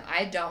inside him.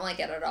 I don't like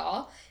it at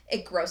all.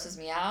 It grosses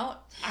me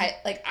out. I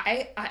like,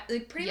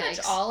 pretty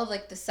much all of,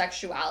 like, the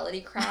sexuality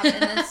crap in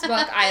this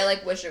book, I,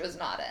 like, wish it was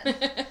not in.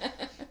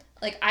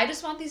 Like, I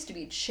just want these to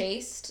be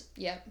chaste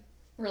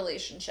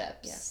relationships.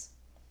 Yes.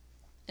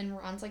 And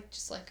Ron's, like,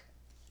 just, like,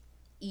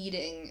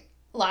 eating...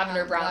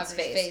 Lavender Brown's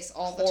face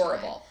all the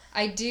time.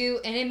 I do,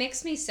 and it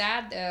makes me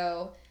sad,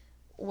 though,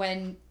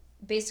 when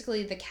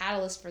basically the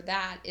catalyst for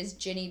that is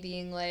Ginny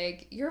being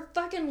like, you're a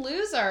fucking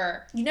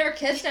loser. You never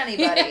kissed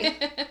anybody.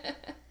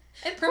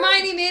 And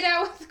Hermione made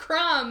out with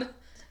Crumb.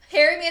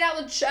 Harry made out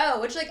with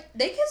Cho, which, like,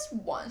 they kissed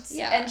once.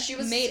 Yeah. And she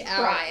was made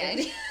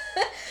crying.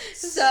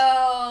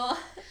 So...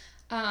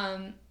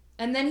 and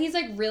then he's,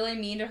 like, really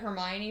mean to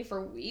Hermione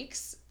for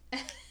weeks.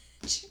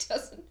 She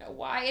doesn't know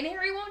why, and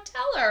Harry won't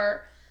tell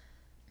her.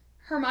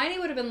 Hermione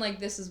would have been like,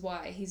 this is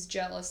why. He's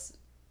jealous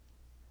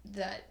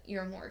that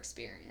you're more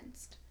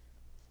experienced.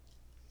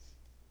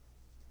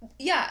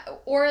 Yeah,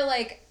 or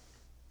like,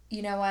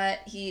 you know what?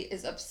 He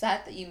is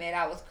upset that you made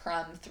out with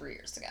Crumb 3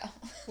 years ago.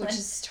 Which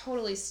is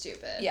totally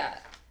stupid. Yeah.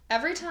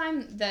 Every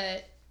time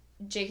that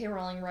J.K.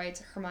 Rowling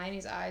writes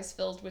Hermione's eyes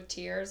filled with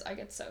tears, I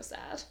get so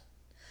sad.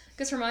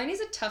 Because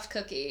Hermione's a tough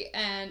cookie,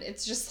 and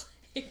it's just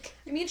like...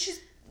 I mean,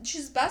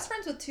 she's best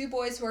friends with 2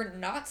 boys who are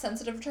not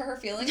sensitive to her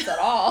feelings at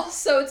all.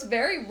 So it's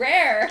very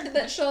rare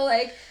that she'll,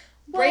 like,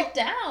 break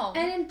down.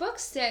 And in book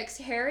 6,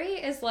 Harry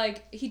is,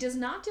 like, he does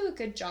not do a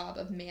good job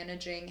of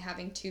managing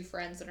having 2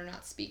 friends that are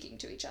not speaking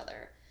to each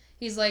other.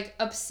 He's, like,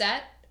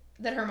 upset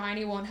that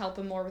Hermione won't help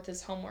him more with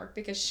his homework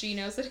because she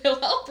knows that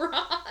he'll help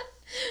Ron.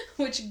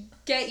 Which,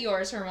 get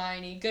yours,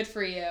 Hermione. Good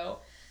for you.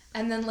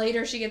 And then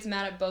later she gets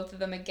mad at both of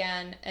them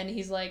again. And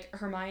he's like,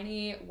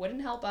 Hermione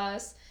wouldn't help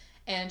us.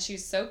 And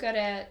she's so good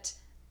at...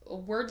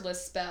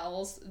 wordless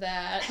spells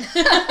that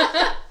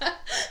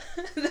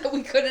that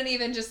we couldn't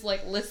even just,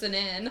 like, listen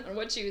in on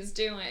what she was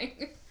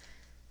doing.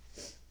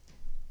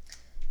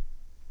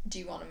 Do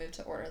you want to move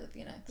to Order of the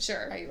Phoenix?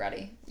 Sure. Are you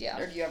ready? Yeah.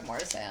 Or do you have more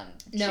to say on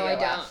No,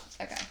 GOF?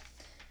 I don't. Okay.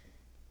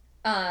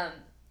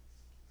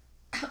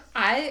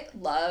 I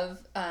love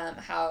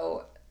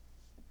how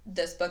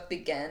this book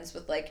begins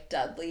with, like,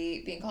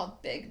 Dudley being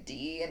called Big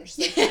D and just,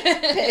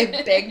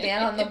 like, big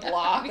man on the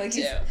block. Like,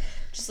 he's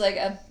just, like,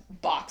 a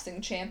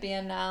boxing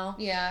champion now.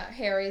 Yeah,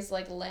 Harry's,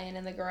 like, laying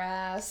in the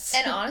grass.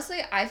 And honestly,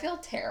 I feel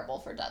terrible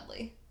for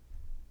Dudley.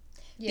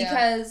 Yeah.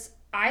 Because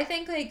I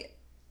think, like,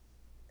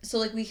 so,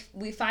 like,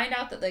 we find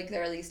out that, like,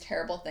 there are these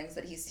terrible things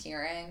that he's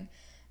hearing.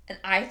 And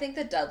I think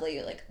that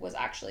Dudley, like, was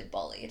actually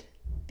bullied.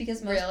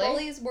 Because most Really?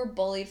 bullies were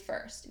bullied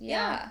first.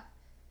 Yeah.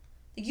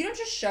 Like, you don't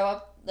just show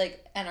up,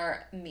 like, and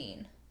are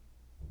mean.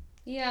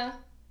 Yeah.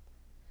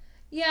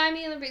 Yeah, I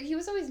mean, but he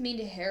was always mean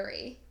to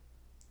Harry.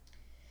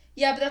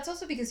 Yeah, but that's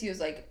also because he was,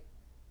 like,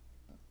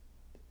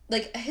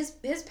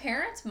 his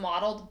parents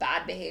modeled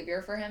bad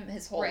behavior for him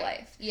his whole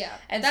life. Yeah.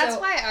 And that's so,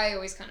 why I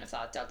always kind of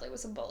thought Dudley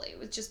was a bully. It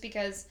was just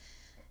because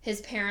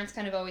his parents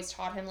kind of always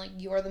taught him, like,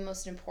 you're the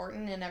most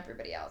important and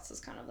everybody else is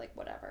kind of, like,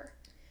 whatever.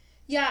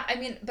 Yeah, I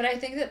mean, but I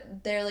think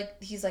that they're,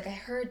 like, he's like, I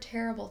heard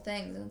terrible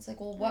things. And it's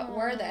like, well, what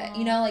were they?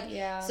 You know, like,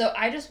 yeah. So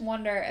I just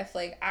wonder if,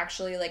 like,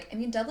 actually, like, I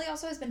mean, Dudley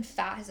also has been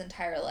fat his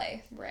entire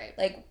life. Right.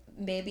 Like,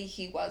 maybe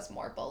he was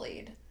more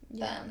bullied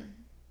than.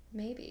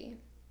 Maybe.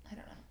 I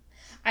don't know.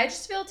 I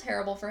just feel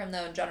terrible for him,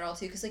 though, in general,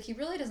 too, because, like, he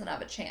really doesn't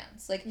have a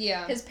chance. Like,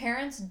 his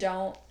parents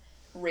don't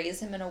raise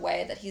him in a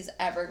way that he's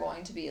ever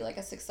going to be, like,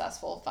 a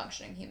successful,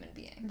 functioning human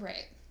being.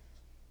 Right.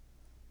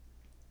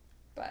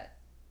 But.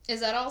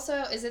 Is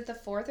it the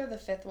 4th or the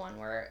 5th one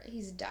where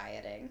he's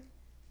dieting?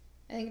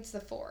 I think it's the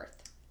 4th.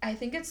 I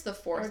think it's the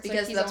 4th, like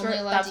because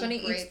that's when he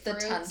eats the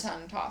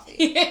Tum toffee.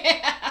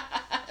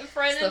 Yeah.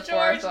 Fred and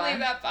George leave one.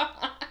 that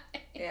behind.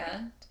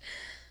 Yeah.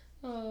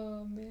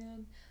 Oh,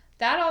 man.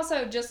 That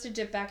also, just to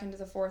dip back into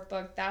the 4th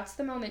book, that's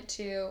the moment,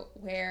 too,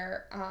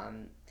 where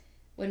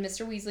when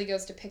Mr. Weasley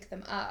goes to pick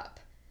them up,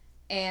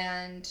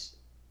 and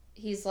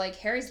he's like,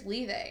 Harry's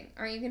leaving.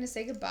 Aren't you going to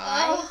say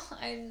goodbye? Oh,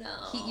 I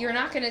know. You're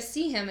not going to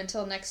see him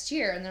until next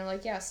year. And they're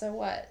like, yeah, so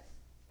what?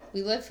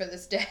 We live for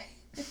this day.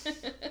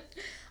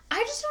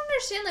 I just don't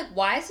understand, like,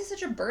 why is he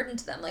such a burden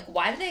to them? Like,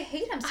 why do they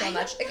hate him so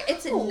much? Like,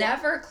 it's know.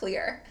 never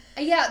clear.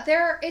 Yeah,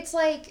 it's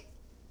like,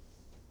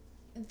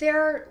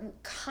 there are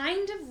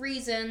kind of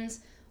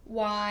reasons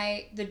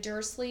why the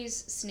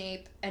Dursleys,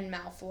 Snape, and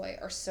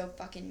Malfoy are so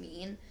fucking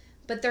mean,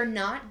 but they're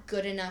not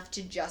good enough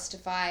to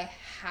justify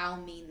how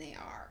mean they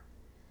are.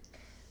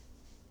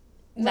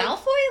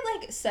 Malfoy,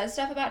 like, says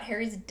stuff about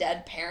Harry's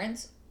dead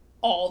parents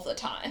all the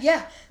time.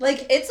 Yeah.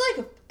 Like, it's,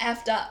 like,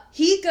 effed up.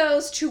 He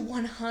goes to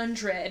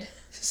 100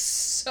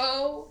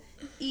 so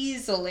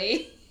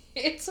easily.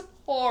 It's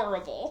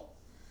horrible.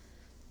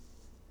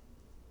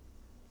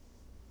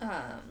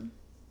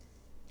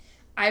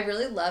 I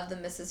really love the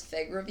Mrs.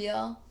 Fig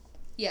reveal.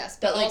 Yes,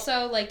 but like,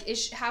 also, like,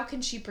 how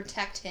can she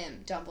protect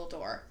him,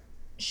 Dumbledore?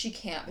 She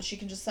can't, but she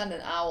can just send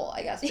an owl,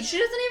 I guess. But she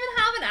doesn't even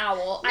have an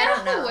owl. I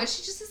don't know.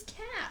 She just has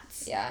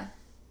cats. Yeah.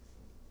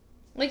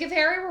 Like, if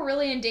Harry were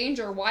really in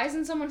danger, why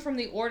isn't someone from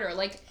the Order?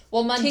 Like,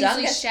 well,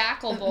 Kingsley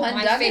Shacklebolt,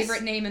 my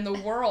favorite name in the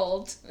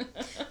world.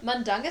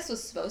 Mundungus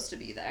was supposed to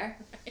be there.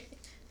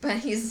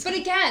 Right. But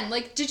again,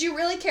 like, did you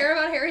really care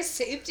about Harry's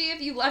safety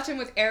if you left him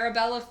with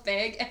Arabella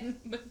Fig and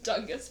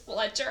Mundungus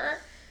Fletcher?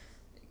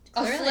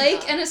 Clearly a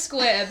flake not. And a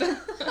squib.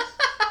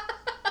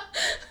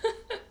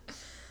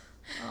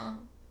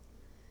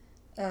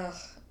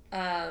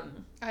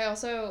 I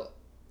also...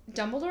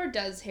 Dumbledore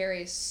does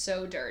Harry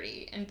so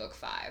dirty in book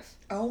 5.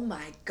 Oh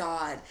my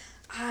god.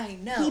 I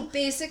know. He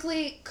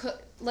basically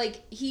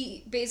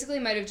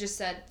might have just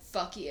said,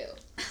 fuck you,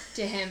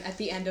 to him at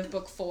the end of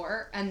book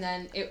 4, and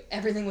then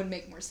everything would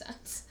make more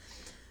sense.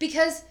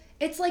 Because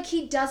it's like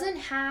he doesn't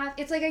have...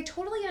 It's like I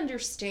totally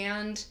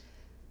understand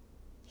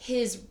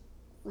his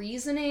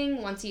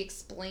reasoning once he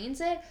explains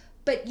it,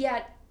 but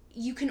yet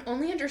you can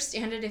only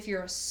understand it if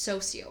you're a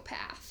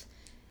sociopath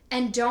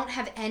and don't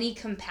have any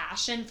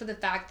compassion for the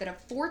fact that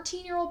a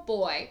 14-year-old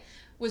boy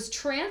was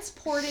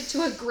transported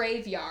to a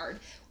graveyard,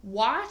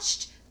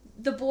 watched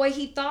the boy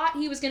he thought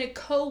he was going to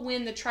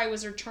co-win the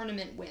Triwizard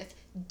Tournament with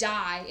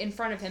die in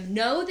front of him.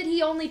 Know that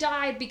he only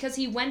died because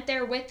he went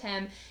there with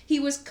him. He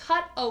was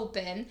cut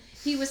open.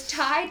 He was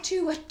tied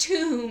to a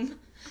tomb.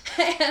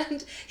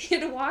 And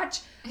he'd watch...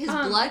 His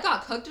blood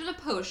got cooked in a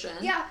potion.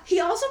 Yeah, he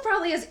also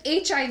probably has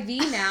HIV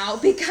now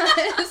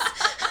because...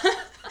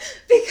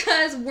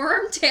 because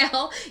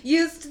Wormtail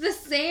used the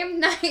same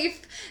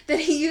knife that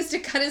he used to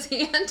cut his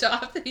hand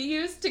off that he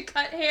used to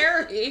cut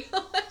Harry.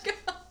 Oh my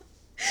god.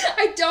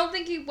 I don't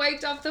think he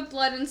wiped off the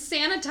blood and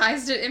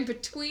sanitized it in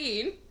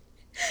between.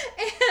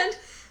 And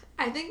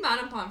I think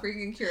Madame Pomfrey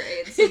can cure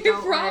AIDS, so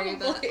don't probably. worry,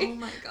 but oh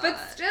my god. But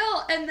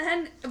still, and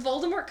then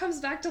Voldemort comes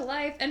back to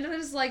life and then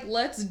is like,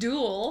 let's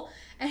duel.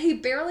 And he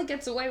barely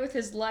gets away with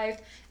his life.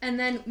 And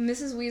then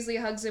Mrs. Weasley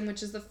hugs him,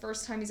 which is the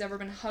first time he's ever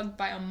been hugged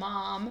by a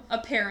mom,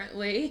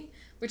 apparently,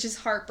 which is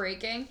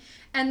heartbreaking.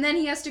 And then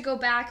he has to go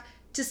back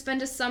to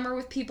spend a summer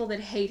with people that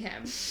hate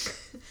him.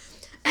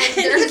 And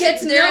he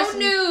gets no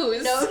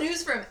news. No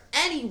news from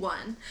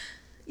anyone.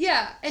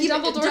 Yeah, and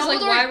Dumbledore's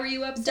like, why were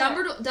you upset?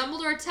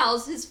 Dumbledore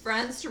tells his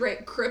friends to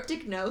write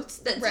cryptic notes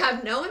that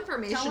have no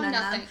information in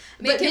them.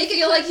 Make him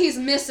feel like he's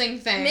missing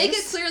things. Make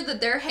it clear that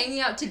they're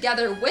hanging out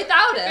together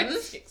without him.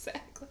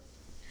 Exactly.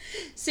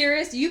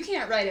 Sirius, you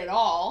can't write at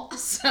all,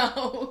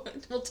 so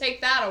we'll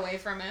take that away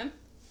from him.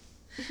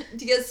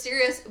 Because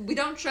Sirius, we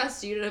don't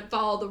trust you to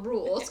follow the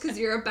rules because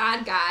you're a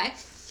bad guy.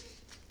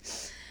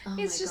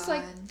 It's just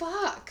like,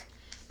 fuck.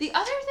 The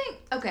other thing,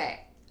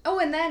 okay. Oh,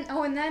 and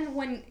then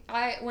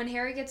when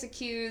Harry gets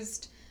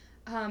accused,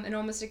 and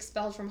almost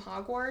expelled from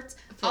Hogwarts,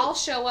 Full. I'll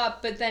show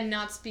up but then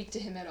not speak to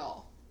him at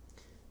all.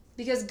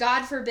 Because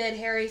God forbid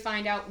Harry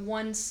find out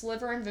one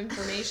sliver of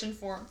information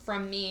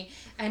from me,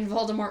 and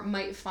Voldemort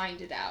might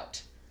find it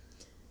out.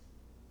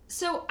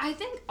 So I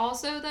think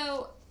also,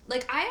 though,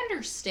 like, I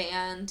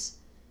understand,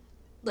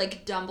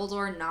 like,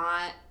 Dumbledore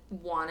not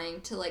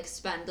wanting to, like,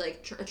 spend,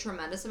 like, a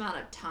tremendous amount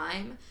of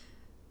time.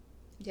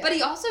 Yeah. But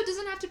he also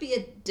doesn't have to be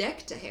a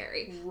dick to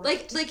Harry.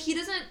 Right. Like he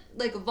doesn't,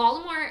 like,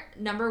 Voldemort,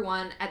 number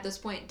one, at this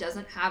point,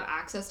 doesn't have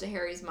access to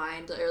Harry's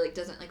mind, or, like,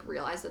 doesn't, like,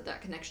 realize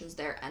that connection's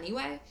there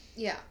anyway.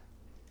 Yeah.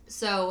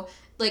 So,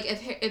 like,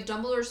 if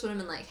Dumbledore would have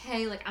been like,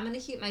 hey, like, I'm going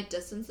to keep my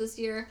distance this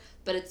year,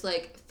 but it's,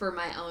 like, for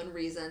my own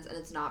reasons, and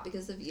it's not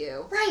because of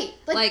you. Right.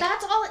 Like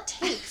that's all it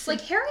takes.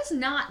 Like, Harry's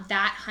not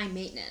that high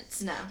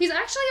maintenance. No. He's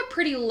actually a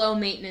pretty low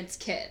maintenance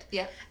kid.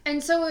 Yeah.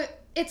 And so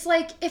it's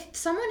like, if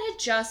someone had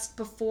just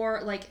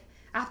before, like,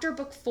 after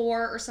book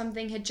 4 or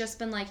something had just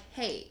been like,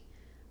 hey,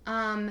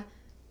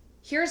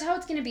 here's how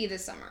it's going to be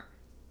this summer.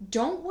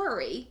 Don't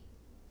worry.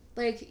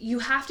 Like, you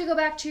have to go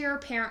back to your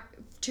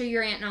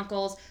aunt and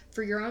uncles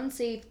for your own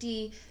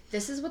safety.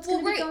 This is what's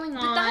going to be going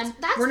on.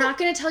 We're not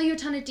going to tell you a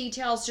ton of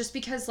details just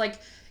because, like,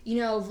 you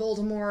know,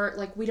 Voldemort,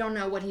 like, we don't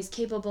know what he's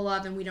capable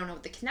of, and we don't know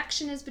what the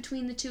connection is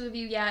between the two of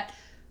you yet.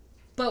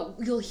 But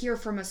you'll hear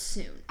from us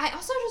soon. I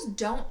also just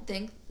don't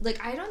think,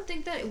 like, I don't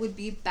think that it would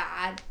be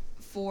bad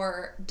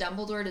for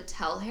Dumbledore to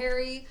tell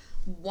Harry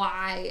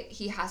why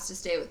he has to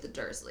stay with the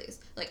Dursleys.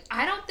 Like,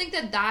 I don't think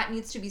that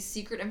needs to be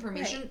secret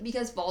information, right,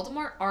 because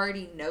Voldemort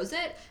already knows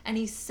it, and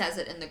he says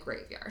it in the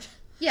graveyard.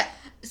 Yeah.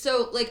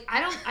 So, like,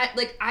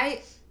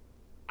 I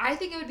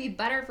think it would be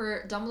better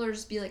for Dumbledore to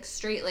just be, like,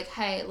 straight, like,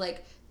 hey,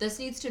 like, this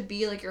needs to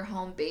be, like, your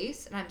home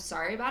base, and I'm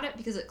sorry about it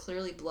because it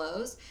clearly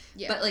blows.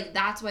 Yeah. But, like,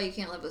 that's why you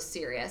can't live with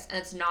Sirius, and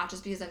it's not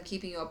just because I'm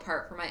keeping you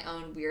apart for my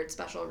own weird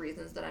special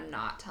reasons that I'm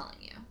not telling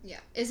you. Yeah.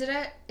 It's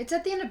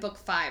at the end of book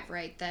 5,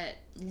 right, that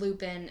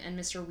Lupin and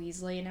Mr.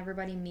 Weasley and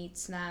everybody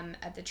meets them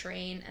at the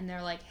train, and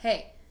they're like,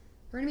 hey,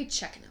 we're going to be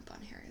checking up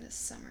on Harry this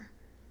summer.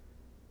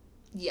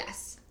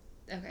 Yes.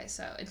 Okay,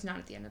 so it's not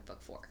at the end of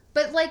book 4.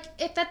 But, like,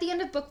 if at the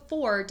end of book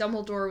 4,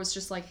 Dumbledore was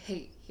just like,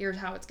 hey, here's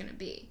how it's going to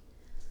be.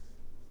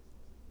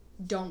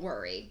 Don't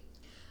worry.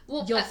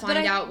 Well, you'll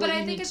find out what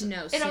you need to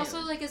know soon. It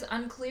also, like, is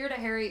unclear to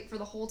Harry for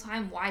the whole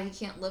time why he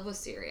can't live with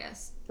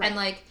Sirius. Right. And,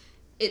 like,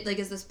 it, like,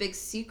 is this big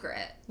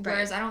secret.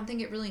 Whereas right. I don't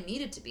think it really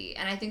needed to be.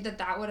 And I think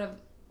that would have,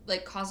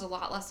 like, caused a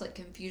lot less, like,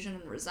 confusion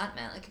and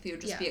resentment. Like, if he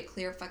would just be a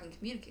clear fucking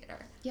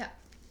communicator. Yeah.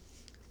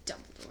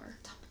 Dumbledore.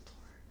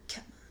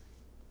 Come on.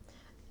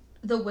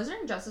 The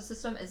Wizarding justice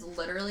system is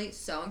literally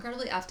so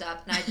incredibly effed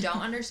up, and I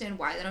don't understand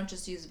why they don't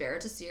just use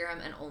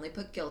Veritaserum and only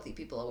put guilty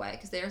people away,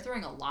 because they are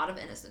throwing a lot of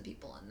innocent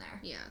people in there.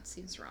 Yeah, it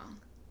seems wrong.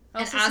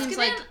 And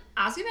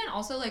Azkaban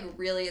also, like,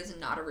 really is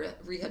not a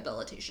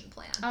rehabilitation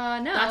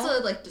plan. No. That's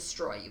a, like,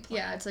 destroy you plan.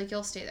 Yeah, it's like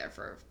you'll stay there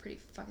for a pretty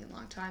fucking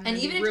long time. And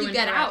even if you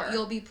get out,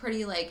 you'll be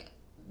pretty, like,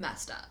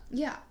 messed up.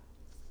 Yeah.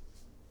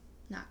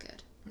 Not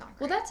good. Not great.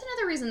 Well, that's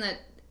another reason that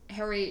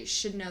Harry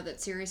should know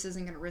that Sirius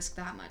isn't going to risk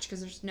that much, because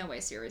there's no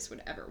way Sirius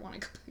would ever want to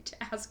go back to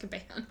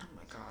Azkaban. Oh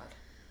my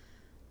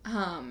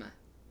god.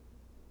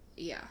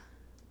 Yeah.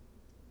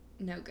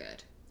 No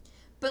good.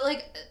 But,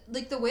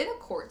 like the way the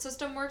court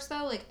system works,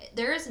 though, like,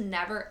 there has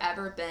never,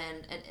 ever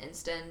been an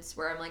instance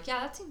where I'm like,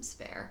 yeah, that seems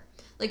fair.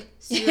 Like,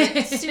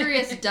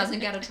 Sirius doesn't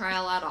get a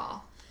trial at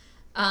all.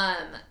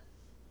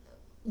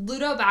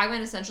 Ludo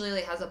Bagman essentially,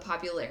 like, has a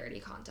popularity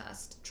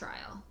contest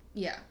trial.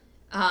 Yeah.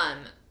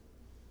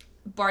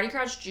 Barty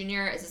Crouch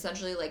Jr. is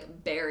essentially,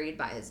 like, buried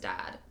by his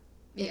dad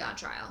in that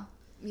trial.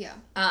 Yeah.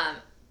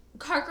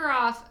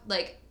 Karkaroff,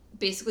 like,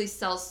 basically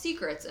sells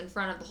secrets in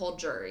front of the whole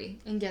jury.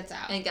 And gets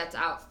out.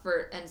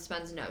 And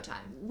spends no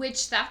time.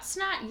 Which, that's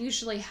not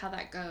usually how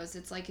that goes.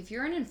 It's like, if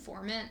you're an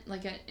informant,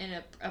 like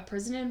a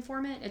prison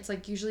informant, it's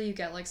like, usually you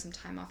get, like, some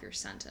time off your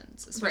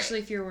sentence. Especially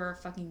if you were a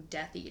fucking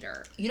Death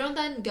Eater. You don't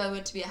then go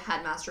to be a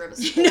headmaster of a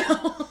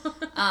school.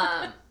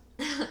 No.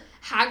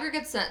 Hagrid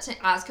gets sent to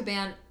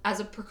Azkaban as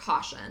a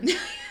precaution.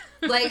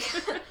 Like,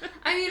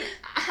 I mean,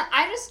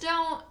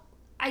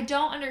 I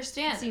don't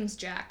understand. It seems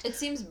jacked. It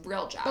seems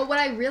real jacked. But what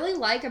I really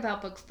like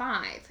about book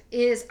 5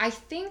 is I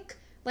think,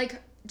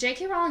 like,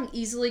 J.K. Rowling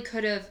easily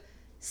could have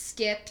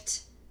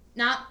skipped,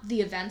 not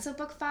the events of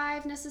book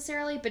 5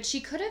 necessarily, but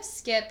she could have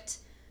skipped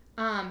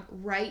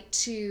right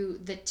to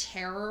the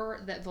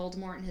terror that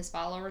Voldemort and his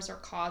followers are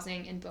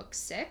causing in book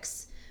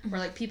 6, where,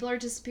 like, people are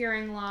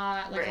disappearing a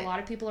lot, like, a lot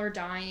of people are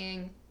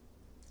dying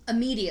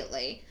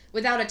immediately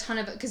without a ton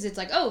of, because it's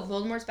like, oh,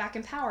 Voldemort's back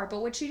in power.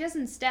 But what she does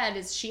instead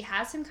is she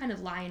has him kind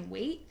of lie in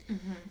wait.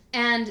 Mm-hmm.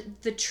 And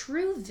the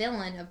true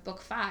villain of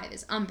book 5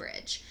 is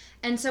Umbridge.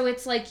 And so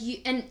it's like,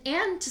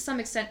 and to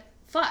some extent,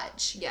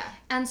 Fudge. Yeah.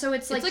 And so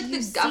it's like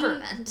the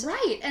government.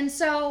 Right. And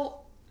so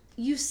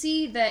you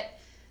see that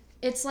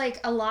it's like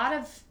a lot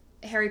of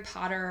Harry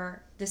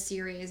Potter, the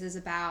series, is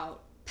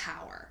about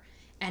power.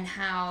 And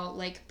how,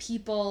 like,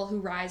 people who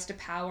rise to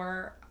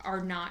power are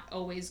not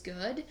always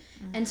good.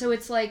 Mm-hmm. And so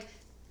it's like,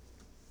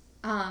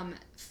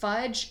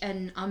 Fudge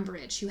and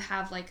Umbridge, who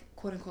have like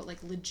quote unquote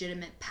like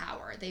legitimate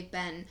power. They've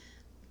been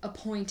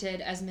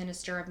appointed as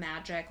Minister of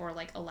Magic or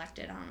like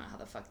elected. I don't know how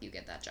the fuck you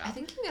get that job. I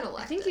think you get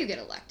elected. I think you get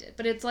elected,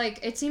 but it's like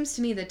it seems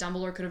to me that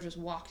Dumbledore could have just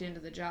walked into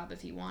the job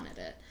if he wanted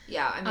it.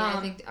 Yeah, I mean, I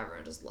think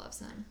everyone just loves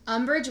him.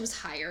 Umbridge was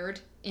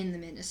hired in the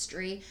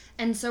Ministry,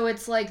 and so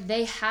it's like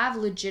they have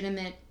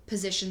legitimate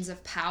positions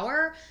of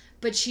power,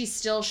 but she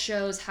still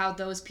shows how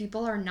those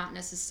people are not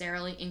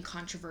necessarily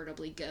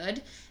incontrovertibly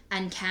good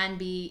and can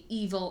be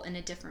evil in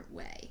a different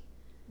way.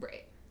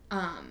 Right.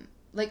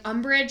 Like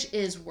Umbridge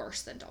is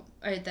worse than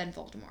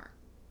Voldemort,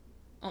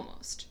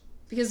 almost,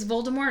 because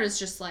Voldemort is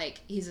just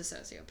like he's a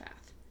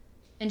sociopath,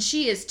 and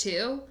she is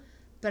too,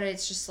 but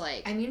it's just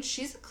like I mean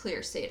she's a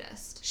clear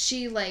sadist.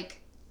 She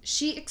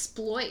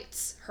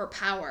exploits her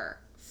power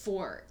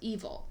for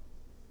evil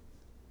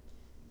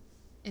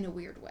in a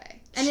weird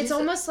way, and it's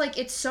almost like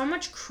it's so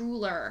much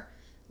crueler.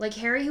 Like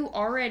Harry, who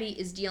already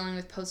is dealing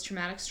with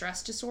post-traumatic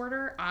stress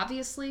disorder,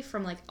 obviously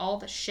from like all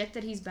the shit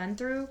that he's been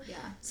through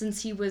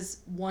since he was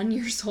 1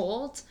 year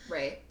old.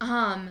 Right.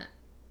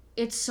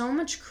 It's so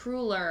much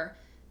crueler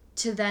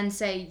to then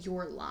say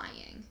you're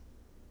lying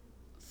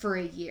for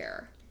a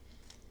year.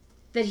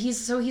 That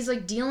he's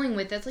like dealing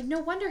with it. It's like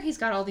no wonder he's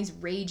got all these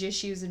rage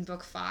issues in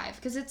book 5,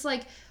 because it's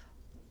like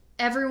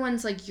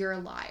everyone's like you're a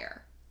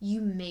liar.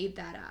 You made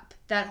that up.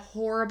 That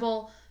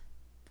horrible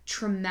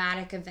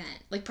traumatic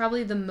event, like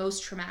probably the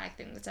most traumatic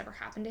thing that's ever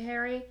happened to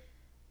Harry,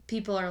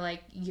 people are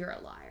like you're a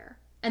liar,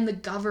 and the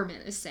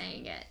government is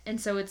saying it, and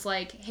so it's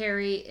like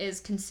Harry is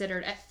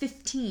considered at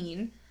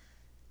 15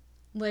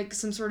 like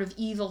some sort of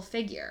evil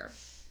figure.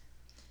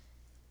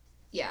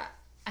 Yeah,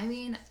 I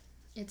mean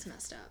it's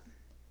messed up.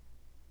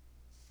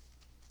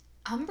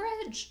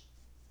 Umbridge,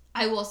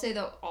 I will say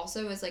though,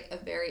 also is like a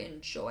very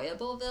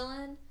enjoyable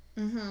villain,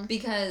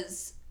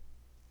 because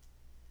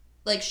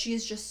like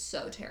she's just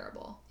so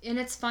terrible, and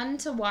it's fun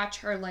to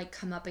watch her like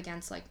come up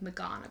against like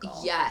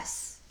McGonagall.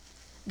 Yes,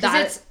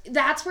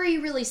 that's where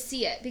you really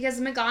see it, because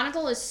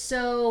McGonagall is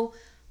so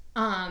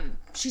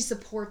she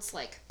supports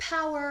like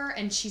power,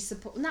 and she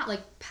supports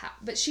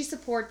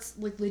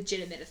like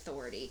legitimate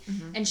authority,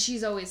 and she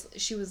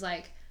was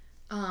like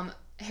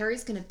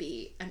Harry's gonna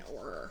be an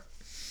Auror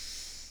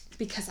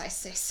because I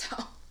say so.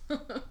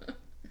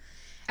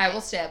 I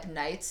will stay up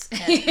nights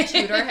and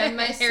tutor him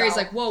myself. Harry's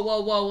like,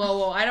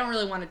 whoa. I don't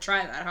really want to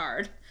try that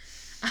hard.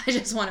 I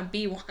just want to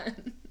be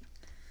one.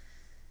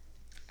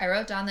 I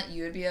wrote down that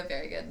you would be a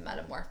very good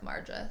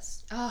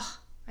Metamorphmagus. Oh,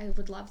 I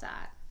would love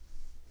that.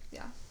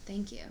 Yeah.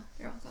 Thank you.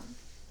 You're welcome.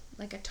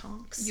 Like a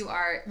Tonks. You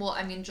are. Well,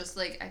 I mean, just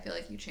like, I feel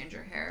like you change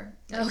your hair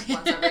like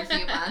once every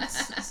few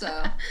months,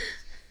 so.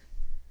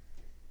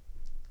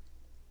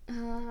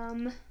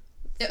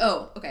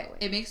 Okay.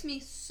 It makes me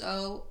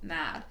so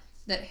mad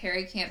that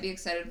Harry can't be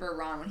excited for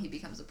Ron when he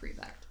becomes a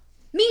prefect.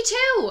 Me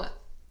too!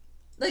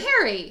 Like,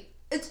 Harry!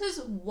 It's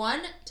his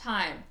one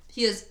time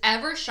he has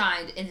ever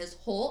shined in his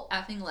whole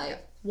effing life.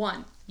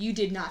 One, you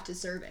did not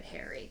deserve it,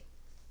 Harry.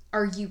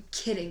 Are you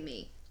kidding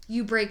me?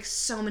 You break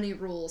so many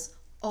rules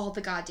all the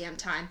goddamn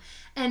time.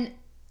 And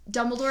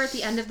Dumbledore at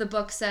the end of the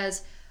book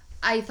says,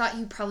 I thought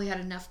you probably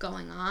had enough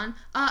going on.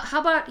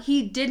 How about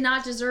he did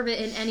not deserve it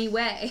in any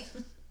way?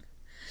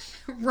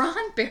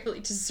 Ron barely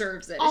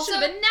deserves it. It should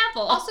have been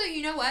Neville. Also,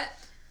 you know what?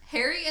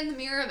 Harry in the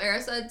Mirror of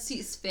Erised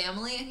sees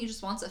family, and he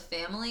just wants a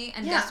family.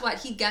 And guess what?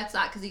 He gets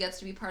that because he gets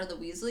to be part of the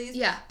Weasleys.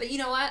 Yeah. But you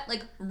know what?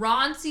 Like,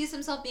 Ron sees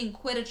himself being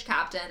Quidditch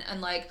captain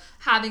and, like,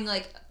 having,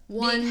 like,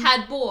 being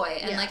head boy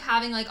and, like,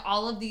 having, like,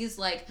 all of these,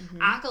 like,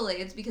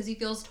 accolades because he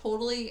feels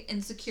totally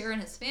insecure in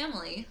his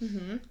family.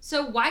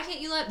 So why can't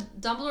you let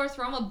Dumbledore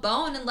throw him a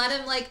bone and let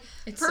him, like,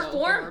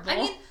 perform? I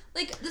mean,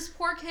 like, this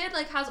poor kid,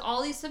 like, has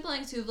all these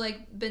siblings who've,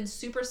 like, been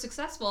super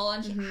successful,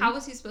 and how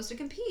is he supposed to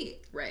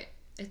compete? Right.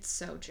 It's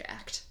so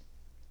jacked.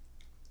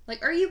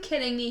 Like, are you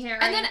kidding me, Harry?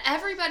 And then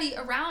everybody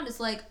around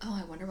is like,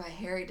 oh, I wonder why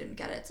Harry didn't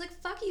get it. It's like,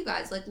 fuck you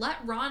guys. Like, let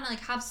Ron, like,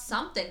 have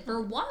something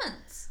for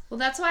once. Well,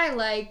 that's why I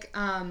like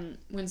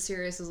when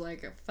Sirius is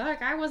like,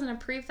 fuck, I wasn't a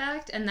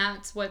prefect, and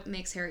that's what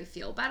makes Harry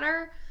feel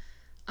better.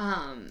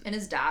 And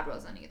his dad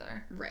wasn't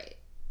either. Right.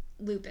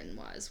 Lupin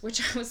was,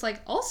 which I was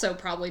like, also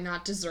probably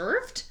not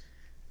deserved.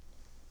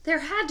 There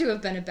had to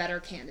have been a better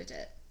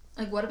candidate.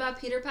 Like, what about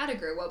Peter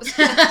Pettigrew? What was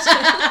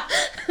that?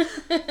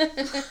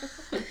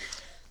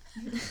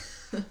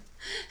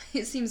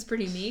 It seems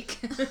pretty meek.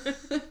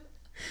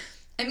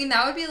 I mean,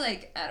 that would be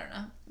like, I don't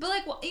know. But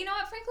like, well, you know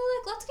what, frankly,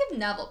 like, let's give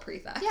Neville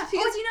prefect. Yeah,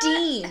 because you know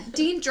Dean. What?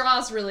 Dean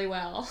draws really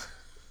well.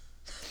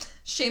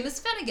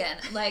 Seamus Finnegan.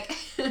 Like,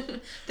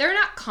 they're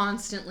not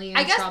constantly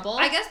in trouble.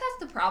 I guess that's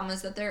the problem,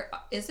 is that there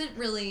isn't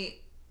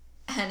really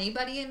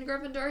anybody in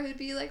Gryffindor who'd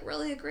be like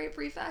really a great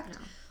prefect. No.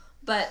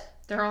 But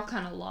they're all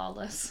kind of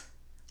lawless.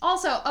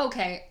 Also,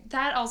 okay,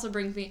 that also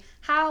brings me,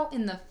 how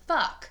in the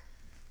fuck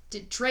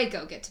did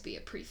Draco get to be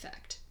a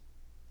prefect?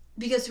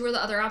 Because who are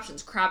the other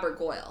options? Crabbe or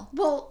Goyle?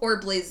 Well, or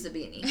Blaise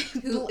Zabini.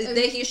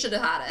 He should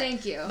have had it.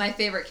 Thank you. My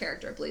favorite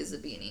character, Blaise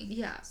Zabini.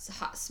 Yeah.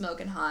 Hot,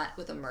 smoking hot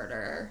with a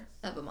murderer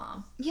of a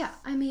mom. Yeah,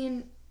 I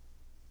mean,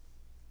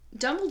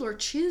 Dumbledore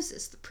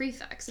chooses the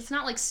prefects. It's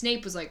not like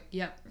Snape was like,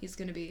 yep, he's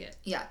going to be it.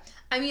 Yeah.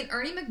 I mean,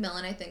 Ernie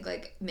Macmillan, I think,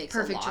 like, makes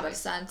Perfect a lot choice. of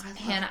sense.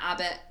 Hannah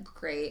Abbott,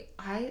 great.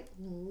 I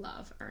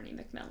love Ernie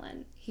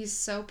Macmillan. He's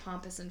so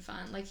pompous and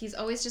fun. Like, he's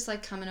always just,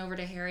 like, coming over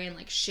to Harry and,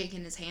 like,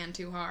 shaking his hand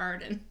too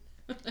hard and...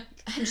 and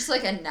just,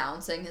 like,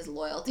 announcing his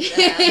loyalty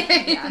to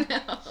him.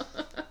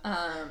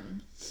 Yeah.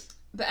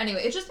 But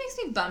anyway, it just makes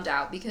me bummed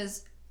out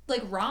because,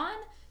 like, Ron,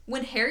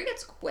 when Harry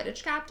gets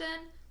Quidditch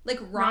captain, like,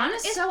 Ron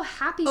is so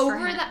happy for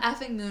him. Over the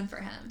effing moon for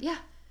him. Yeah.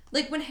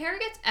 Like, when Harry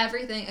gets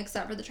everything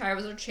except for the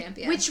Triwizard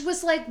Champion. Which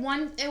was, like,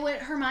 what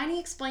Hermione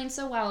explained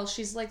so well.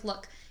 She's like,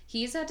 look,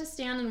 he's had to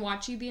stand and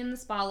watch you be in the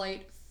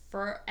spotlight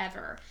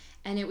forever.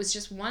 And it was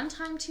just one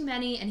time too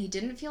many, and he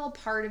didn't feel a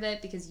part of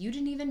it because you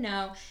didn't even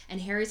know. And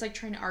Harry's, like,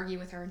 trying to argue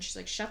with her, and she's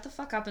like, shut the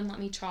fuck up and let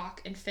me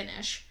talk and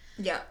finish.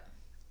 Yeah.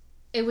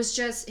 It was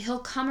just, he'll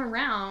come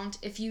around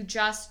if you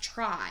just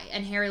try.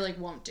 And Harry, like,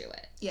 won't do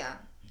it. Yeah.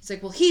 He's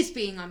like, well, he's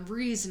being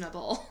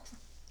unreasonable.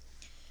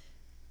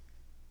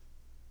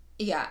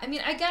 Yeah, I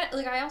mean, I get,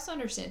 like, I also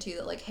understand, too,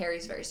 that, like,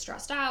 Harry's very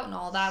stressed out and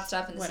all that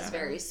stuff, and this is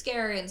very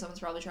scary, and someone's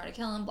probably trying to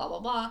kill him, blah, blah,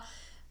 blah.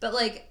 But,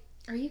 like...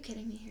 Are you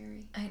kidding me,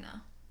 Harry? I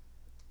know.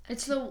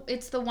 It's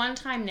the one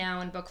time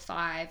now in book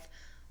 5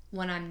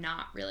 when I'm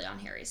not really on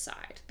Harry's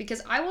side.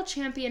 Because I will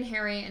champion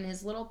Harry and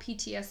his little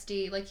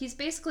PTSD. Like, he's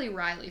basically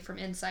Riley from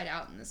Inside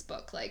Out in this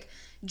book. Like,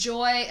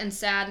 joy and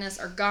sadness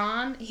are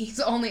gone.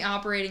 He's only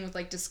operating with,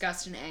 like,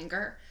 disgust and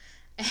anger.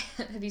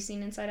 Have you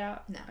seen Inside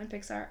Out? No. On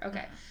Pixar?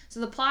 Okay. So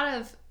the plot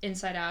of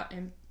Inside Out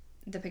in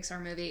the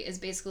Pixar movie is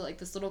basically like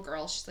this little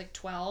girl. She's like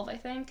 12, I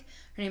think.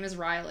 Her name is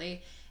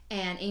Riley.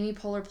 And Amy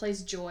Poehler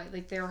plays Joy.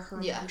 Like, they're her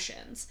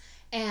emotions.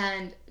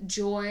 And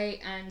joy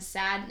and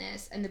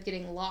sadness end up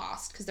getting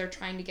lost because they're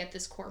trying to get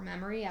this core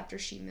memory after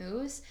she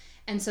moves.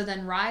 And so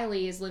then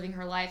Riley is living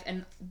her life,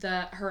 and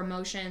her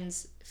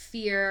emotions,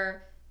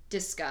 fear,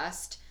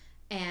 disgust,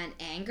 and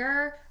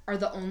anger are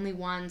the only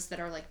ones that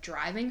are, like,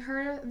 driving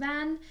her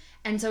then.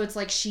 And so it's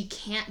like she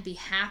can't be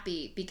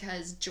happy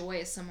because joy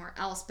is somewhere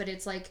else. But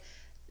it's like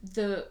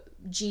the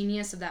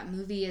genius of that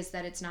movie is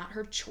that it's not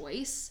her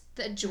choice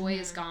that joy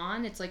is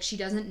gone. It's like she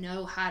doesn't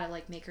know how to,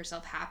 like, make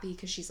herself happy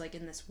because she's, like,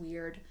 in this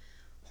weird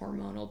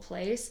hormonal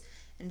place.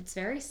 And it's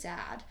very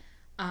sad.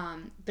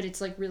 But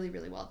it's, like, really,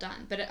 really well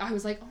done. But I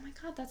was like, oh my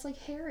God, that's like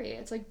Harry.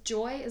 It's like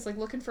joy is, like,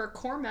 looking for a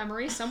core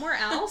memory somewhere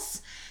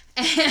else.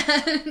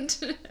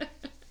 And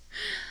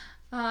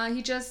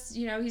he just,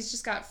 he's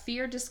just got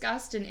fear,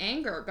 disgust, and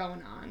anger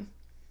going on.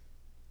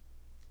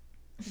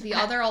 The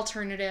other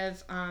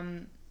alternative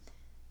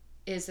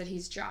is that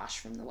he's Josh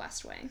from the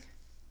West Wing.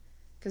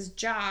 Because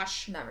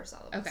Josh... Never saw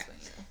the West Wing.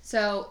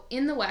 So,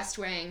 in the West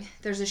Wing,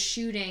 there's a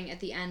shooting at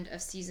the end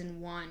of season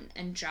 1,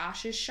 and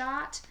Josh is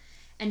shot.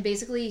 And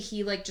basically,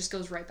 he, like, just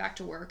goes right back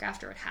to work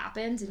after it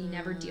happens, and he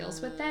never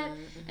deals with it.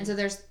 And so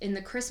there's, in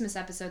the Christmas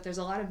episode, there's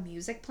a lot of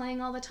music playing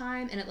all the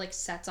time, and it, like,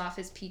 sets off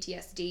his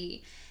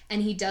PTSD.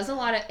 And he does a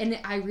lot of, and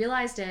I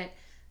realized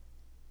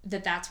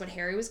that's what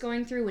Harry was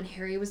going through when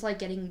Harry was, like,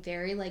 getting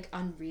very, like,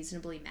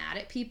 unreasonably mad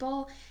at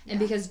people. And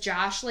because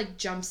Josh, like,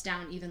 jumps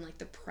down even, like,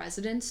 the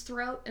president's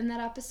throat in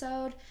that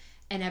episode,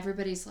 and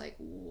everybody's like,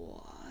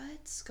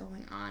 what's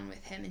going on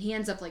with him? And he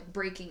ends up, like,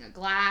 breaking a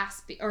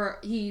glass, or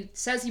he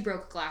says he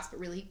broke a glass, but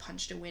really he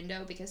punched a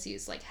window because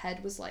his, like,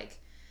 head was, like,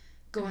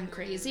 going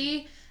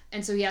crazy.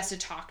 And so he has to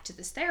talk to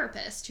this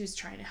therapist who's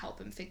trying to help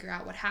him figure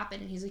out what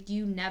happened. And he's like,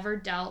 you never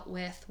dealt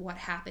with what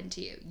happened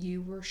to you.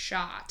 You were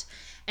shot.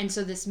 And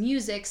so this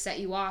music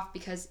set you off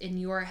because in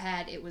your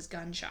head it was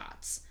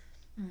gunshots.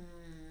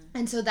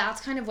 And so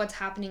that's kind of what's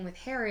happening with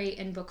Harry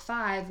in book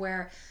 5,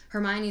 where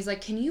Hermione's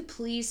like, can you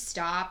please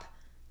stop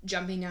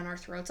jumping down our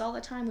throats all the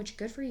time? Which,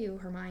 good for you,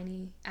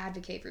 Hermione.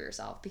 Advocate for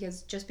yourself.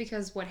 Because just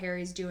because what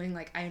Harry's doing,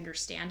 like, I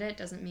understand it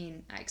doesn't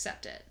mean I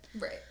accept it.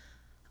 Right.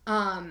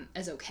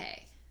 As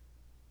okay.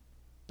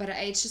 But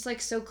it's just,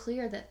 like, so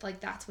clear that, like,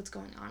 that's what's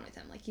going on with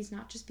him. Like, he's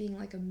not just being,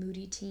 like, a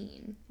moody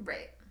teen.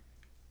 Right.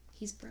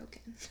 He's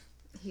broken.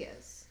 He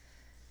is.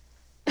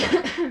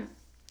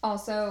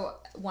 Also,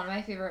 one of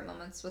my favorite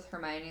moments with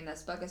Hermione in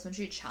this book is when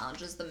she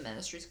challenges the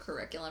Ministry's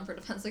curriculum for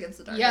Defense Against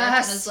the Dark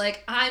Arts and is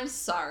like, I'm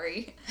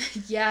sorry.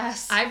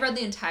 Yes. I've read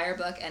the entire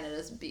book and it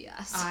is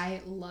BS.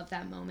 I love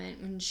that moment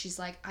when she's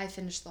like, I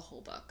finished the whole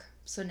book,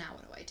 so now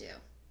what do I do?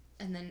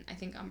 And then I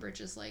think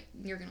Umbridge is like,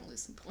 you're going to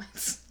lose some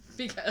points.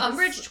 Because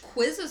Umbridge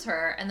quizzes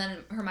her, and then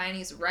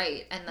Hermione's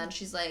right, and then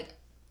she's like,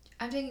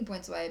 I'm taking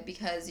points away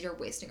because you're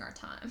wasting our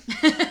time.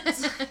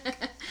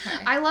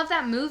 I love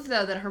that move,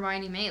 though, that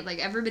Hermione made. Like,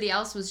 everybody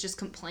else was just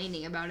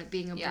complaining about it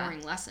being a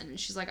boring lesson. And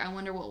she's like, I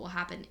wonder what will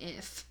happen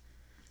if.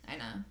 I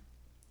know.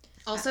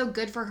 Also,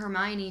 good for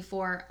Hermione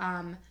for,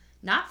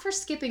 not for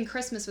skipping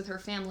Christmas with her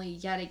family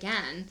yet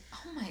again.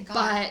 Oh my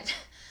God.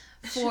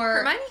 But for...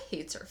 Hermione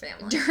hates her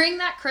family. During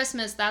that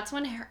Christmas, that's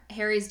when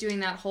Harry's doing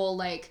that whole,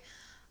 like...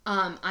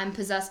 I'm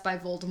possessed by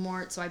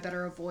Voldemort, so I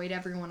better avoid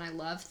everyone I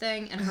love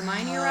thing. And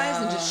Hermione arrives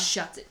and just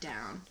shuts it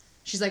down.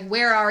 She's like,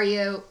 where are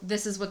you?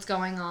 This is what's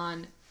going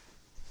on.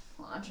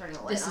 Well, I'm turning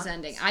the light This on. is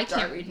ending. It's I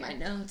can't dark read in my here.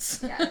 notes.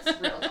 Yeah,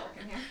 it's real dark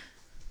in here.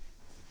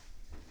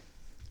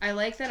 I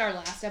like that our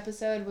last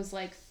episode was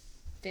like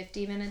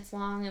 50 minutes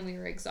long and we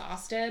were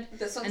exhausted.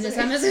 This and this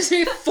episode is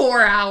going to be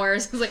 4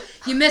 hours. I was like,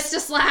 you missed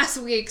us last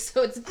week,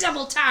 so it's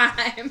double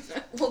time.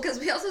 Well, because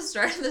we also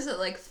started this at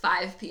like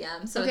 5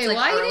 p.m. So okay, it's like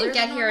well, I earlier didn't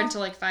get than here normal.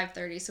 until like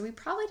 5:30, so we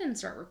probably didn't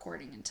start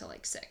recording until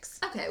like 6.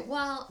 Okay,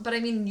 well, but I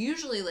mean,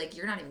 usually like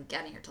you're not even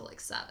getting here till like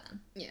 7.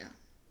 Yeah.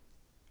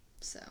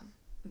 So,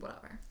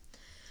 Whatever.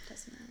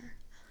 doesn't matter.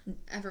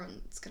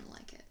 Everyone's going to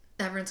like it.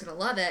 Everyone's gonna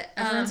love it.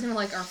 Everyone's going to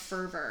like our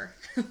fervor.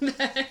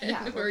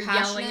 Yeah, we're yelling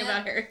passionate.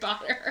 about Harry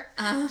Potter.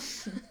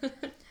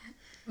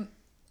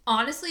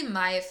 Honestly,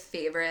 my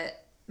favorite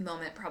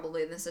moment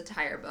probably in this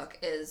entire book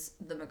is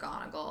the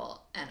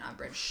McGonagall and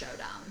Umbridge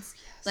showdowns.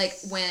 Yes. Like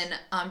when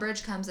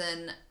Umbridge comes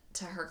in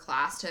to her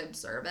class to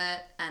observe it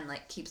and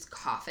like keeps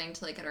coughing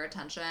to like get her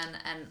attention,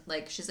 and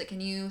like she's like,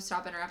 can you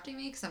stop interrupting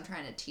me because I'm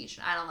trying to teach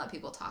and I don't let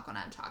people talk when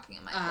I'm talking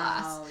in my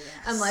class. Oh,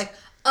 yes. I'm like,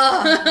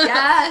 oh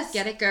yes.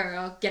 Get it,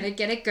 girl. Get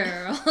it,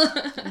 girl.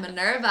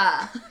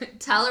 Minerva,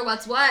 tell her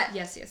what's what.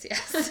 Yes.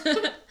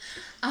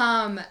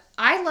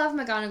 I love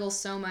McGonagall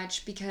so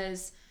much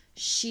because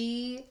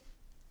she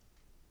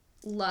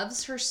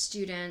loves her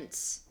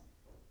students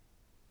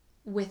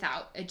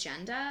without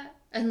agenda,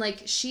 and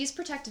like she's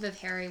protective of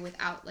Harry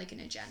without like an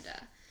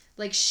agenda.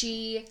 Like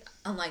she,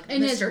 Unlike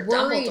and Mr. is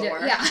worried,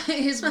 Dumbledore. yeah,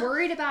 is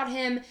worried about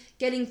him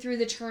getting through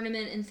the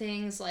tournament and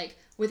things like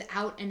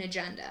without an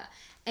agenda.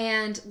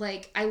 And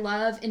like I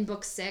love in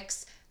book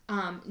 6,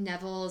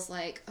 Neville is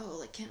like, oh,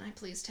 like, can I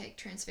please take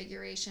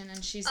Transfiguration?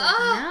 And she's like,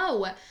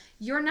 no,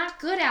 you're not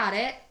good at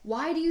it.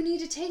 Why do you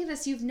need to take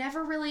this? You've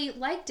never really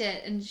liked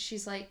it. And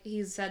she's like,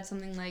 he said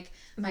something like,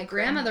 my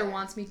grandmother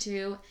wants me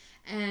to.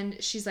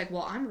 And she's like,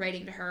 well, I'm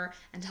writing to her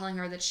and telling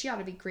her that she ought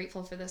to be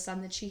grateful for the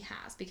son that she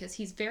has because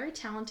he's very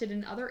talented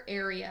in other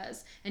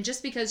areas. And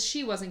just because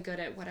she wasn't good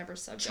at whatever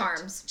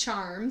subject.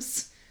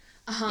 Charms.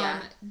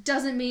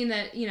 Doesn't mean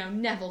that,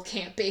 Neville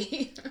can't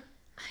be.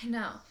 I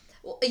know.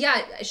 Well,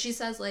 yeah, she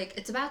says, like,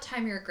 it's about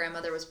time your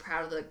grandmother was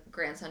proud of the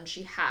grandson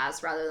she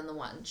has rather than the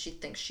one she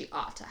thinks she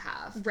ought to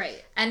have.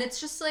 Right. And it's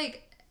just,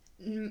 like...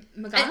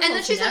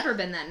 McGonagall's never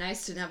been that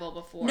nice to Neville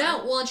before.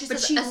 No, well, and she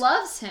says... But she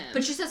loves him.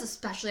 But she says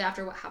especially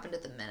after what happened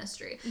at the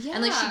Ministry. Yeah.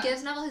 And, like, she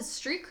gives Neville his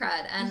street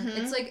cred, and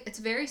it's, like, it's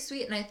very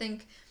sweet, and I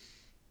think...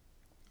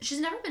 She's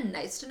never been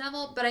nice to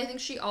Neville, but I think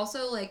she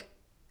also, like...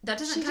 That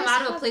doesn't come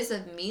out of a place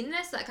of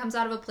meanness. That comes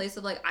out of a place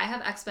of, like, I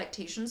have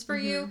expectations for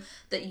you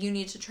that you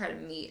need to try to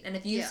meet. And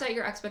if you set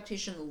your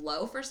expectation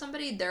low for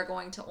somebody, they're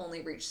going to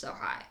only reach so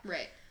high.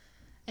 Right.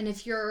 And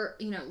if you're,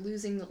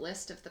 losing the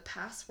list of the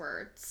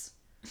passwords,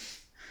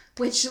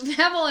 which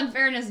Neville, in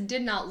fairness,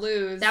 did not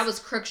lose. That was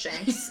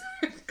Crookshanks.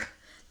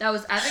 That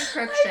was Evan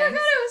Crookshanks. I forgot it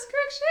was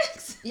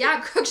Crookshanks.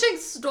 Yeah,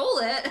 Crookshanks stole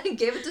it and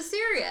gave it to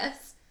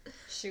Sirius.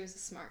 She was a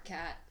smart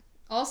cat.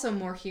 Also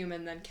more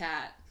human than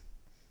cat.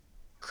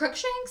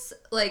 Crookshanks,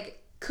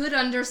 like... Could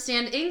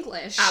understand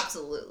English.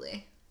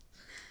 Absolutely.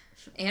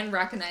 And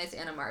recognize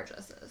Anna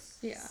Margis's.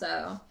 Yeah.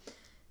 So,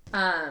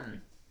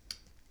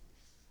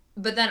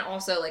 but then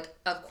also, like,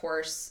 of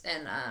course,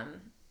 and,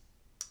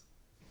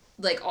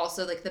 like,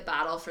 also, like, the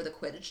battle for the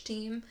Quidditch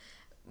team,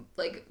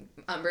 like,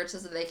 Umbridge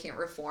says that they can't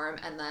reform,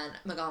 and then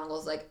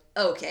McGonagall's like,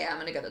 okay, I'm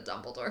gonna go to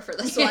Dumbledore for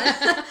this one.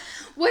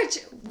 What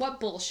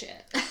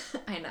bullshit.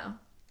 I know.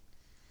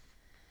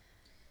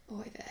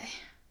 Oy vey.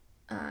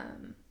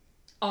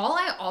 All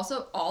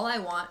I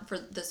want for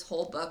this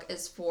whole book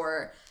is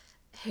for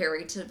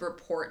Harry to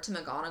report to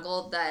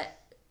McGonagall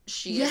that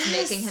she is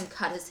making him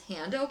cut his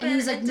hand open. And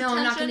he's like, no,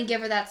 I'm not going to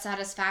give her that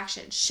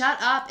satisfaction.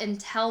 Shut up and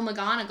tell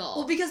McGonagall.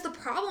 Well, because the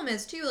problem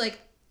is, too,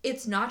 like,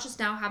 it's not just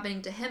now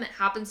happening to him. It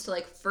happens to,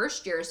 like,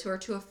 first years who are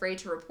too afraid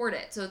to report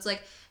it. So it's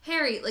like,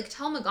 Harry, like,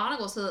 tell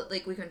McGonagall so that,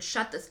 like, we can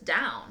shut this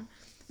down.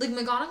 Like,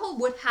 McGonagall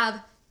would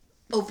have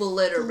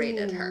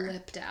obliterated her.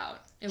 Flipped out.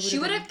 She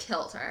would have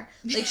killed her.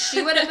 Like, she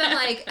would have been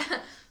like...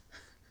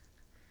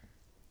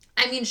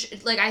 I mean,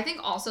 I think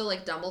also,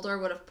 like,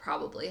 Dumbledore would have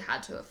probably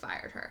had to have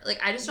fired her.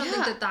 Like, I just don't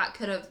think that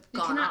could have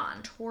gone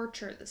on.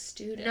 Torture the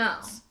students. No.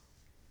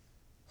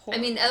 Horrible.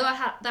 I mean,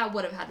 that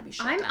would have had to be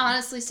shut down. I'm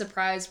honestly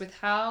surprised with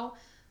how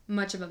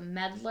much of a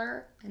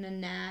meddler and a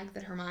nag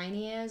that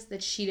Hermione is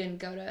that she didn't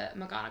go to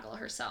McGonagall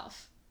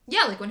herself.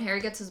 Yeah, like, when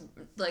Harry gets his,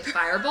 like,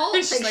 firebolt,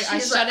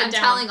 she's like, I'm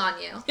telling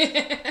on you.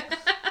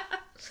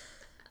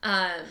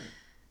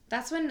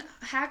 That's when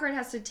Hagrid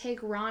has to take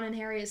Ron and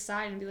Harry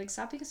aside and be like,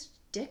 stop being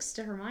dicks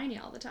to Hermione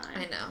all the time.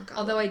 I know. God.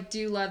 Although I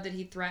do love that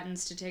he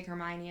threatens to take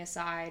Hermione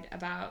aside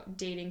about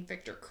dating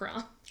Victor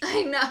Crumb.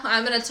 I know.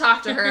 I'm going to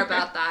talk to her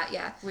about that,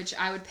 yeah. Which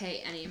I would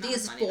pay any amount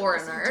These of money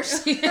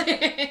foreigners. to listen to.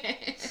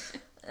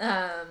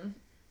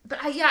 But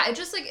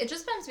it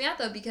just bums me out,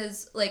 though,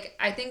 because, like,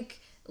 I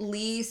think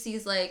Lee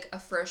sees, like, a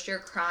first year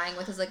crying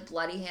with his, like,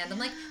 bloody hand. I'm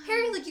like,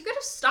 Harry, like, you could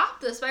have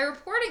stopped this by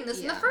reporting this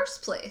in the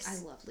first place. I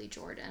love Lee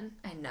Jordan.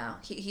 I know.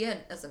 He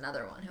is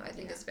another one who I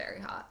think is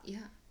very hot. Yeah.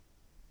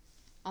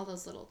 All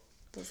those little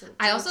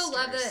I also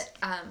love that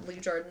Lee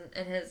Jordan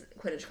in his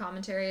Quidditch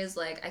commentary is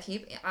like, I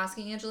keep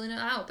asking Angelina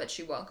out, but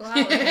she won't go out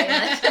with me.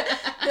 Like,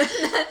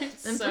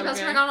 then And So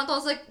Professor good.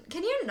 McGonagall's like,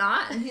 can you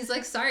not? And he's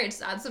like, sorry,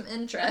 just add some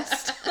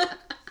interest.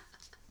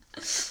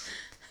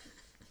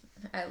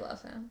 I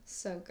love him.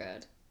 So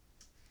good.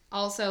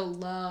 Also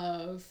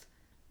love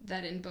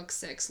that in book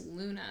 6,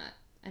 Luna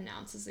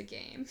announces a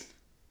game.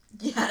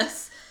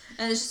 Yes.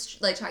 And it's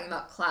just like talking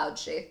about cloud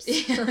shapes.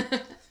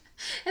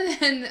 And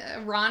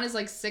then Ron is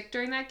like sick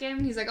during that game,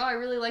 and he's like, oh, I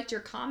really liked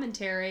your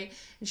commentary.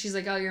 And she's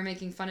like, oh, you're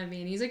making fun of me.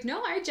 And he's like,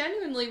 no, I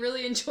genuinely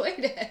really enjoyed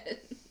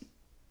it.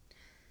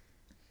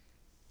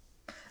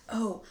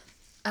 Oh,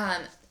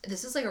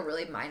 this is like a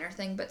really minor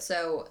thing, but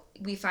so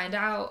we find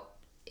out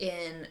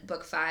in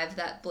book 5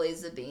 that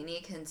Blaise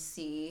Zabini can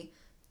see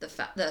the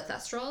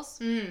Thestrals.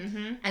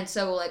 Mm-hmm. And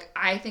so, like,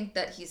 I think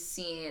that he's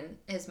seen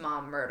his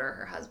mom murder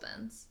her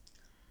husband's,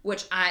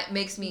 which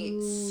makes me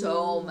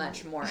so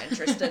much more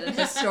interested in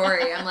his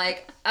story. I'm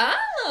like,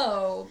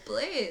 oh,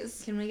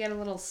 Blaise. Can we get a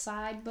little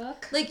side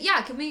book? Like,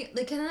 yeah, can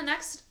the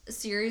next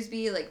series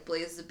be, like,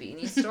 Blaise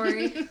Zabini's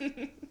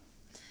story?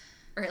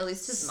 Or at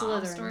least his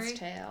mom's story? Slytherin's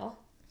Tale.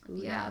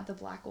 Ooh, Yeah. The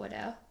Black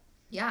Widow.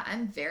 Yeah,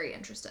 I'm very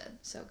interested.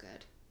 So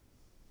good.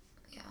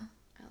 Yeah.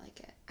 I like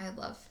it. I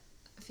love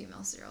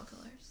female serial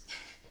killers.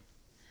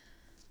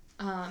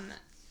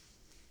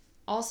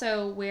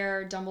 Also,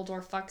 where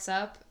Dumbledore fucks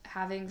up,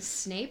 having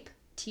Snape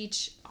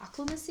teach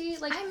occlumency.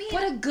 Like, I mean-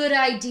 what a good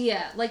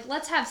idea. Like,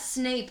 let's have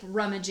Snape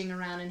rummaging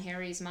around in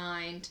Harry's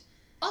mind.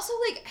 Also,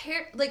 like,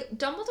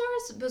 Dumbledore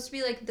is supposed to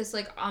be, like, this,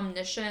 like,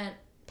 omniscient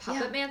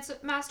puppet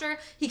master.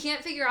 He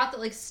can't figure out that,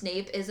 like,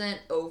 Snape isn't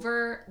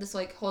over this,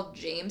 like, whole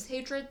James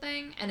hatred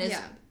thing and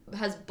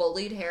has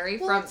bullied Harry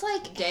Well, from it's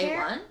like day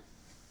one.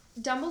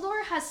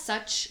 Dumbledore has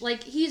such,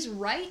 like, he's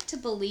right to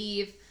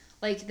believe,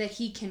 like, that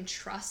he can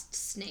trust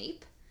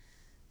Snape.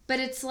 But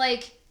it's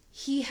like,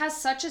 he has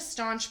such a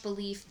staunch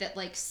belief that,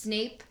 like,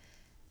 Snape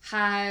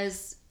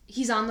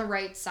he's on the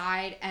right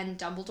side and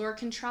Dumbledore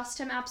can trust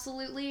him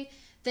absolutely,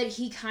 that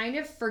he kind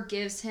of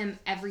forgives him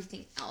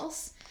everything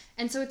else.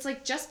 And so it's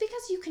like, just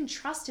because you can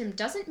trust him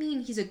doesn't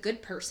mean he's a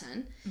good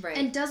person. Right.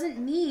 And doesn't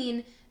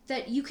mean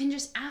that you can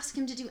just ask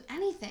him to do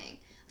anything.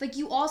 Like,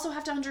 you also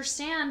have to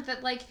understand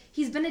that, like,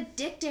 he's been a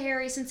dick to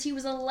Harry since he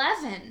was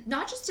 11.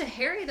 Not just to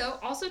Harry, though,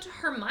 also to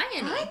Hermione.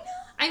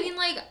 I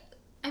know.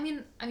 I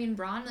mean,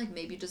 Ron, like,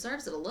 maybe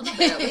deserves it a little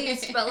bit at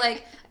least, but,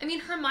 like, I mean,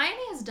 Hermione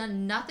has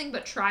done nothing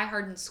but try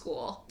hard in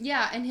school.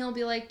 Yeah, and he'll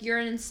be like, you're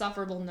an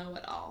insufferable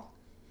know-it-all.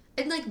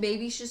 And, like,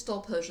 maybe she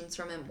stole potions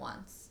from him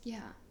once.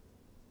 Yeah.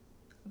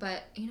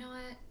 But, you know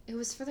what? It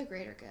was for the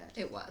greater good.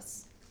 It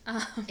was.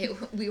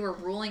 We were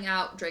ruling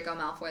out Draco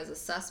Malfoy as a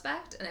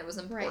suspect, and it was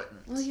important.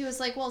 Right. Well, he was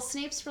like, well,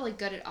 Snape's really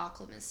good at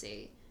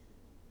occlumency.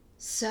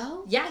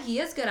 So? Yeah, he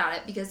is good at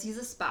it because he's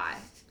a spy.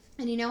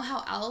 And you know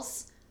how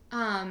else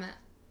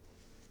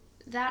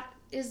that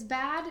is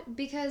bad?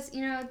 Because,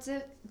 you know,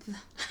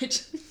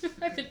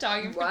 I've been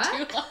talking for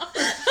too long.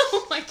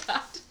 Oh my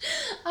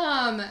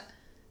god.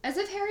 As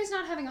if Harry's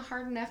not having a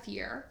hard enough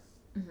year.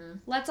 Mm-hmm.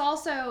 Let's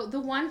also, the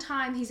one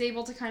time he's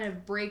able to kind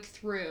of break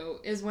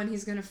through is when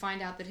he's going to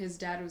find out that his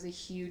dad was a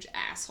huge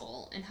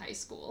asshole in high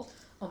school.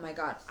 Oh my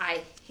god,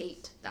 I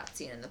hate that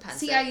scene in the Pensive.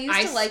 See, I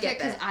used to like it skip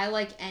because I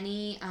like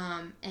any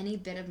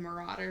bit of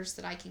Marauders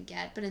that I can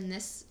get, but in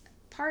this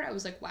part I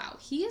was like, wow,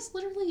 he is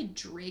literally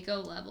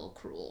Draco level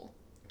cruel.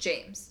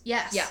 James.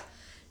 Yes. Yeah.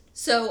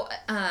 So,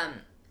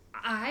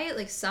 I,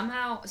 like,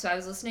 somehow, so I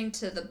was listening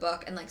to the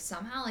book, and, like,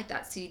 somehow, like,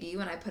 that CD,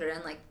 when I put it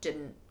in, like,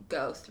 didn't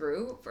go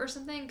through or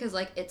something, because,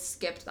 like, it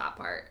skipped that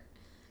part.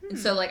 And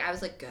so, like, I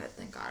was like, good,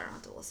 thank God I don't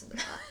have to listen to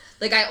that.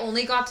 Like, I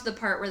only got to the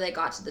part where they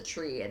got to the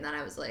tree, and then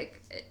I was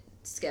like, it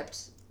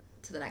skipped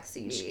to the next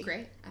CD.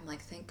 Great. I'm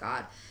like, thank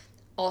God.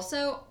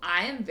 Also,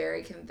 I am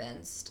very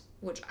convinced,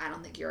 which I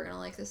don't think you're going to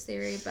like this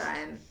theory, but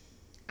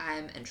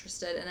I'm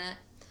interested in it.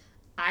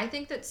 I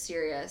think that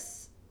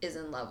Sirius is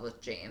in love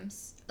with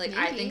James. Like,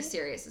 I Maybe. think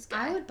Sirius is gay.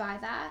 I would buy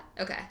that.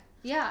 Okay.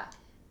 Yeah.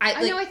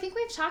 I know, I think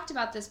we've talked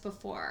about this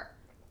before.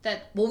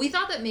 That Well, we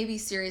thought that maybe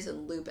Sirius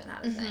and Lupin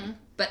had a thing.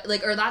 But,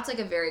 like, or that's, like,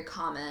 a very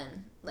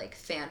common, like,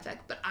 fanfic.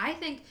 But I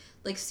think,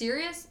 like,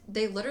 Sirius,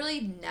 they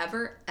literally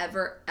never,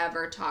 ever,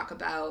 ever talk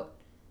about,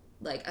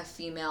 like, a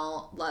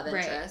female love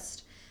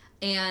interest.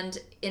 And,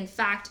 in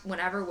fact,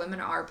 whenever women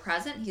are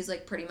present, he's,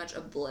 like, pretty much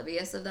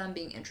oblivious of them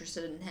being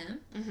interested in him.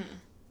 Mm-hmm.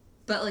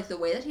 But, like, the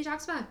way that he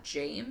talks about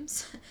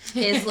James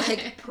is,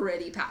 like,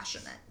 pretty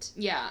passionate.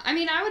 Yeah. I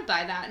mean, I would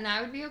buy that, and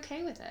I would be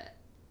okay with it.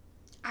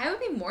 I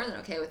would be more than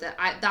okay with it.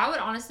 That would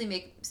honestly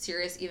make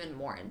Sirius even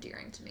more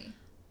endearing to me.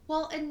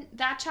 Well, and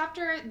that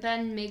chapter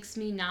then makes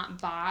me not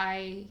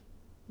buy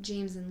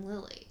James and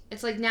Lily.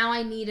 It's like, now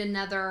I need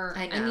another...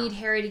 I know. I need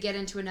Harry to get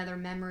into another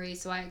memory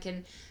so I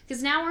can...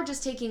 Because now we're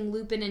just taking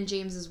Lupin and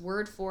James's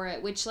word for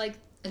it, which, like,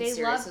 And they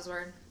Sirius's love...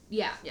 word.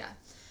 Yeah. Yeah.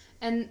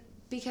 And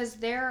because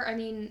they're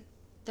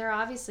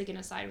obviously going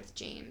to side with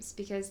James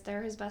because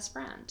they're his best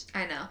friend.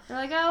 I know. They're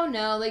like, oh,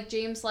 no, like,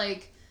 James,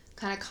 like,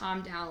 kind of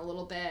calmed down a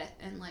little bit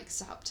and, like,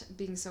 stopped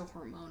being so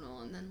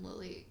hormonal, and then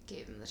Lily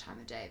gave him the time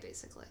of day,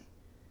 basically.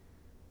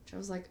 Which I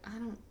was like,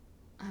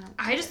 I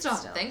I just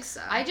don't think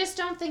so. I just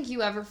don't think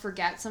you ever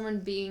forget someone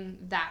being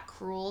that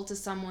cruel to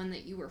someone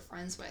that you were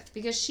friends with,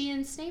 because she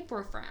and Snape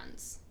were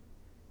friends.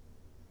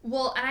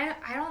 Well, and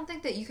I don't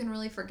think that you can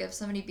really forgive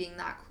somebody being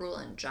that cruel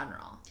in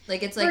general.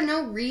 Like, it's like... For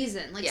no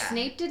reason. Like,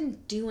 Snape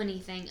didn't do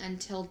anything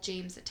until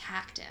James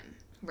attacked him.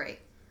 Right.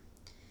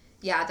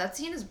 Yeah, that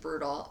scene is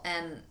brutal,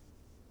 and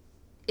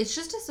it's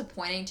just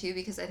disappointing, too,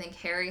 because I think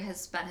Harry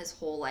has spent his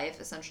whole life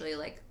essentially,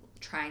 like,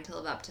 trying to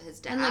live up to his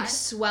dad. And, like,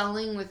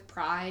 swelling with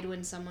pride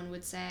when someone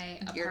would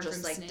say, "You're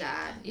just like Snape.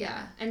 Dad."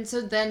 Yeah. And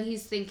so then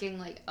he's thinking,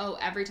 like, oh,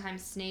 every time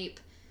Snape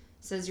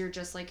says you're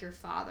just like your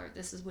father,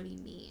 this is what he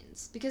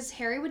means. Because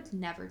Harry would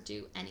never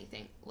do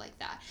anything like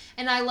that.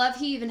 And I love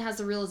he even has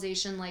the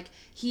realization, like,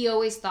 he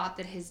always thought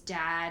that his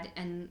dad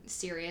and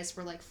Sirius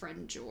were like Fred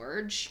and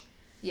George.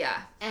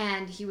 Yeah.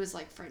 And he was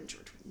like, Fred and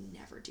George would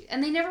never do.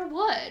 And they never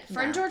would.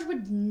 Fred and George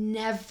would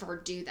never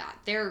do that.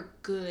 They're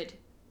good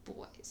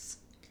boys.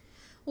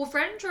 Well,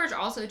 Fred and George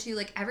also, too,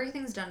 like,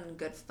 everything's done in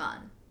good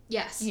fun.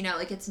 Yes. You know,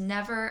 like, it's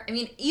never... I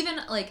mean, even,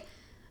 like,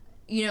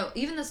 you know,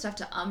 even the stuff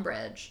to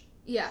Umbridge...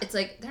 Yeah. It's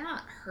like, they're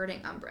not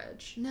hurting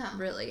Umbridge. No.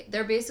 Really.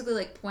 They're basically,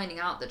 like, pointing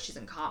out that she's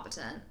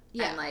incompetent.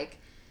 Yeah. And, like...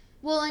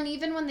 Well, and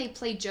even when they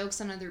play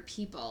jokes on other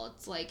people,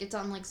 it's like, it's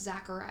on, like,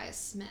 Zachariah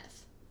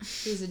Smith,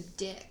 who's a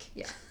dick.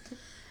 Yeah.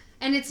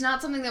 And it's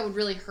not something that would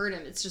really hurt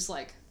him. It's just,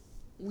 like,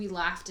 we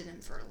laughed at him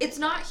for a little It's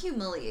not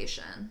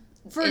humiliation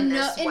for in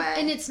this way.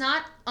 And it's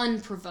not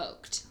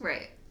unprovoked.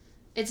 Right.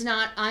 It's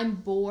not, I'm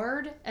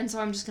bored, and so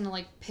I'm just gonna,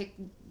 like, pick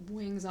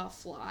wings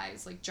off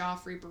flies, like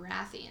Joffrey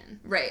Baratheon.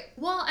 Right.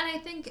 Well, and I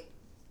think...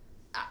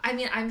 I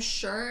mean, I'm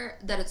sure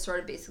that it's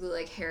sort of basically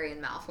like Harry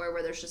and Malfoy,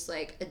 where there's just,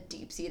 like, a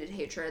deep-seated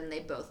hatred, and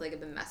they both, like,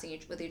 have been messing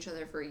with each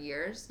other for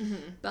years.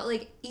 Mm-hmm. But,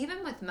 like,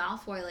 even with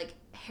Malfoy, like,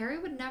 Harry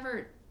would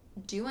never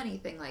do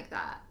anything like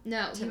that.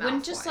 No, he Malfoy.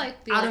 wouldn't just,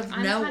 like, be out like, of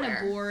I'm nowhere. kind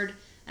of bored,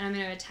 and I'm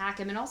gonna attack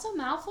him. And also,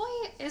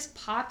 Malfoy is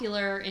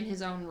popular in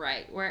his own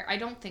right, where I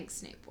don't think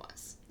Snape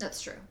was. That's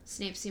true.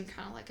 Snape seemed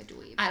kind of like a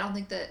dweeb. I don't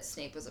think that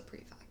Snape was a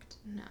prefect.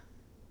 No.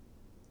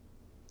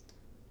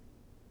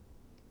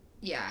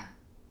 Yeah.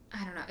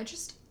 I don't know. It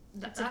just...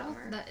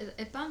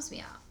 It bums me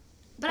out.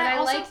 But I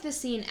also like the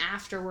scene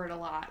afterward a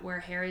lot, where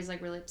Harry's,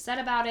 like, really upset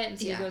about it, and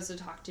so he goes to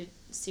talk to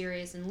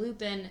Sirius and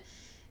Lupin,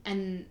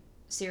 and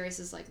Sirius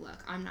is like,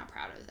 look, I'm not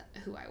proud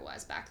of who I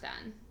was back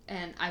then,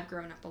 and I've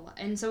grown up a lot.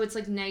 And so it's,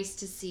 like, nice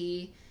to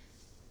see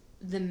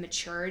the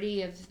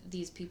maturity of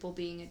these people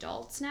being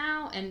adults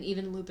now, and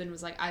even Lupin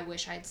was like, I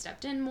wish I had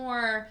stepped in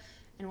more,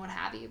 and what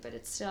have you, but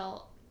it's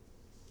still,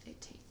 it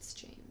takes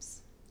James.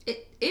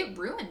 It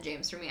ruined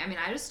James for me. I mean,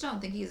 I just don't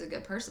think he's a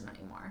good person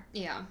anymore.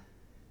 Yeah.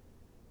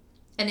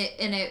 And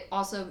it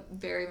also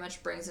very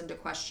much brings into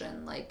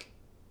question, like,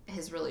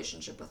 his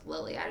relationship with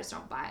Lily. I just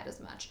don't buy it as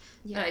much.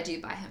 Yeah. But I do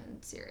buy him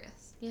in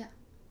Sirius. Yeah.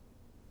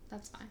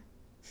 That's fine.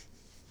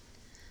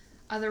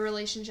 Other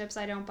relationships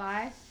I don't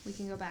buy. We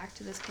can go back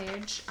to this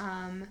page.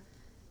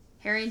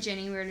 Harry and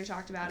Ginny, we already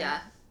talked about it.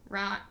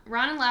 Ron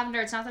and Lavender,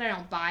 it's not that I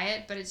don't buy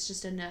it, but it's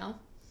just a no.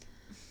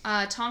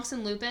 Tonks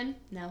and Lupin,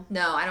 no.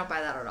 No, I don't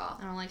buy that at all.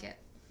 I don't like it.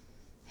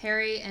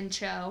 Harry and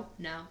Cho,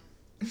 no.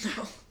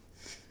 No.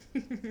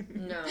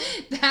 No.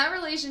 That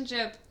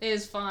relationship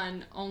is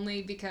fun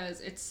only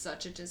because it's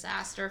such a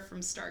disaster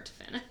from start to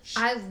finish.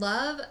 I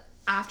love,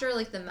 after,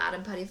 like, the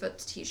Madame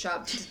Pettifoot's tea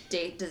shop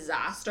date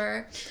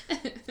disaster,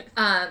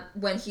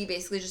 when he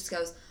basically just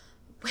goes,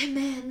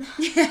 women.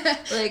 Yeah.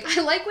 Like,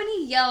 I like when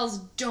he yells,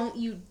 don't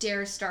you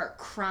dare start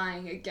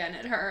crying again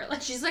at her.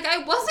 Like, she's like, I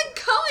wasn't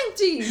going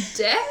to, you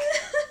dick.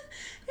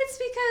 It's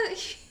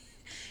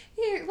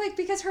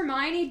because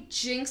Hermione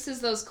jinxes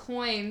those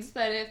coins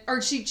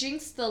or she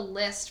jinxed the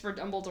list for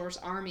Dumbledore's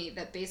army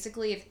that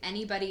basically if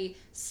anybody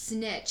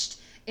snitched,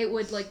 it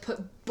would, like,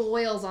 put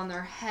boils on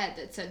their head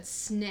that said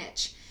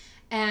snitch.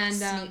 And,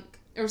 sneak.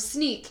 Or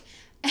sneak.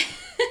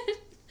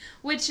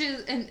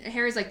 And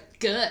Harry's like,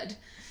 good.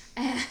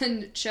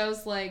 And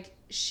Cho's like,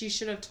 she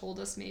should have told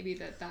us maybe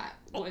that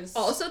was...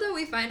 Also, though,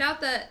 we find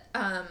out that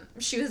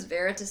she was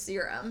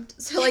Veritaserumed.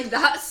 So, like,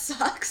 that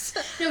sucks.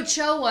 No,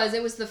 Cho was.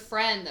 It was the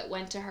friend that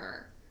went to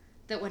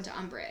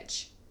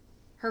Umbridge.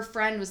 Her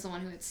friend was the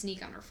one who had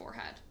sneak on her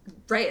forehead.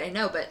 Right, I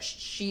know, but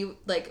she,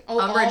 like,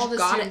 Umbridge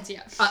got students, it.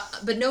 Yeah.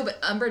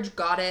 But Umbridge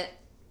got it,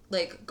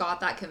 like, got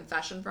that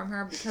confession from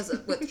her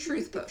with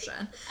Truth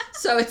Potion.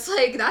 So it's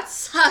like, that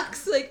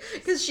sucks. Like,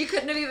 because she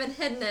couldn't have even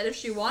hidden it if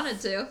she wanted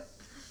to.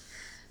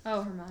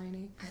 Oh,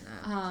 Hermione.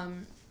 I know.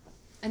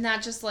 And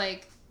that just,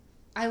 like,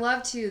 I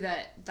love, too,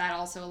 that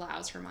also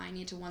allows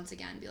Hermione to once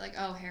again be like,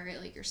 oh, Harry,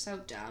 like, you're so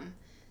dumb.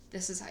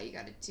 This is how you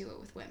got to do it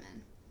with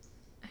women.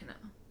 I know.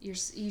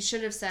 You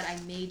should have said, I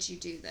made you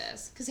do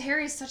this. Because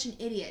Harry's such an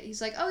idiot. He's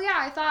like, oh, yeah,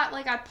 I thought,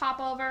 like, I'd pop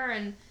over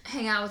and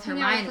hang out with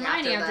Hermione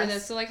after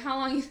this. So, like, how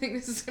long do you think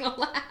this is going to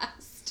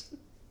last?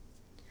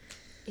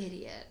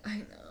 Idiot. I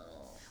know.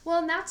 Well,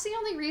 and that's the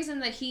only reason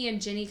that he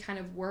and Ginny kind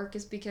of work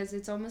is because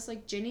it's almost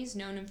like Ginny's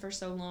known him for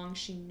so long.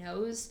 She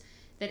knows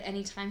that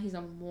anytime he's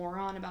a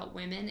moron about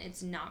women,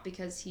 it's not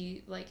because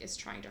he, like, is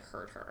trying to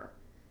hurt her.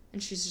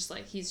 And she's just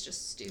like, he's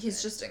just stupid.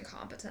 He's just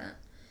incompetent.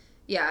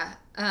 Yeah.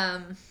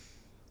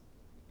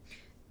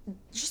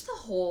 Just the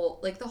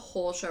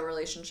whole show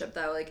relationship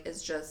though, like,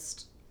 is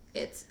just,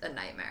 it's a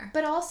nightmare.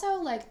 But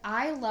also, like,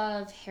 I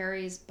love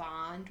Harry's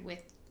bond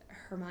with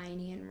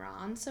Hermione and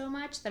Ron so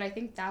much that I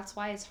think that's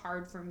why it's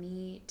hard for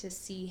me to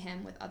see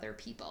him with other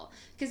people.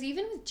 Because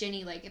even with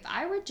Ginny, like, if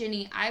I were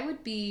Ginny, I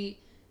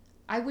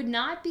would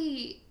not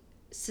be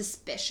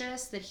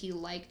suspicious that he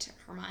liked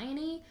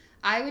Hermione.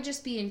 I would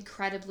just be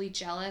incredibly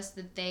jealous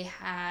that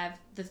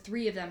the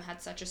three of them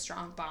had such a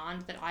strong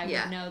bond that I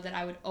would know that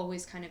I would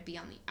always kind of be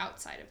on the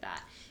outside of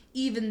that.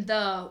 Even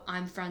though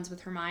I'm friends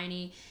with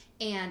Hermione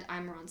and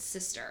I'm Ron's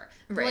sister.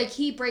 Right. Like,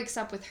 he breaks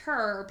up with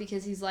her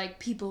because he's like,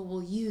 people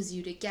will use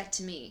you to get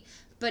to me.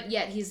 But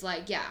yet he's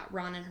like, yeah,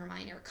 Ron and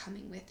Hermione are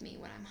coming with me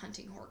when I'm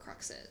hunting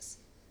Horcruxes.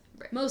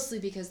 Right. Mostly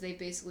because they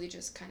basically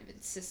just kind of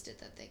insisted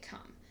that they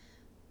come.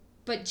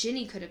 But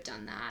Ginny could have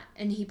done that,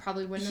 and he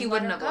probably wouldn't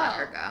have let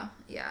her go.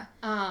 Yeah.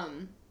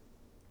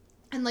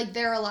 And, like,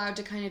 they're allowed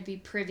to kind of be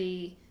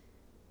privy.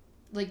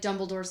 Like,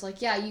 Dumbledore's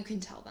like, yeah, you can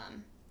tell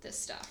them this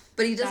stuff.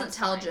 But he doesn't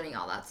tell Ginny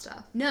all that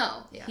stuff.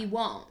 No, he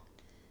won't.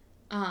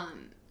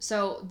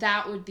 So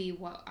that would be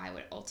what I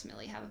would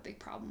ultimately have a big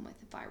problem with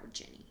if I were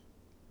Ginny.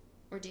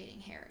 Or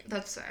dating Harry.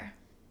 That's fair.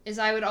 Is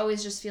I would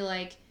always just feel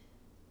like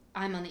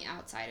I'm on the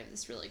outside of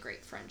this really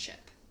great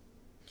friendship.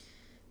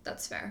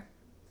 That's fair.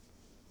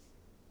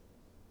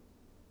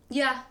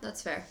 Yeah,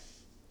 that's fair.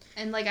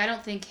 And, like, I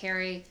don't think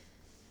Harry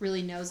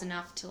really knows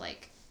enough to,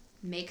 like,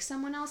 make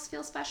someone else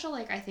feel special.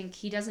 Like, I think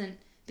he doesn't,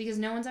 because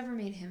no one's ever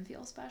made him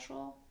feel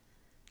special,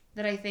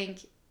 that I think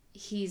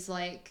he's,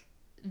 like,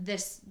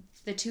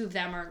 the two of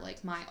them are,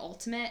 like, my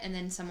ultimate, and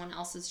then someone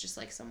else is just,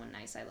 like, someone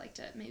nice I like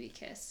to maybe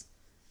kiss.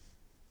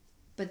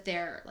 But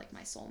they're, like,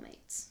 my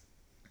soulmates.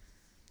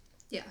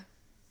 Yeah.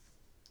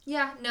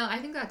 Yeah, no, I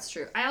think that's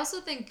true. I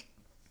also think,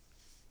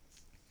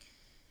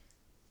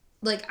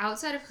 like,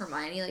 outside of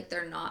Hermione, like,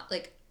 there are not,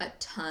 like, a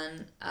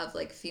ton of,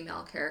 like,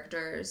 female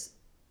characters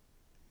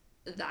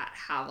that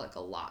have, like, a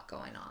lot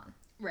going on.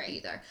 Right.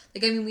 Either.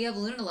 Like, I mean, we have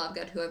Luna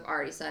Lovegood, who I've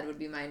already said would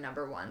be my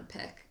number one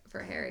pick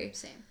for Harry.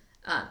 Same.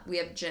 We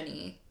have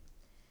Ginny.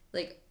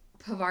 Like,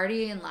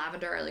 Pavarti and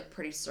Lavender are, like,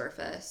 pretty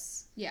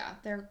surface. Yeah,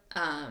 they're...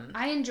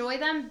 I enjoy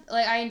them.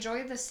 Like, I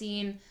enjoy the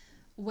scene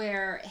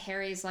where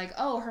Harry's like,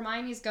 oh,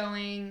 Hermione's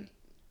going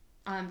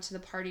to the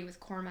party with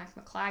Cormac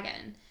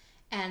McLaggen.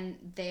 And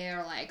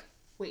they're like,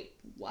 wait,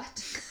 what?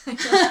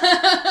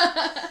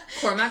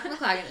 Cormac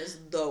McLaggen is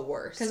the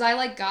worst. Because I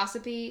like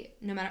gossipy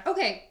no matter...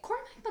 Okay,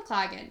 Cormac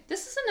McLaggen.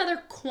 This is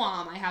another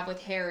qualm I have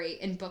with Harry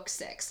in book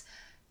 6.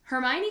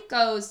 Hermione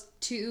goes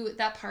to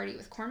that party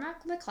with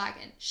Cormac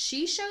McLaggen.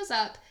 She shows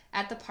up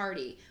at the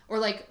party, or,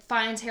 like,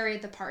 finds Harry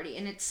at the party,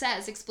 and it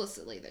says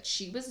explicitly that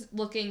she was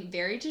looking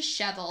very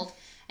disheveled,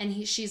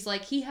 and she's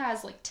like, he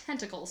has, like,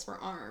 tentacles for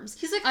arms.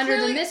 He's, like,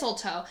 under the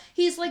mistletoe.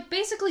 He's, like,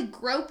 basically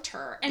groped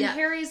her, and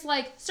Harry's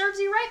like, serves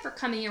you right for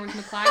coming here with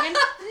McLaggen.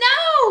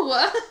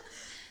 No!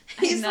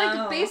 He's,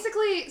 like,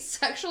 basically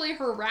sexually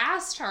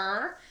harassed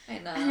her. I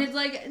know. And it's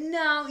like,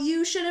 no,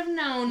 you should have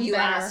known you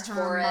better, asked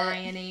for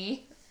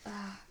Hermione.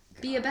 Oh,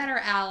 be a better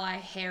ally,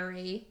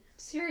 Harry.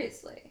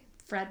 Seriously.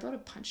 Fred would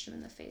have punched him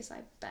in the face,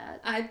 I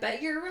bet. I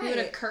bet you're right. He would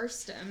have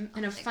cursed him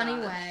in a funny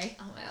way.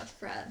 Oh my god,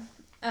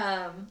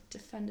 Fred.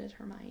 Defended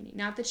Hermione.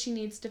 Not that she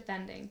needs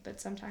defending, but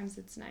sometimes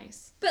it's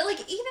nice. But, like,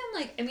 even,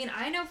 like, I mean,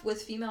 I know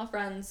with female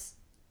friends,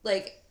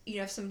 like, you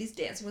know, if somebody's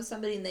dancing with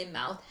somebody and they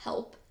mouth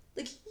help,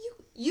 like,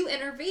 you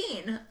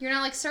intervene. You're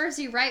not like, serves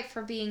you right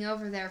for being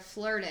over there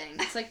flirting.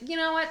 It's like, you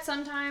know what?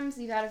 Sometimes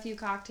you've had a few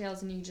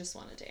cocktails and you just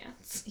want to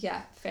dance.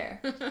 Yeah,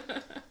 fair.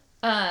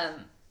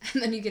 And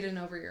then you get in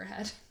over your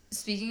head.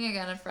 Speaking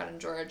again of Fred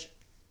and George,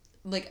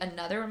 like,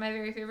 another one of my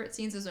very favorite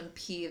scenes is when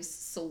Peeves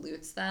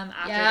salutes them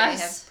after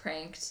they have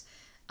pranked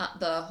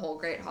the whole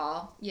Great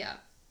Hall. Yeah.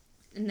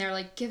 And they're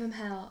like, give him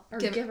hell, or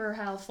give her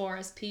hell for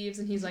us, Peeves.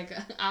 And he's like,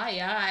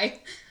 aye, aye.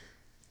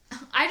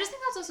 I just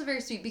think that's also very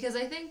sweet, because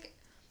I think,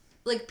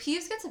 like,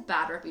 Peeves gets a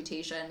bad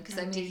reputation, because,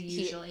 I mean,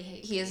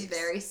 he is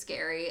very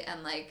scary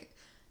and, like,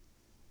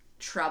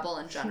 trouble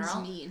in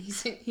general.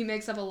 He's mean. He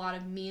makes up a lot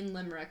of mean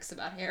limericks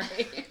about Harry.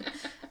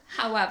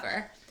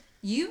 However,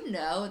 you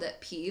know that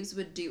Peeves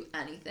would do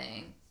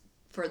anything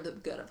for the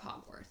good of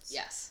Hogwarts.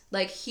 Yes.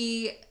 Like,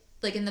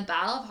 like, in the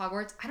Battle of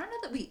Hogwarts, I don't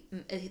know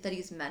that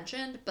he's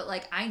mentioned, but,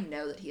 like, I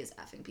know that he is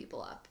effing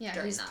people up.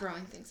 Yeah, he's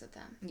throwing things at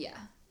them. Yeah.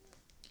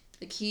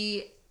 Like,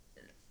 he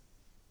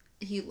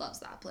loves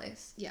that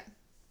place. Yeah.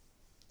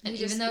 And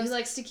even though he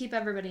likes to keep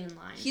everybody in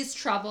line. He's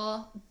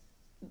trouble,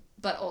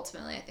 but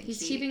ultimately I think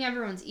he's keeping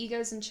everyone's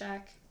egos in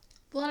check.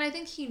 Well, and I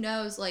think he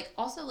knows, like,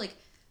 also, like,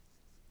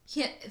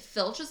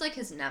 Filch is, like,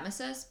 his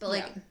nemesis, but,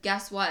 like,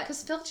 guess what?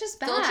 Because Filch is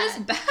bad. Filch is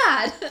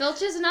bad.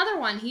 Filch is another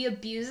one. He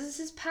abuses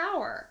his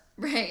power.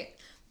 Right.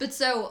 But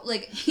so,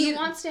 like... He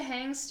wants to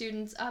hang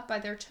students up by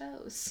their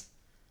toes.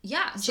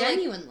 Yeah. So,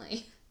 genuinely.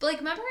 Like, but, like,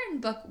 remember in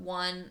book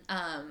 1,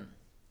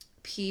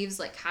 Peeves,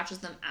 like, catches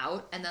them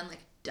out and then,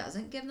 like,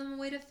 doesn't give them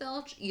away to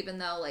Filch, even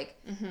though, like...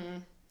 Mm-hmm.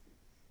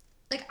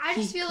 Like, I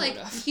just feel like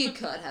he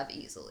could have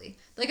easily.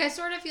 Like, I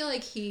sort of feel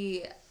like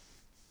he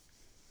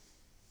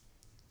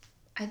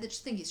I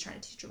just think he's trying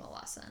to teach him a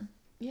lesson.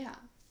 Yeah.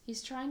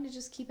 He's trying to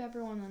just keep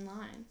everyone in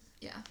line.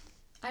 Yeah.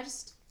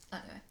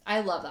 Anyway,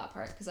 I love that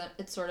part because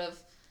it sort of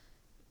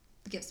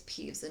gives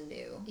Peeves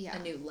a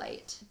new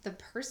light. The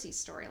Percy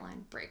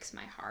storyline breaks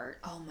my heart.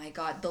 Oh my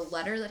god, the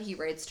letter that he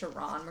writes to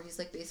Ron where he's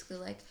like basically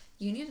like,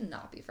 you need to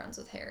not be friends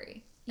with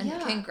Harry. And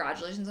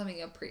congratulations on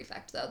being a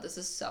prefect though. This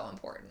is so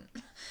important.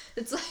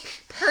 It's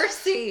like,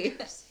 Percy.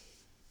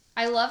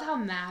 I love how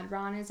mad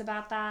Ron is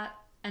about that.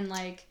 And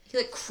like he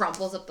like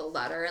crumples up the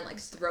letter and like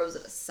throws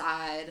it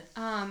aside.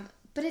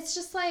 But it's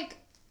just like,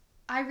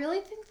 I really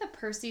think that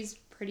Percy's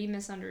pretty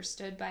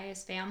misunderstood by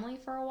his family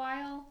for a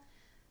while.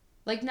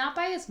 Like, not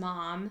by his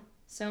mom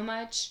so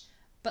much,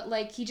 but,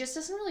 like, he just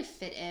doesn't really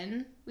fit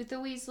in with the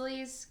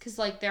Weasleys. Because,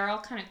 like, they're all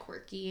kind of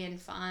quirky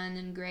and fun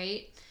and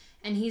great.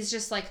 And he's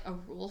just, like, a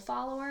rule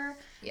follower.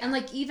 Yeah. And,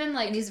 like, even,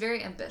 like... And he's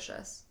very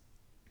ambitious.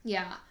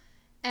 Yeah.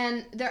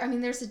 And,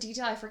 there's a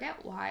detail, I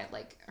forget why,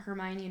 like,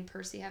 Hermione and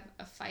Percy have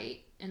a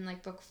fight in,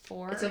 like, book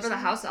 4. It's over the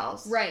house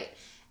elves. Right.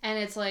 And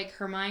it's, like,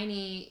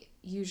 Hermione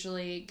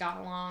usually got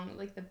along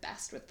like the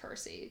best with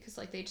Percy because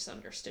like they just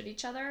understood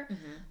each other.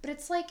 But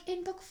it's like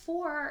in book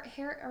 4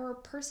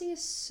 Percy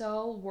is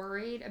so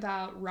worried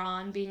about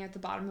Ron being at the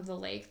bottom of the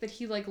lake that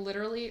he like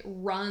literally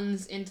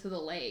runs into the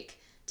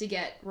lake to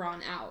get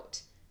Ron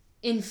out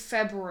in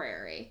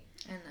February.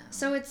 I know.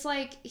 So it's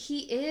like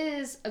he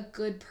is a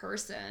good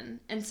person,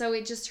 and so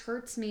it just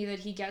hurts me that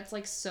he gets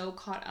like so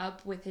caught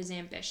up with his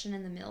ambition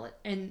in the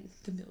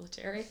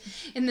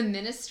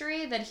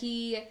ministry that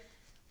he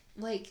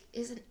like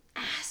is an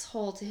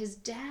asshole to his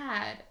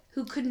dad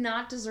who could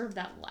not deserve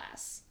that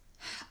less.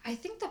 I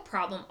think the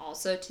problem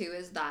also too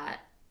is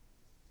that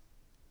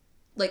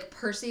like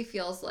Percy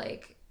feels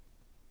like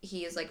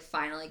he is like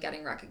finally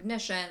getting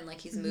recognition, like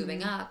he's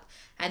moving up,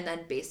 and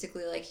then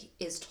basically like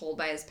is told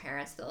by his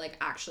parents that like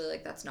actually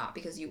like that's not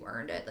because you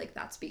earned it, like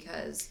that's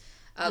because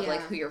of like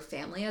who your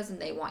family is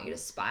and they want you to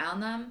spy on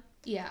them.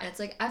 Yeah. And it's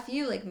like, F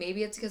you, like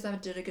maybe it's because I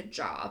did a good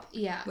job.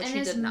 Yeah. Which and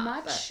he did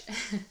not.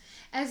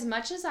 As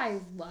much as I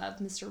love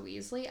Mr.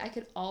 Weasley, I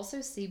could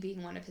also see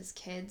being one of his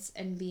kids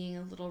and being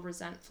a little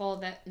resentful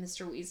that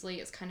Mr.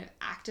 Weasley is kind of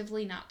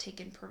actively not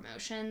taking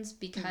promotions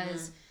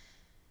because,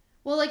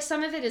 well, like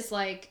some of it is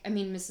like, I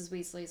mean, Mrs.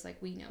 Weasley's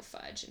like, we know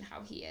Fudge and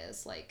how he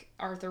is. Like,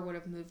 Arthur would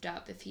have moved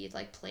up if he had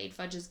like played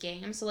Fudge's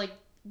game. So like,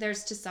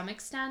 there's to some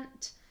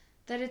extent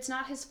that it's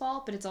not his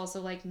fault, but it's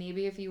also like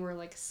maybe if you were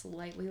like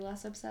slightly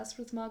less obsessed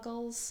with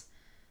Muggles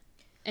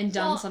and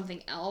done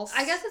something else.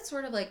 I guess it's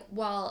sort of like,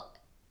 well,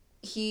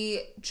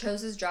 he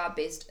chose his job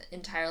based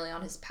entirely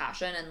on his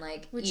passion and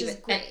like which is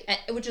great.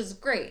 Which is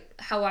great.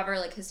 However,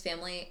 like his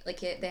family,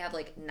 like they have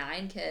like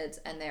 9 kids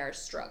and they are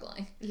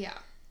struggling. Yeah.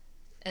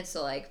 And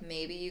so like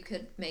maybe you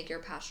could make your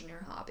passion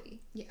your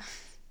hobby. Yeah.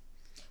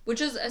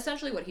 Which is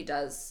essentially what he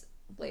does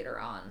later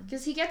on.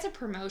 Because he gets a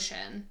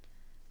promotion.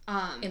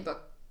 In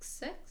book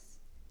 6?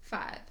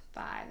 5,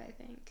 I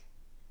think.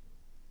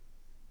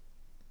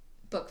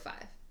 Book 5.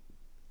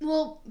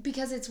 Well,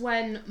 because it's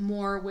when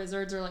more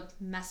wizards are like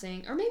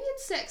messing, or maybe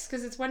it's 6,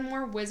 because it's when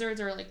more wizards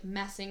are like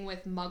messing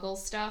with Muggle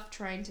stuff,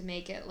 trying to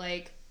make it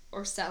like,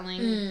 or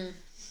selling.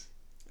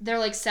 They're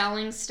like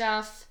selling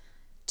stuff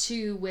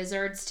to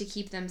wizards to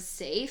keep them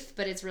safe,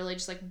 but it's really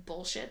just like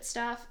bullshit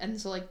stuff,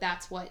 and so like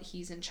that's what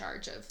he's in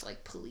charge of,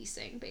 like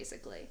policing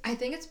basically. I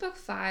think it's book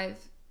 5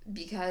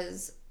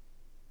 because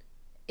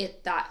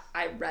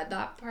I read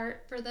that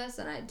part for this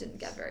and I didn't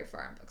get very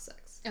far in book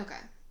 6. Okay.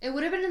 It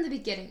would have been in the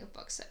beginning of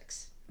book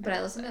 6. But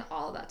I listened to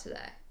all of that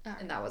today. Right.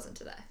 And that wasn't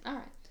today.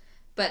 Alright.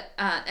 But,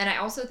 and I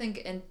also think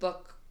in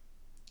book,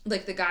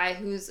 like the guy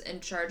who's in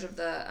charge of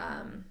the,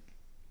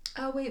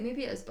 oh wait,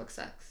 maybe it is book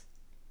 6.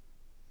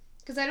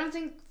 Because I don't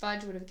think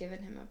Fudge would have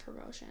given him a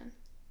promotion.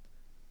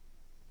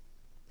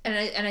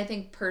 And I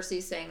think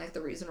Percy's saying, like,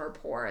 the reason we're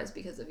poor is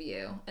because of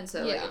you. And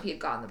so, like, if he had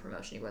gotten the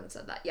promotion, he wouldn't have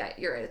said that. Yeah,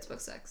 you're right, it's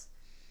book 6.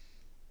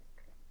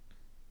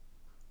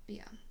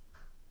 Yeah.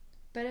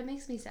 But it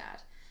makes me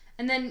sad.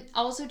 And then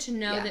also to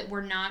know that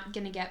we're not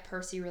going to get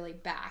Percy really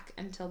back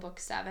until book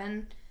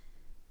 7,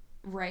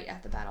 right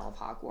at the Battle of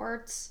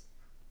Hogwarts.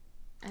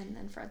 And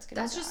then Fred's going to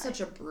die. That's just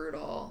such a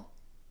brutal...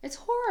 It's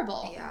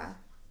horrible. Yeah.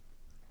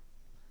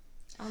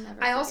 I'll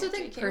never I also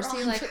think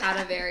Percy, like,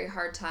 had a very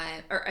hard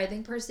time... Or I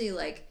think Percy,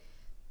 like,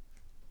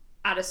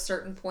 at a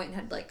certain point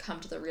had, like, come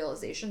to the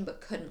realization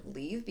but couldn't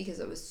leave because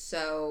it was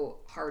so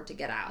hard to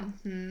get out.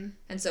 And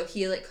so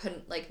he, like,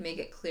 couldn't, like, make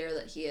it clear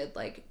that he had,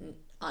 like,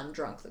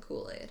 undrunk the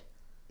Kool-Aid.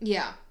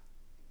 Yeah.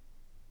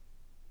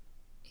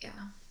 Yeah.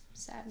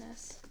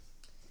 Sadness.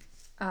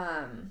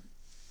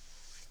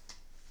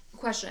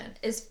 Question.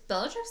 Is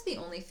Bellatrix the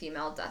only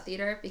female Death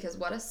Eater? Because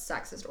what a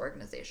sexist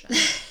organization.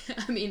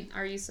 I mean,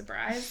 are you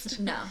surprised?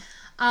 No.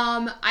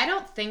 I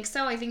don't think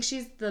so. I think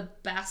she's the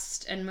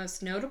best and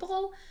most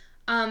notable.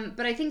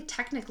 But I think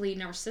technically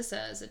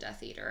Narcissa is a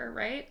Death Eater,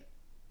 right?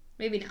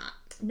 Maybe not.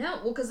 No,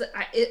 well, because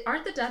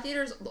aren't the Death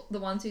Eaters the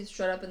ones who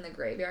showed up in the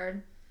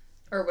graveyard?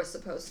 Or was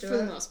supposed to? For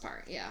the most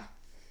part, yeah.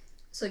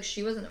 So, like,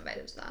 she wasn't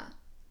invited to that.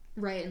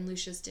 Right, and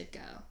Lucius did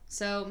go.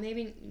 So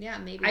maybe. I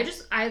mean,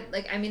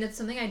 it's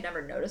something I'd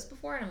never noticed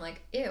before, and I'm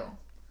like, ew.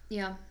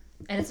 Yeah.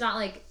 And it's not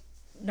like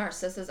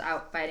Narcissa's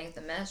out fighting at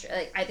the Ministry.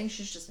 Like, I think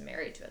she's just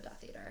married to a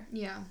Death Eater.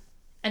 Yeah.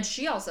 And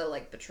she also,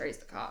 like, betrays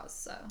the cause,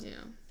 so. Yeah.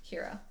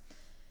 Hero.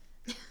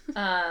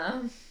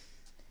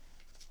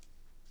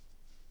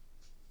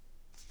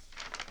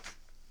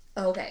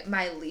 Okay,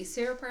 my least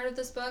favorite part of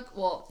this book,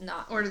 well,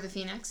 not... Order the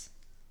Phoenix?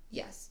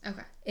 Yes.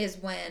 Okay. Is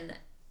when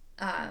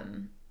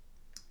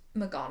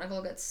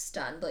McGonagall gets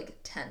stunned, like,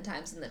 10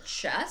 times in the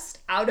chest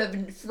out of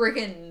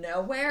friggin'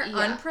 nowhere,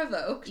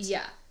 unprovoked.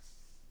 Yeah.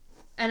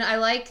 And I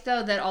like,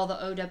 though, that all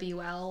the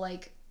OWL,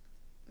 like,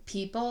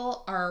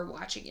 people are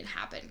watching it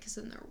happen because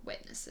then they're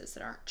witnesses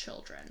that aren't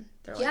children.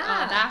 They're like,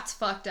 oh, that's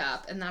fucked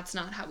up, and that's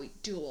not how we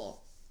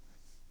duel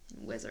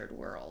in Wizard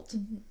World.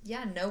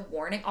 Yeah, no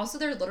warning. Also,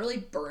 they're literally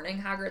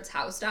burning Hagrid's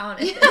house down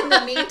in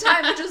the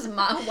meantime, which is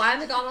why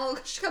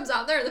McGonagall comes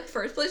out there in the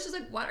first place. She's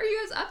like, what are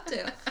you guys up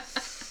to?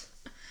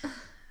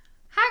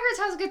 Hagrid's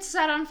house gets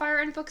set on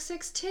fire in Book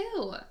 6,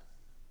 too.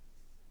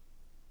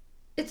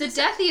 The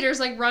Death Eaters,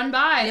 like, run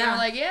by, and they're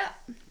like, yeah,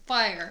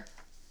 fire.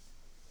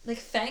 Like,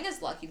 Fang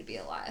is lucky to be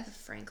alive.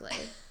 Frankly,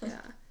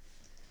 yeah.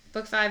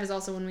 Book 5 is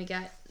also when we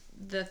get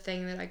the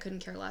thing that I couldn't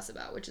care less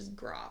about, which is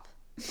Grop.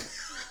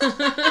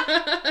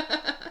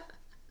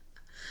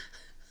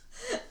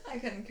 I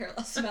couldn't care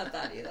less about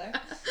that either.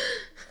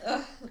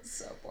 Ugh, it's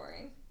so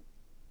boring.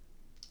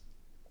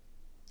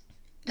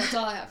 That's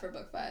all I have for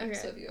Book 5. Okay.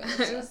 So if you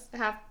want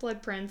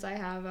Half-Blood Prince, I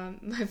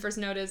have, my first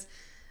note is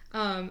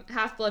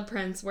Half-Blood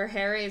Prince, where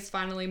Harry is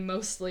finally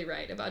mostly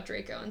right about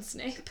Draco and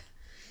Snape.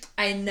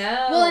 I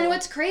know. Well, and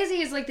what's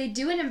crazy is, like, they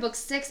do it in Book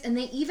 6, and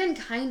they even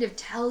kind of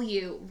tell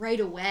you right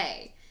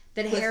away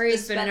that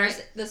Harry's been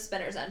right. The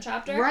Spinner's End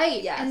chapter?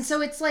 Right. Yes. And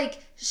so it's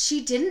like,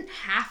 she didn't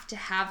have to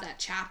have that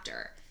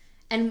chapter.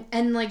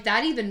 And like,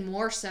 that even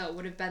more so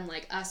would have been,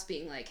 like, us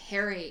being like,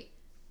 Harry,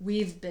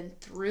 we've been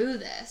through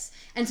this.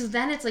 And so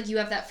then it's like, you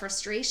have that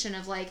frustration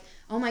of, like,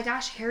 oh my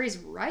gosh, Harry's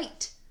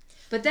right.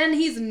 But then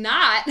he's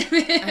not.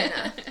 I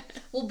know.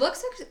 Well, Book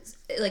 6,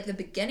 like, the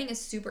beginning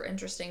is super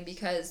interesting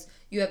because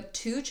you have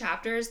 2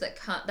 chapters that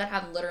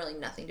have literally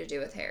nothing to do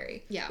with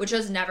Harry. Yeah. Which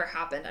has never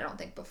happened, I don't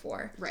think,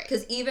 before. Right.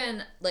 Because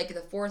even, like, the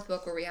 4th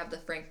book where we have the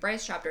Frank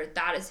Bryce chapter,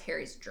 that is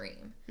Harry's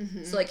dream.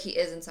 Mm-hmm. So, like, he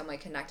is in some way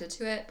connected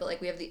to it. But,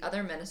 like, we have the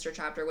other Minister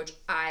chapter, which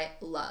I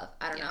love.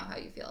 I don't know how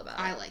you feel about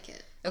it. I like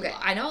it. Okay,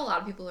 I know a lot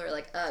of people who are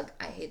like, ugh,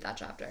 I hate that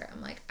chapter.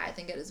 I'm like, I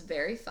think it is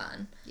very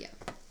fun. Yeah.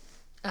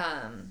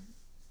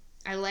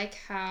 I like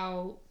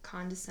how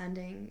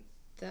condescending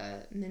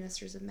the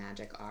Ministers of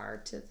Magic are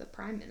to the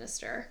Prime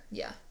Minister.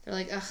 Yeah. They're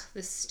like, ugh,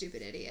 this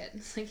stupid idiot.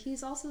 It's like,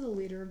 he's also the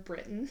leader of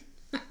Britain.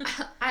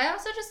 I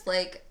also just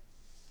like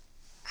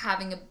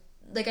having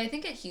I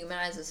think it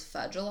humanizes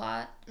Fudge a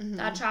lot,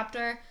 that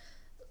chapter.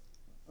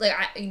 Like,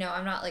 I'm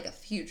not, like, a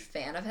huge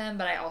fan of him,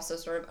 but I also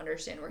sort of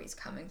understand where he's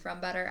coming from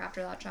better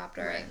after that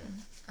chapter, right.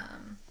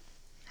 And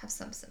have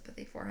some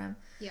sympathy for him.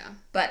 Yeah.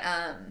 But,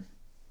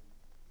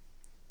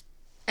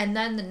 and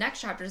then the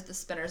next chapter is the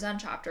Spinner's End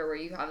chapter, where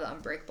you have the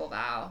Unbreakable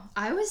Vow.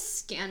 I was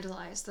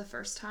scandalized the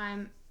first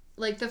time.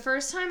 Like, the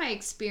first time I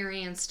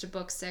experienced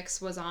Book 6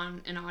 was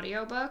on an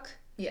audiobook.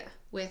 Yeah.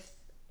 With...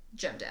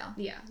 Jim Dale.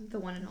 Yeah, the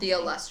one and only. The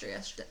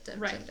illustrious Jim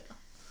Dale.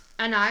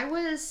 And I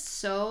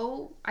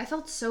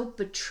felt so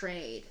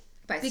betrayed.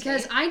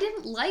 Because I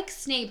didn't like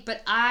Snape,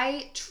 but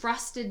I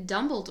trusted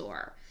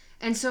Dumbledore.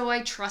 And so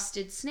I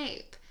trusted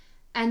Snape.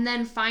 And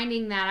then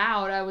finding that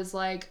out, I was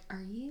like, are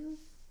you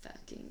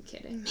fucking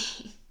kidding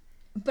me?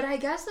 But I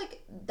guess,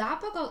 like,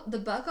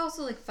 the book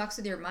also, like, fucks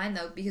with your mind,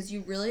 though, because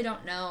you really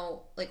don't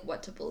know, like,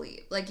 what to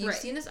believe. Like, you've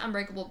seen this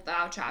Unbreakable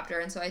Vow chapter,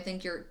 and so I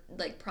think you're,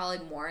 like,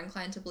 probably more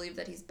inclined to believe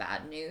that he's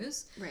bad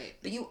news. Right.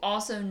 But you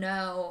also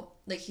know,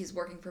 like, he's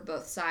working for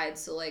both sides,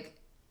 so, like,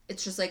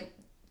 it's just, like,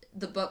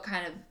 the book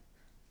kind of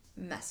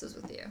messes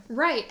with you.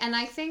 Right. And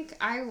I think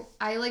I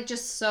like,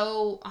 just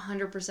so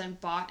 100%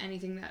 bought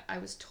anything that I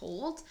was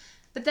told.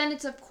 But then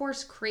it's, of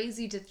course,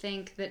 crazy to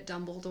think that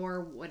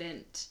Dumbledore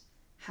wouldn't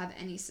have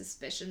any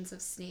suspicions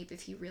of Snape if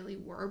he really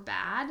were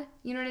bad.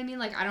 You know what I mean?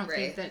 Like, I don't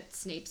think that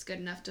Snape's good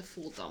enough to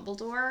fool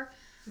Dumbledore.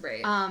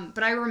 Right.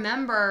 But I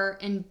remember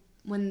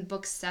when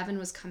Book 7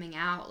 was coming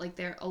out, like,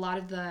 a lot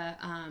of the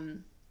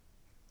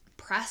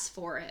press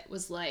for it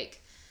was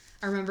like,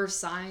 I remember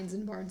signs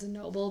in Barnes &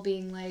 Noble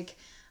being like,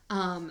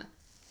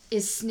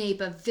 is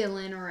Snape a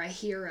villain or a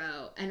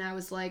hero? And I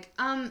was like,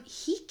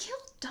 he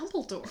killed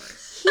Dumbledore.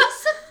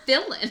 He's a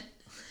villain.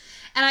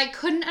 And I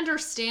couldn't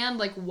understand,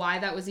 like, why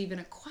that was even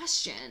a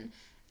question,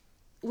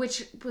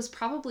 which was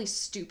probably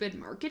stupid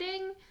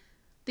marketing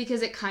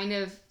because it kind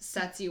of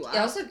sets you up. It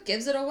also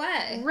gives it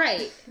away.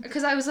 Right.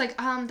 Because I was like,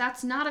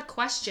 that's not a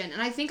question.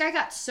 And I think I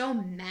got so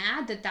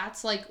mad that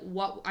that's, like,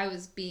 what I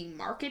was being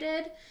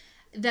marketed,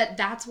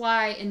 that's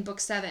why in Book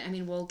 7, I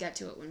mean, we'll get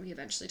to it when we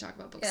eventually talk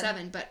about Book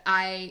 7, but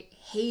I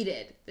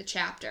hated the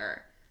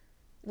chapter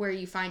where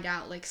you find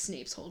out, like,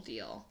 Snape's whole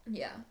deal.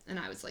 Yeah. And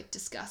I was, like,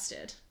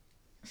 disgusted.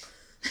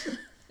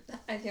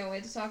 I can't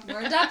wait to talk more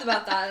in depth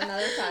about that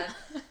another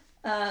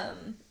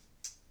time.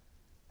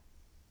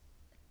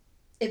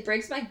 It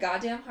breaks my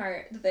goddamn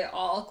heart that they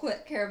all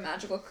quit care of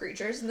magical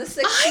creatures in the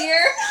 6th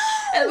year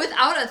and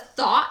without a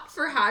thought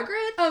for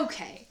Hagrid.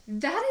 Okay,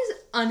 that is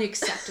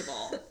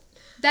unacceptable.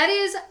 That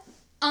is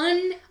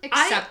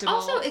unacceptable. I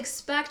also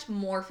expect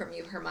more from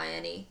you,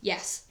 Hermione.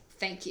 Yes,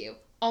 thank you.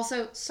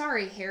 Also,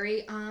 sorry,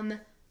 Harry.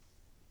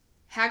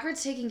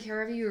 Hagrid's taking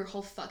care of you your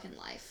whole fucking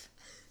life.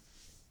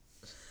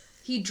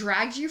 He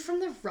dragged you from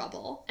the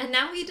rubble. And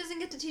now he doesn't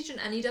get to teach an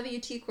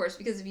NEWT course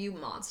because of you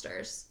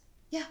monsters.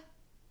 Yeah.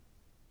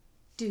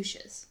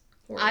 Douches.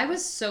 Horrible. I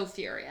was so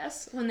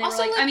furious when they Also,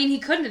 were like, like, I mean, he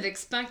couldn't have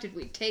expected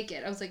we'd take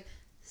it. I was like,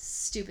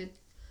 stupid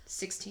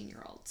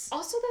 16-year-olds.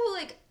 Also, though,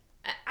 like,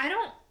 I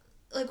don't,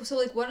 like, so,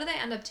 like, what do they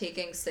end up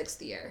taking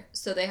 6th year?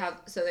 So they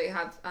have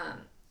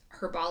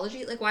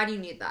herbology? Like, why do you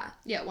need that?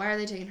 Yeah, why are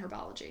they taking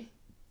herbology?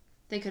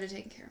 They could have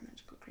taken care of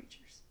magical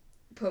creatures.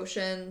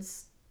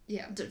 Potions.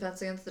 Yeah.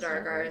 Defense against the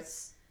dark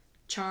arts.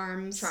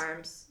 Charms.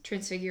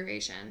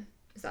 Transfiguration.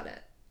 Is that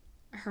it?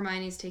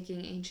 Hermione's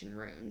taking ancient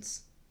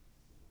runes.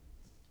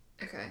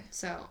 Okay.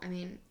 So, I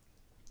mean...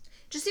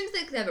 Just seems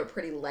like they have a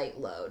pretty light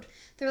load.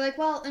 They're like,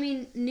 well, I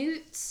mean,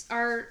 newts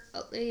are,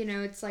 you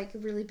know, it's like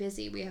really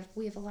busy. We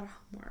have a lot of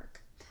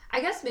homework.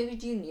 I guess maybe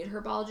do you need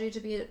herbology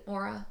to be an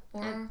aura?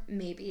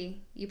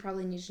 Maybe. You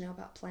probably need to know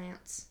about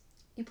plants.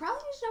 You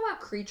probably need to know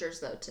about creatures,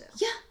 though, too.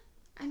 Yeah.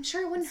 I'm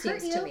sure it wouldn't hurt you.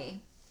 Seems to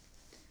me.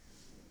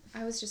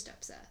 I was just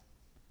upset.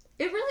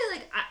 It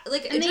really,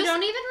 And they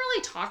don't even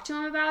really talk to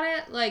him about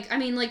it. Like, I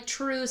mean, like,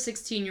 true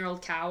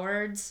 16-year-old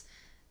cowards.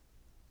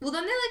 Well,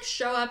 then they, like,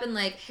 show up and,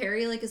 like,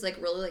 Harry, like, is, like,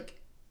 really, like,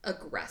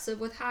 aggressive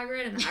with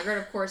Hagrid. And Hagrid,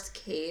 of course,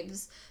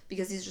 caves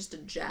because he's just a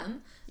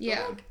gem.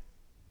 Yeah. But, like,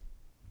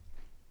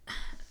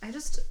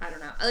 I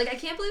don't know. Like, I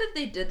can't believe that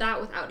they did that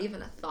without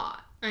even a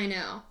thought. I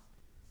know.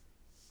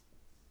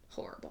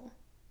 Horrible.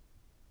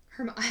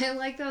 I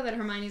like, though, that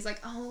Hermione's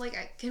like, oh,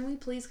 like, can we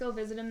please go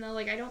visit him, though?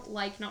 Like, I don't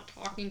like not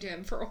talking to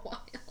him for a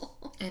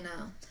while. I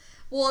know.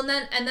 Well, and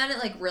then it,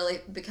 like, really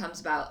becomes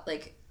about,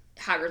 like,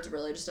 Hagrid's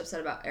really just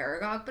upset about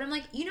Aragog. But I'm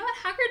like, you know what?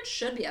 Hagrid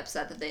should be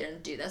upset that they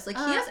didn't do this. Like,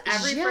 he has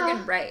every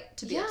friggin' right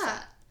to be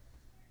upset.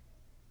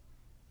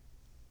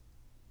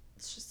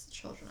 It's just the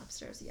children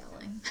upstairs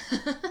yelling.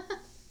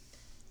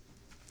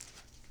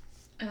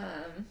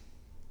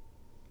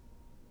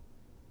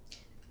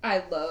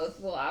 I loathe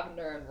the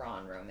Lavender and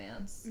Ron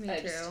romance. Me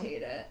I too. just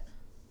hate it.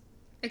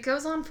 It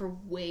goes on for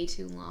way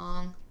too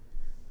long.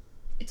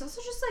 It's also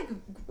just, like,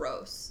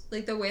 gross.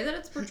 Like, the way that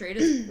it's portrayed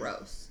is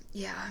gross.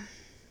 Yeah.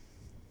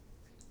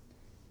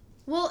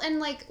 Well, and,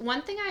 like,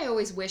 one thing I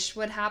always wish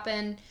would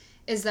happen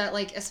is that,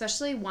 like,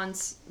 especially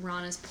once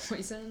Ron is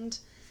poisoned,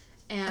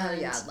 and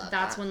I'd love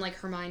that's that. when, like,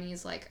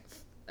 Hermione's like,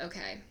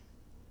 okay,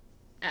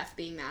 F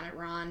being mad at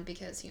Ron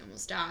because he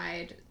almost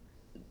died.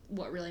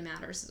 What really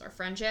matters is our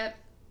friendship.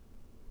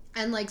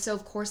 And, like, so,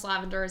 of course,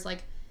 Lavender is,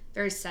 like,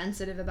 very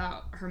sensitive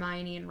about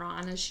Hermione and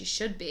Ron, as she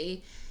should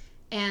be.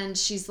 And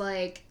she's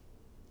like,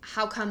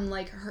 how come,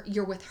 like,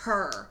 you're with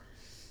her?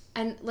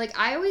 And, like,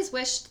 I always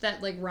wished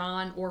that, like,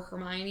 Ron or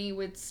Hermione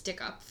would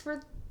stick up for,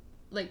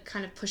 like,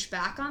 kind of push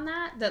back on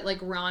that. That, like,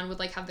 Ron would,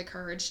 like, have the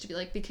courage to be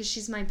like, because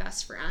she's my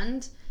best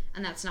friend,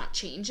 and that's not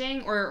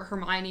changing. Or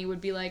Hermione would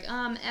be like,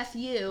 F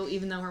you,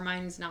 even though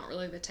Hermione's not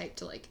really the type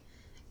to, like,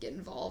 get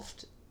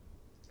involved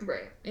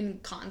Right.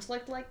 in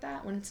conflict like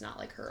that when it's not,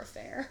 like, her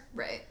affair.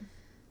 Right.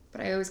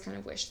 But I always kind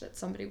of wish that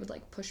somebody would,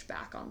 like, push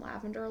back on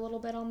Lavender a little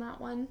bit on that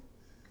one.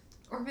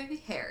 Or maybe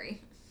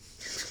Harry.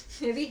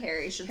 Maybe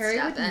Harry should Harry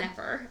step would in.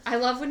 never. I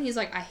love when he's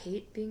like, I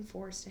hate being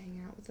forced to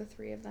hang out with the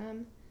three of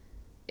them.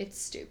 It's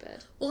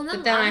stupid. Well, and then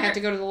But then I have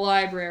to go to the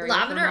library with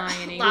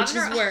Hermione, which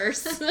is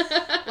worse.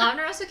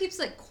 Lavender also keeps,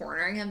 like,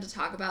 cornering him to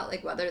talk about,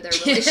 like, whether their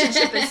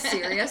relationship is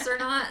serious or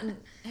not. And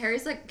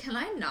Harry's like, can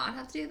I not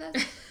have to do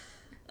this?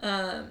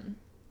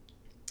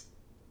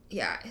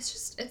 Yeah, it's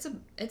just,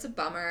 it's a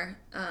bummer.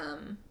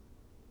 And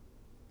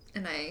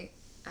I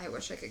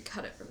wish I could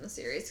cut it from the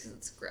series because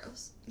it's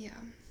gross. Yeah.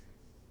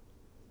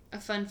 A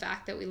fun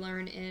fact that we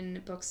learn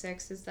in Book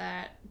 6 is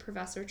that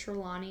Professor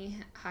Trelawney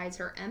hides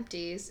her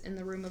empties in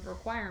the Room of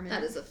Requirement.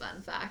 That is a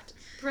fun fact.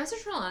 Professor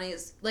Trelawney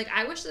is, like,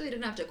 I wish that we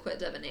didn't have to quit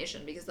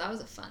divination because that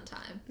was a fun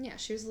time. Yeah,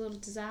 she was a little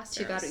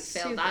disaster. Too bad we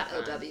failed that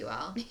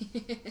OWL.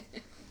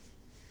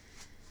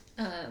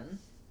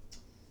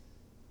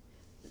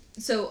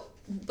 So,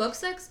 Book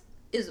 6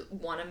 is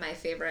one of my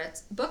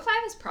favorites. Book 5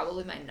 is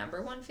probably my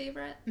number one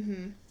favorite.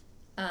 Mm-hmm.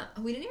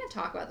 We didn't even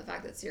talk about the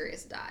fact that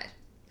Sirius died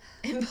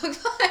in Book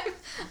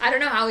 5. I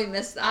don't know how we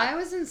missed that. I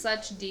was in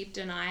such deep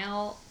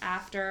denial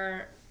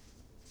after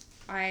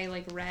I,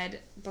 like, read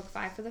Book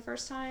 5 for the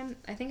first time.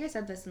 I think I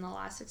said this in the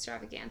last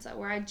extravaganza,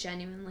 where I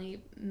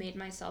genuinely made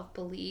myself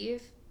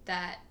believe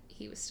that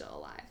he was still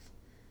alive.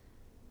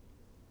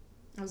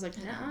 I was like,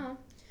 no.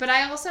 But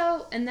I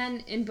also, and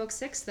then in Book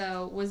 6,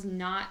 though, was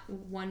not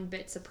one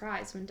bit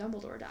surprised when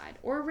Dumbledore died.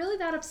 Or really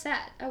that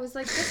upset. I was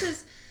like, this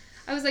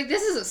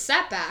is a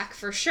setback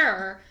for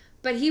sure.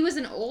 But he was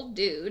an old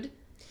dude.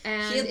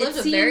 And he had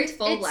lived a very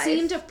full life. It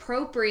seemed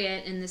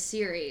appropriate in the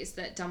series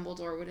that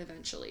Dumbledore would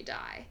eventually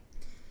die.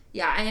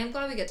 Yeah, I am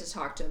glad we get to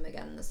talk to him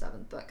again in the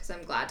 7th book, because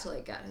I'm glad to,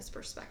 like, get his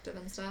perspective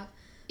and stuff.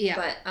 Yeah.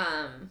 But,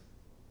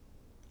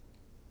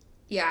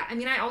 yeah, I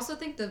mean, I also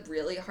think the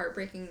really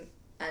heartbreaking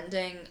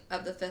ending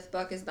of the 5th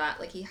book is that,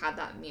 like, he had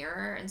that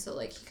mirror, and so,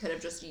 like, he could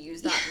have just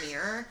used that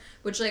mirror,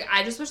 which, like,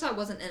 I just wish that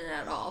wasn't in it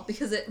at all,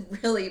 because it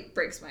really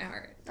breaks my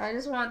heart. I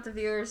just want the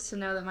viewers to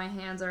know that my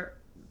hands are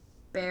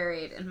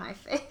buried in my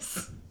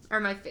face. Or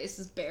my face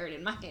is buried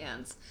in my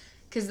hands.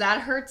 Because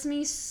that hurts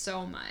me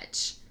so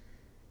much.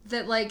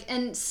 That, like,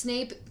 and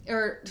Snape,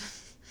 or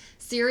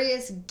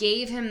Sirius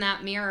gave him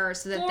that mirror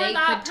so that For they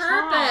that could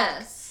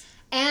purpose.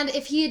 talk. And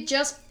if he had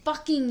just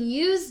fucking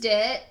used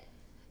it,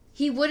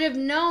 he would have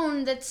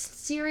known that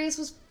Sirius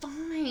was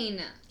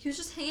fine. He was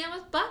just hanging out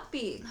with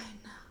Buckbeak.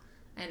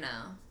 I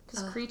know.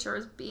 This creature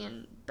is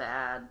being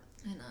bad.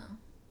 I know.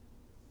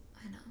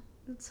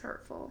 It's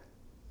hurtful.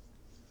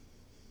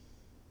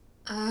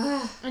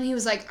 Ugh. And he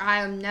was like,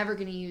 I'm never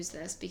going to use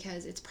this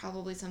because it's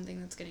probably something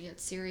that's going to get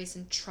Sirius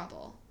in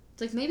trouble.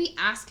 It's like, maybe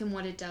ask him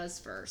what it does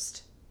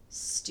first.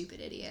 Stupid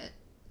idiot.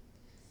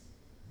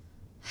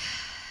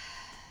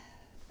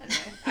 Anyway,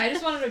 I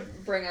just wanted to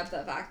bring up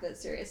the fact that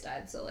Sirius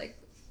died, so, like...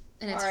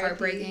 And it's R.I.P.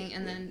 heartbreaking,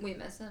 and then we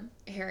miss him.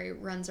 Harry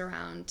runs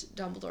around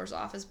Dumbledore's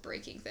office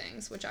breaking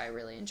things, which I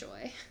really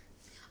enjoy.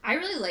 I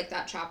really like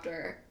that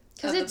chapter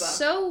Because it's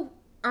so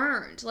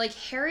earned. Like,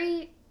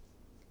 Harry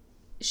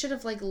should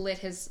have, like, lit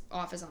his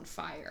office on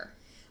fire.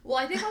 Well,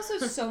 I think also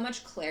so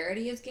much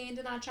clarity is gained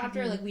in that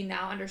chapter. Mm-hmm. Like, we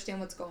now understand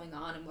what's going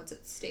on and what's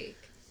at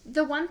stake.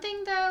 The one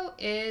thing, though,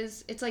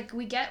 is it's like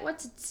we get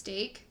what's at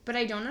stake, but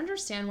I don't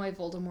understand why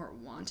Voldemort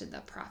wanted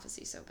that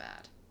prophecy so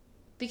bad.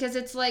 Because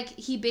it's like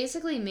he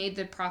basically made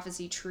the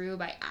prophecy true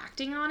by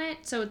acting on it.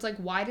 So it's like,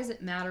 why does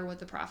it matter what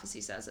the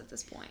prophecy says at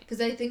this point?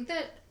 Because I think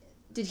that...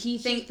 Did he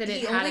think that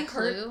it had a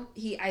clue?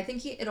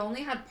 It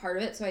only had part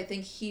of it, so I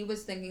think he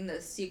was thinking the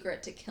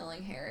secret to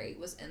killing Harry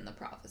was in the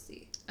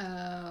prophecy.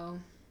 Oh.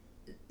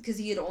 Because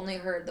he had only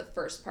heard the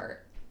first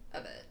part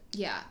of it.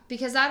 Yeah,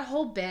 because that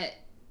whole bit,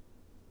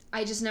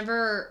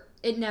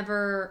 it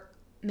never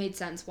made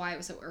sense why it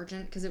was so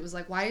urgent, because it was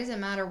like, why does it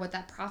matter what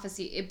that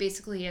prophecy, it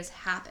basically has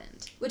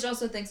happened. Which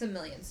also thanks a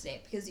million,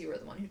 Snape, because you were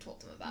the one who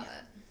told him about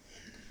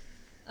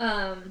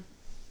it.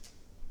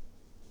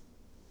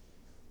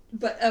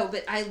 But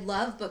I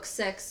love book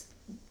 6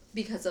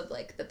 because of,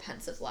 like, the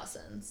pensive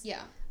lessons.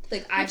 Yeah.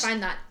 Like, I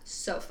find that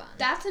so fun.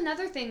 That's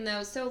another thing,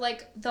 though. So,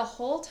 like, the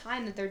whole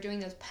time that they're doing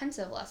those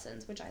pensive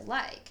lessons, which I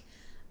like,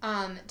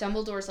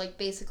 Dumbledore's, like,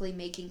 basically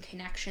making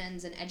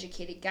connections and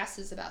educated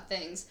guesses about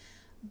things.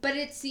 But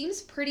it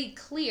seems pretty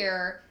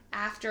clear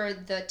after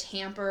the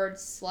tampered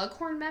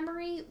Slughorn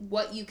memory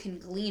what you can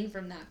glean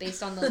from that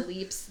based on the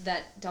leaps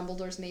that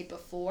Dumbledore's made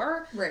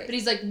before. Right. But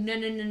he's like,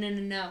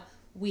 no.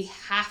 We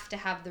have to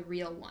have the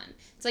real one.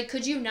 It's like,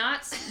 could you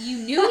not... You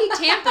knew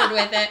he tampered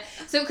with it,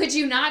 so could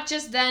you not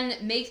just then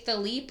make the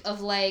leap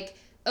of, like,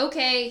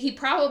 okay, he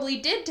probably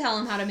did tell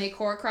him how to make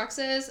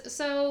Horcruxes,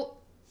 so...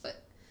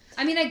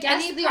 I mean, I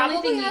guess and he the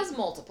only thing... he has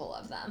multiple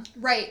of them.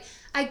 Right.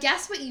 I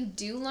guess what you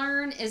do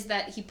learn is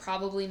that he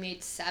probably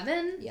made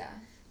 7. Yeah.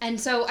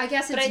 And so I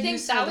guess it's But I think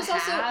useful that was to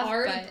also have,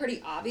 already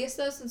pretty obvious,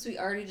 though, since we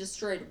already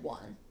destroyed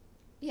one.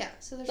 Yeah,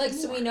 so there's like,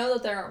 more. so we know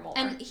that there are more.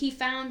 And he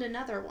found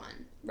another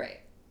one.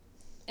 Right.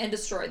 And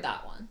destroyed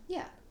that one.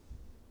 Yeah.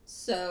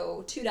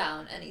 So, 2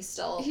 down, and he's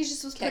still He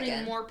just was kicking.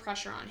 putting more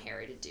pressure on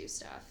Harry to do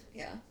stuff.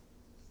 Yeah.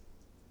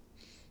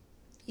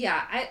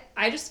 Yeah,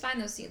 I just find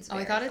those scenes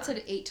very I thought fun. it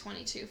said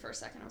 8:22 for a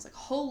second. I was like,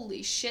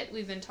 holy shit,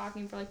 we've been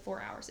talking for like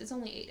 4 hours. It's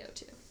only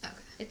 8:02. Okay.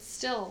 It's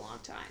still a long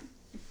time.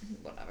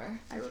 Whatever.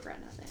 I regret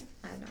nothing.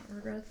 I don't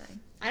regret a thing.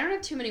 I don't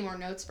have too many more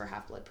notes for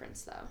Half-Blood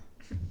Prince,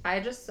 though. I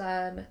just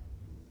said...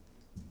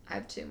 I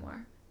have 2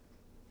 more.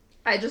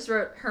 I just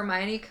wrote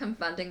Hermione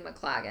confronting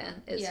McLaggen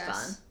is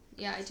fun.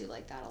 Yeah, I do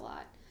like that a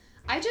lot.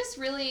 I just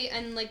really,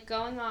 and like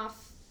going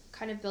off,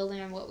 kind of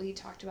building on what we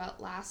talked about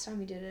last time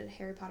we did a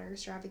Harry Potter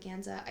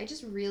extravaganza, I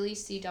just really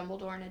see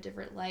Dumbledore in a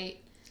different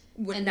light.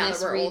 Now that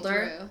we're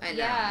older? I know,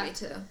 yeah. me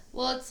too.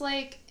 Well, it's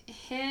like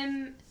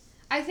him,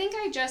 I think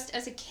I just,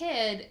 as a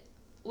kid,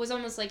 was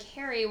almost like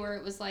Harry, where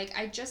it was like,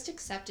 I just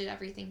accepted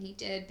everything he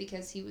did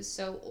because he was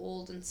so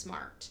old and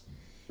smart.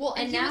 Well,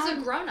 and he now was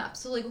a grown-up,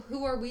 so, like,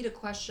 who are we to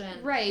question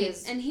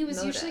his and he was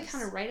motives? usually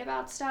kind of right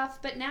about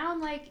stuff, but now I'm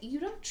like, you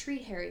don't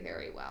treat Harry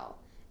very well.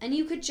 And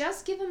you could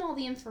just give him all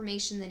the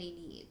information that he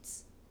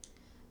needs.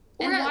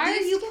 And why are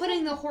you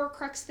putting the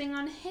Horcrux thing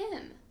on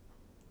him?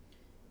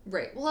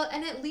 Right. Well,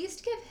 and at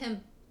least give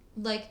him,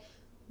 like,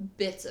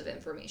 bits of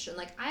information.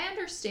 Like, I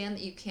understand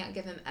that you can't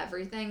give him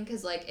everything,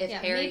 because, like, if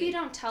Harry... maybe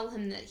don't tell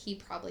him that he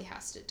probably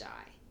has to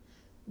die.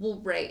 Well,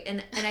 right.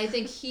 And I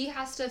think he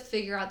has to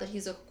figure out that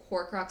he's a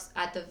Horcrux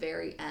at the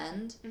very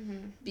end,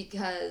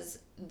 because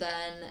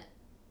then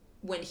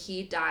when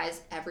he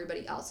dies,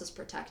 everybody else is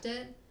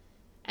protected.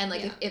 And,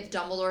 like, if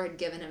Dumbledore had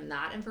given him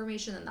that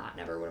information, then that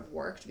never would have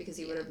worked, because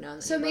he would have known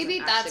that so he wasn't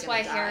maybe that's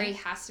why die. Harry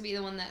has to be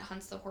the one that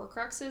hunts the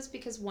Horcruxes,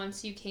 because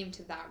once you came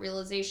to that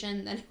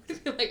realization, then it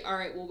would be like, all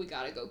right, well, we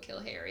gotta go kill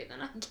Harry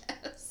then, I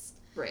guess.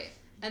 Right.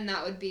 And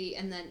that would be,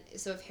 and then,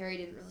 so if Harry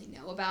didn't really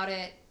know about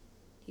it,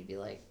 he'd be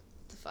like,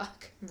 the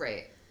fuck?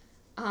 Right.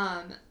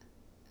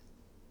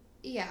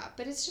 Yeah,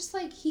 but it's just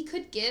like he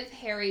could give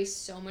Harry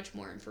so much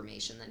more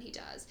information than he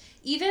does.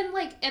 Even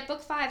like at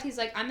book 5, he's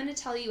like, I'm going to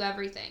tell you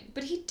everything.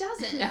 But he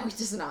doesn't. No, he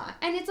does not.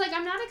 And it's like,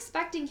 I'm not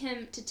expecting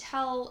him to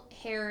tell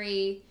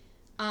Harry,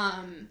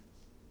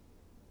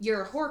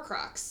 you're a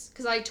Horcrux.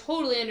 Because I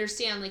totally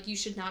understand, like, you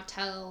should not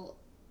tell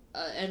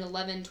an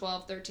 11,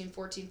 12, 13,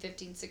 14,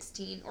 15,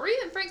 16, or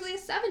even, frankly, a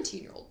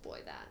 17-year-old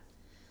boy that.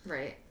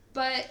 Right.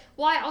 But,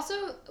 well, I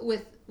also,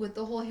 with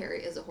the whole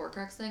Harry is a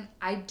Horcrux thing,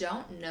 I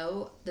don't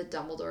know that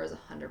Dumbledore is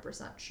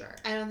 100% sure.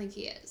 I don't think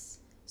he is.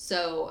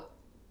 So,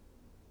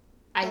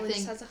 I think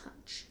He has a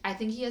hunch. I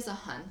think he has a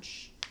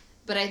hunch,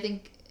 but I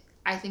think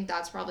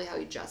that's probably how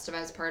he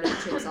justifies part of it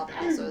to himself.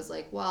 Also, is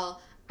like,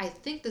 well, I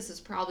think this is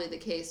probably the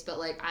case, but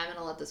like I'm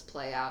gonna let this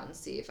play out and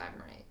see if I'm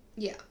right.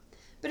 Yeah,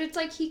 but it's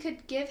like he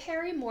could give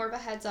Harry more of a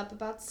heads up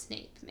about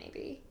Snape,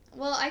 maybe.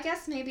 Well, I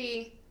guess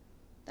maybe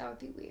that would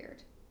be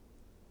weird.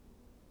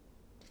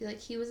 Be like,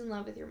 he was in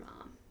love with your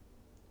mom.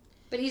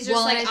 But he's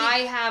just I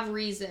have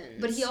reasons.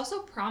 But he also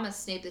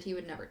promised Snape that he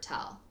would never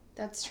tell.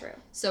 That's true.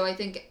 So I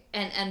think,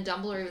 and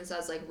Dumbledore even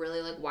says, like,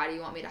 really, like, why do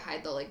you want me to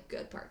hide the, like,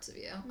 good parts of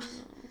you?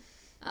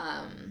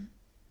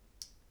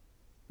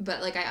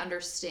 But, like, I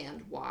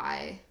understand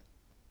why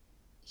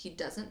he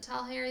doesn't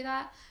tell Harry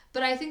that.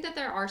 But I think that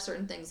there are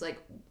certain things, like,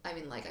 I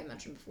mean, like I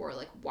mentioned before,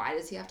 like, why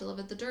does he have to live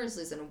at the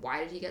Dursleys? And why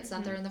did he get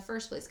sent there in the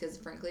first place? Because,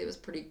 frankly, it was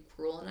pretty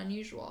cruel and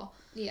unusual.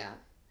 Yeah.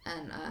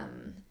 And,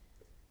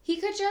 he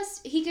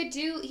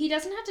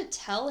doesn't have to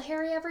tell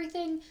Harry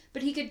everything,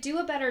 but he could do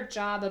a better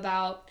job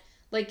about,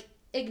 like,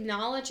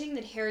 acknowledging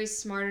that Harry's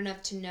smart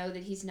enough to know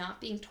that he's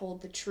not being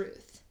told the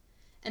truth.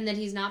 And that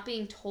he's not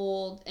being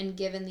told and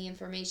given the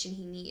information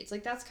he needs.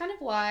 Like, that's kind of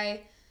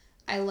why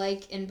I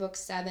like in book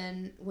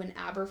 7 when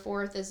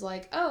Aberforth is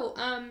like,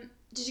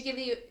 did you give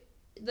you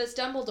this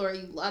Dumbledore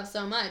you love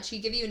so much? He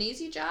give you an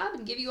easy job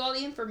and give you all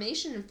the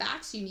information and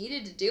facts you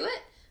needed to do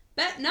it?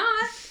 Bet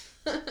not.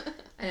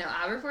 I know,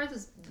 Aberforth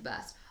is the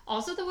best.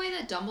 Also, the way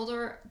that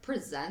Dumbledore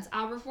presents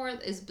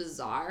Aberforth is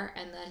bizarre,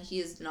 and then he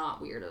is not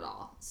weird at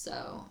all.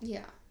 So,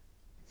 yeah.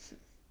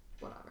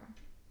 Whatever.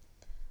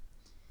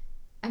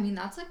 I mean,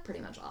 that's, like,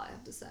 pretty much all I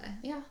have to say.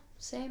 Yeah,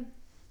 same.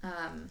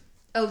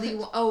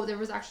 There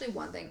was actually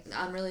one thing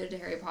unrelated to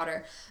Harry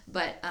Potter,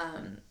 but,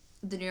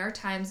 the New York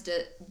Times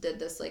did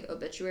this, like,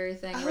 obituary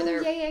thing where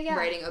they're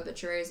writing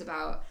obituaries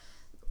about,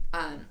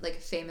 like,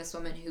 famous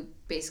women who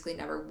basically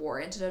never wore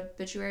into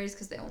obituaries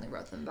because they only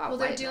wrote them about white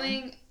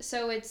men.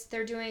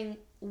 They're doing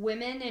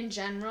women in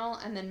general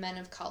and then men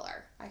of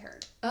color, I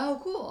heard. Oh,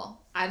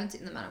 cool. I haven't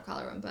seen the men of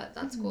color one, but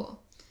that's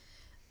cool.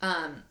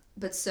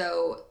 But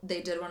so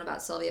they did one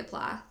about Sylvia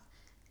Plath,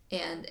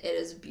 and it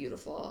is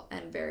beautiful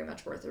and very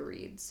much worth a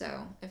read.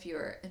 So if you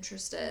are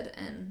interested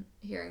in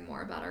hearing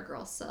more about our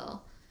girl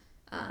Syl,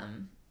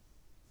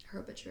 her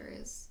obituary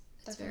is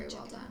very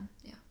well done.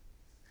 Yeah.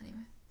 Anyway.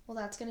 Well,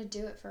 that's going to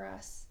do it for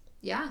us.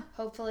 Yeah.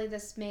 Hopefully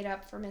this made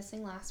up for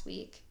missing last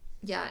week.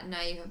 Yeah,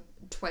 now you have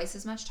twice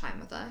as much time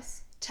with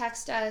us.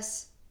 Text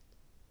us,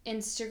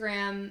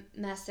 Instagram,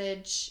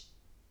 message,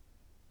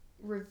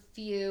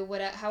 review,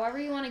 whatever, however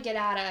you want to get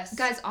at us.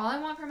 Guys, all I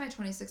want for my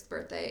 26th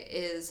birthday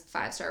is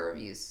 5-star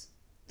reviews.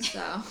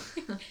 So,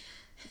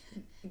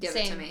 give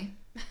it to me.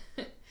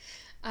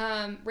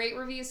 Rate,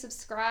 review,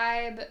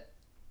 subscribe.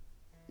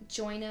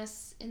 Join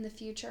us in the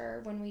future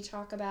when we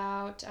talk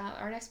about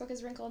our next book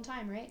is Wrinkle in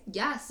Time, right?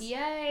 Yes.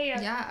 Yay!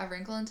 Yeah, A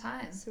Wrinkle in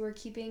Time. So we're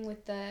keeping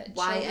with the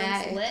YA.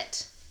 children's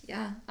lit.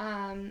 Yeah.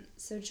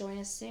 So join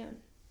us soon.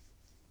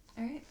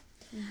 All right.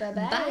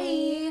 Bye-bye.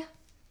 Bye.